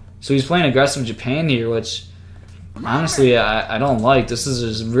rickshaw. So he's playing aggressive Japan here, which honestly I don't like. This is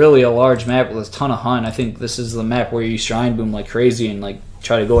just really a large map with a ton of hunt. I think this is the map where you Shrine Boom like crazy and like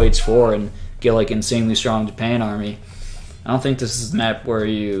try to go H4 and get like insanely strong Japan army. I don't think this is the map where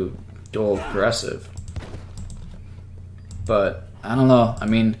you go aggressive. But I don't know. I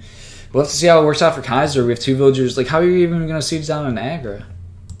mean, we'll have to see how it works out for Kaiser. We have 2 villagers. Like, how are you even going to siege down an Agra?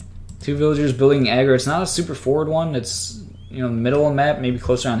 2 villagers building Agra. It's not a super forward one. It's, in the middle of the map, maybe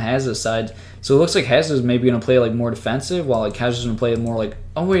closer on Hazza's side. So it looks like Hazza's maybe going to play like more defensive, while like Kaiser's going to play more like.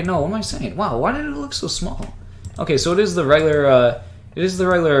 Oh wait, no. What am I saying? Wow, why did it look so small? Okay, so it is the regular.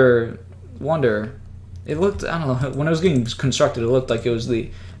 wonder. It looked, I don't know, when it was getting constructed, it looked like it was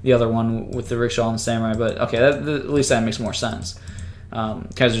the other one with the rickshaw and the samurai. But okay, at least that makes more sense.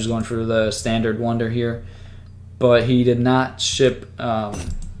 Kaiser's going for the standard wonder here, but he did not ship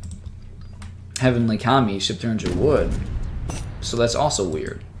Heavenly Kami. He shipped 300 wood, so that's also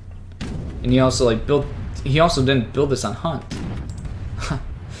weird. And he also he also didn't build this on Hunt.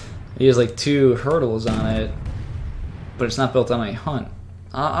 He has like 2 hurdles on it, but it's not built on a Hunt.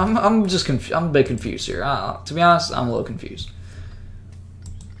 I'm just I'm a bit confused here. To be honest, I'm a little confused.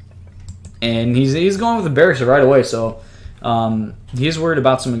 And he's going with the barracks right away, so he's worried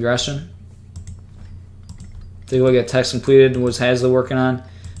about some aggression. Take a look at text completed. What's Hazza working on?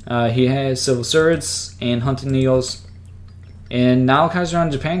 He has civil servants and hunting eagles, and now Kaiser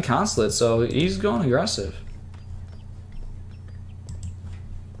on Japan consulate, so he's going aggressive.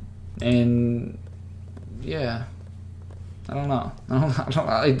 And yeah, I don't know.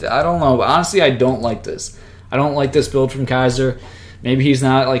 I don't know. But honestly, I don't like this. I don't like this build from Kaiser. Maybe he's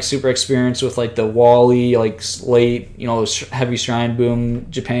not like super experienced with like the Wally, like late, heavy shrine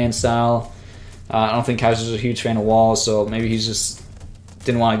boom Japan style. I don't think Kaiser's a huge fan of walls, so maybe he's just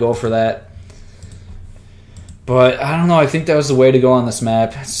didn't want to go for that. But I don't know. I think that was the way to go on this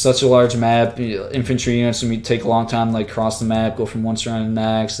map. It's such a large map. Infantry units would take a long time to like cross the map, go from one shrine to the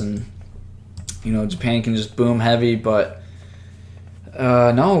next, and Japan can just boom heavy. But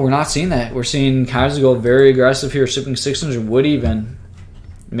no, we're not seeing that. We're seeing Kaiser go very aggressive here, shipping 600 wood even,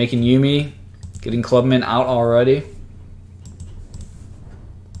 making Yumi, getting clubmen out already.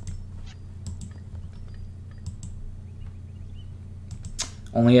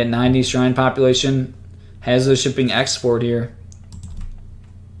 Only at 90 shrine population. Hazza shipping export here.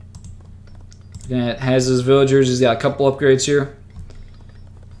 Looking at Hazza's villagers, he's got a couple upgrades here.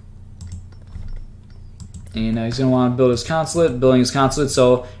 And he's going to want to build his consulate, building his consulate.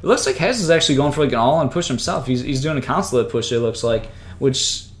 So it looks like Hazza's actually going for like an all-in push himself. He's doing a consulate push, it looks like,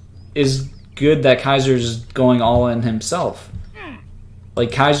 which is good that Kaiser's going all-in himself.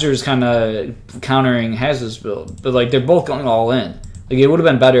 Like Kaiser's kind of countering Hazza's build, but like they're both going all-in. Like it would have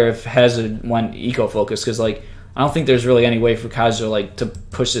been better if Hazza went eco-focused, because like I don't think there's really any way for Kaiser like to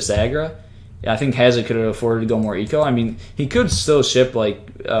push this aggro. Yeah, I think Hazza could have afforded to go more eco. I mean, he could still ship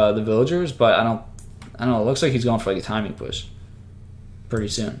like the villagers, but I don't know. It looks like he's going for like a timing push pretty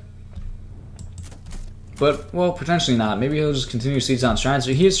soon. But well, potentially not. Maybe he'll just continue siege on shrines.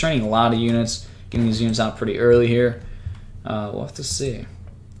 So he is training a lot of units, getting these units out pretty early here. We'll have to see.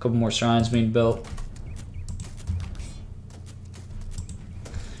 A couple more shrines being built.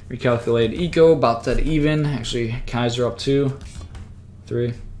 Recalculate eco, about that even. Actually, Kaiser up 2,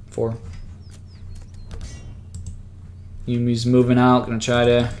 3, 4. Yumi's moving out, gonna try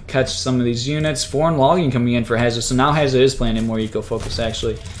to catch some of these units. Foreign logging coming in for Hazza, so now Hazza is playing in more eco-focus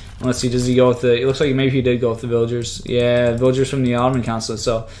actually. And let's see, does he go with the, it looks like maybe he did go with the villagers. Yeah, villagers from the Ottoman consulate,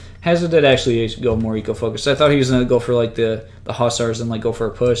 so Hazza did actually go more eco-focused. I thought he was gonna go for like the hussars and like go for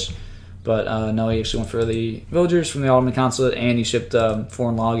a push. But no, he actually went for the villagers from the Ottoman consulate, and he shipped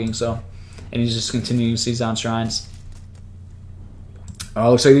foreign logging. So, and he's just continuing to seize on shrines.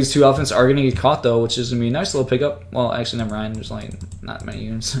 Looks like these 2 elephants are going to get caught though, which is going to be a nice little pickup. Well, actually, never mind. There's like not many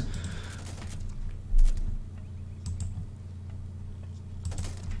units.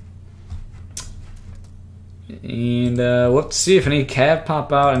 And we'll have to see if any cav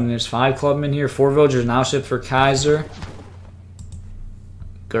pop out. And there's 5 clubmen here. 4 villagers now shipped for Kaiser.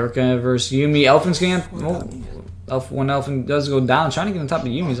 Gurkha versus Yumi. Elephant's getting... Oh, one elephant does go down. Trying to get on top of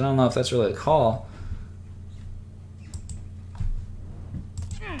Yumi's. I don't know if that's really a call.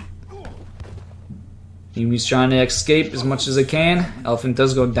 Yumi's trying to escape as much as it can. Elephant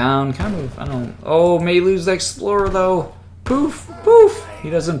does go down. Kind of... I don't... Oh, may lose the Explorer, though. Poof! Poof! He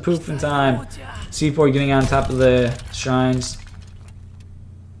doesn't poof in time. Seaport getting on top of the shrines.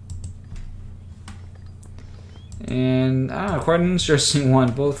 And I don't know, quite an interesting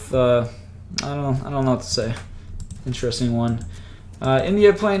one. Both I don't know what to say. Interesting one.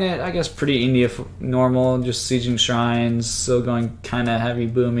 India playing it, I guess, pretty India normal, just sieging shrines, still going kind of heavy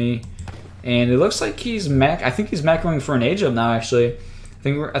boomy. And it looks like he's I think he's macroing for an age up now. Actually,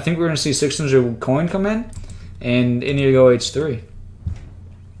 I think we're gonna see 600 coin come in, and India go H3.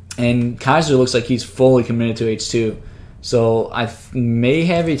 And Kaiser looks like he's fully committed to H2. So I may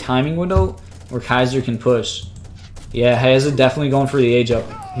have a timing window where Kaiser can push. Yeah, Hazza definitely going for the age up.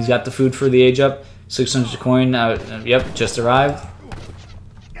 He's got the food for the age up. 600 coin. Yep, just arrived.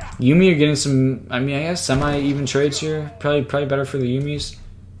 Yumi are getting some. I mean, I guess semi-even trades here. Probably better for the Yumis.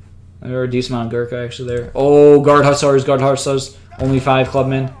 There are a decent amount of Gurkha actually there. Oh, guard hussars. Only 5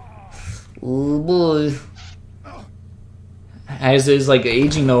 clubmen. Oh boy. Hazza is like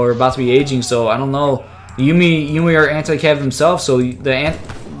aging though, or about to be aging, so I don't know. Yumi are anti-cav themselves, so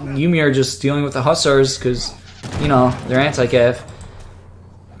Yumi are just dealing with the Hussars because, you know, they're anti-cav.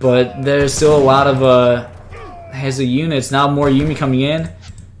 But there's still a lot of Hazza units. Now more Yumi coming in.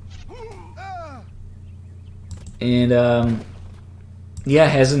 And,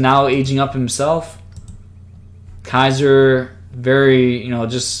 yeah, Hazza now aging up himself. Kaiser, very, you know,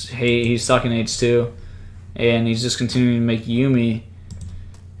 just, hey, he's stuck in H2. And he's just continuing to make Yumi.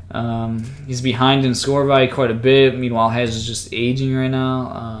 He's behind in score by quite a bit. Meanwhile, Hazza's just aging right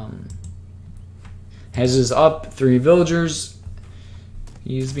now. Hazza's up 3 villagers.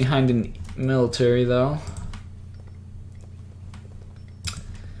 He's behind in military, though.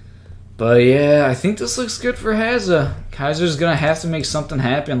 But yeah, I think this looks good for Hazza. Kaiser's gonna have to make something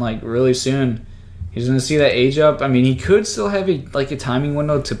happen like really soon. He's gonna see that age up. I mean, he could still have a timing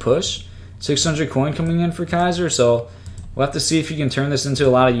window to push. 600 coin coming in for Kaiser, so we'll have to see if he can turn this into a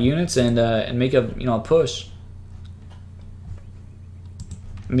lot of units and make a a push.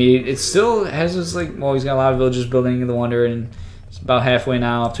 I mean, it still has this he's got a lot of villagers building the Wonder, and it's about halfway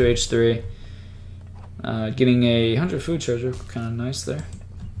now up to H3. Getting a 100 food treasure, kind of nice there.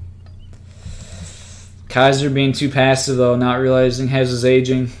 Kaiser being too passive though, not realizing Hazza's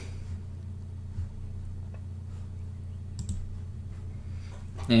aging.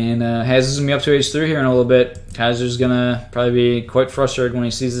 And Hazza's going to be up to H3 here in a little bit. Kaiser's going to probably be quite frustrated when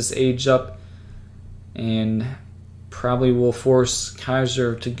he sees this age up. And probably will force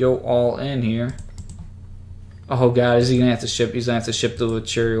Kaiser to go all in here. Oh god, is he going to have to ship? He's going to have to ship to the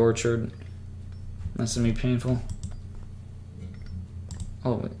Cherry Orchard. That's going to be painful.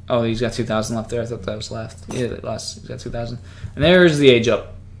 Oh, he's got 2,000 left there. I thought that was left. Yeah, he's got 2,000. And there's the age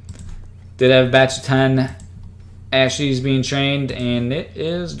up. Did have a batch of 10. Ashley's being trained, and it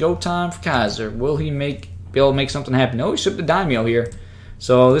is go time for Kaiser. Will he be able to make something happen? No, he shipped the Daimyo here.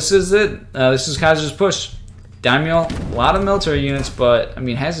 So this is it. This is Kaiser's push. Daimyo, a lot of military units, but I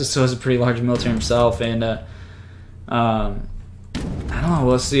mean, Hazza still has a pretty large military himself, and I don't know.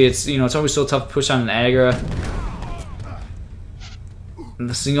 We'll see. It's it's always so tough to push on an Agra. And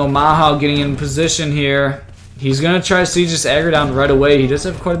the single Maha getting in position here. He's gonna try to siege this Agra down right away. He does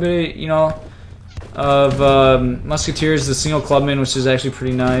have quite a bit, of musketeers, the single clubman, which is actually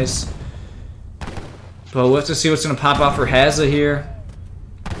pretty nice. But we'll have to see what's going to pop out for Hazza here.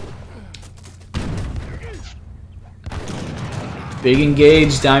 Big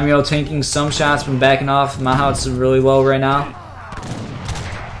engage, Daimyo tanking some shots from backing off. Mahaut's really low right now.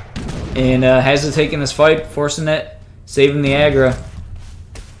 And Hazza taking this fight, forcing it, saving the Agra.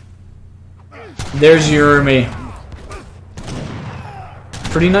 There's Urumi.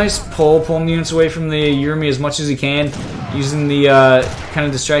 Pretty nice pulling units away from the Urumi as much as he can, using the kind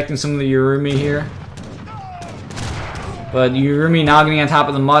of distracting some of the Urumi here. But Urumi now getting on top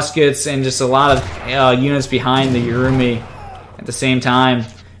of the muskets, and just a lot of units behind the Urumi at the same time.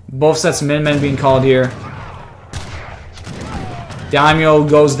 Both sets of men being called here. Daimyo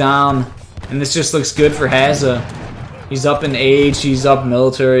goes down, and this just looks good for Hazza. He's up in age, he's up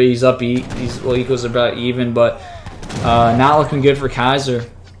military, he's up equals about even, but not looking good for Kaiser.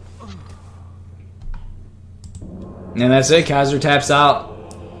 And that's it. Kaiser taps out.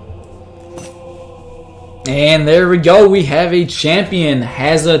 And there we go. We have a champion.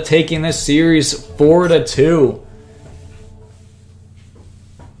 Hazza taking this series 4-2.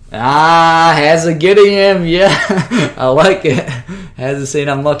 Hazza getting him. Yeah, I like it. Hazza saying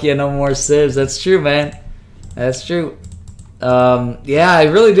I'm lucky I no more civs. That's true, man. That's true. Yeah, I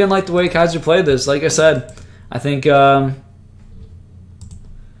really didn't like the way Kaiser played this. Like I said, I think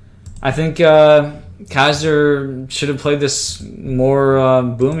Kaiser should have played this more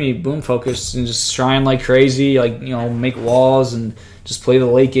boom focused and just trying like crazy, make walls and just play the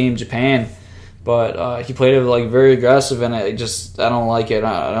late game Japan. But he played it like very aggressive, and I don't like it.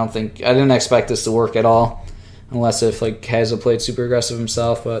 I didn't expect this to work at all, unless if Hazza played super aggressive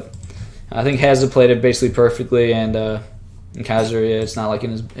himself. But I think Hazza played it basically perfectly, and Kaiser, yeah, it's not like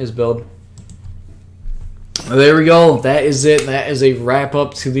in his build. Well, there we go. That is it. That is a wrap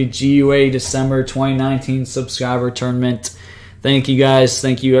up to the GUA December 2019 subscriber tournament. Thank you guys.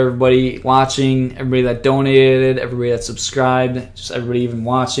 Thank you everybody watching, everybody that donated, everybody that subscribed, just everybody even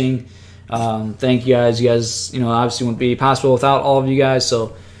watching. Thank you guys. You guys, obviously wouldn't be possible without all of you guys.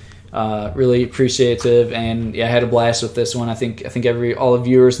 So really appreciative, and yeah, I had a blast with this one. I think all the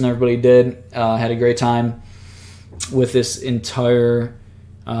viewers and everybody did had a great time with this entire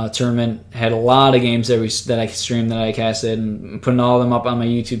tournament. Had a lot of games that I streamed, that I casted, and putting all of them up on my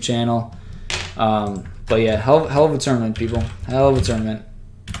YouTube channel. But yeah, hell of a tournament, people. Hell of a tournament.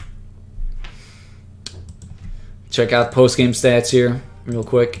 check out post-game stats here real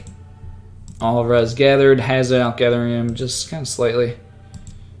quick. All res gathered. Hazza outgathering him just kind of slightly.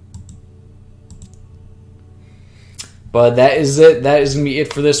 But that is it. That is going to be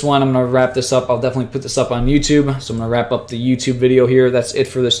it for this one. I'm going to wrap this up. I'll definitely put this up on YouTube. So I'm going to wrap up the YouTube video here. That's it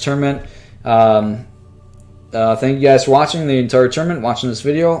for this tournament. Thank you guys for watching the entire tournament, watching this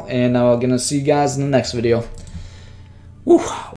video. And I'm going to see you guys in the next video. Woo.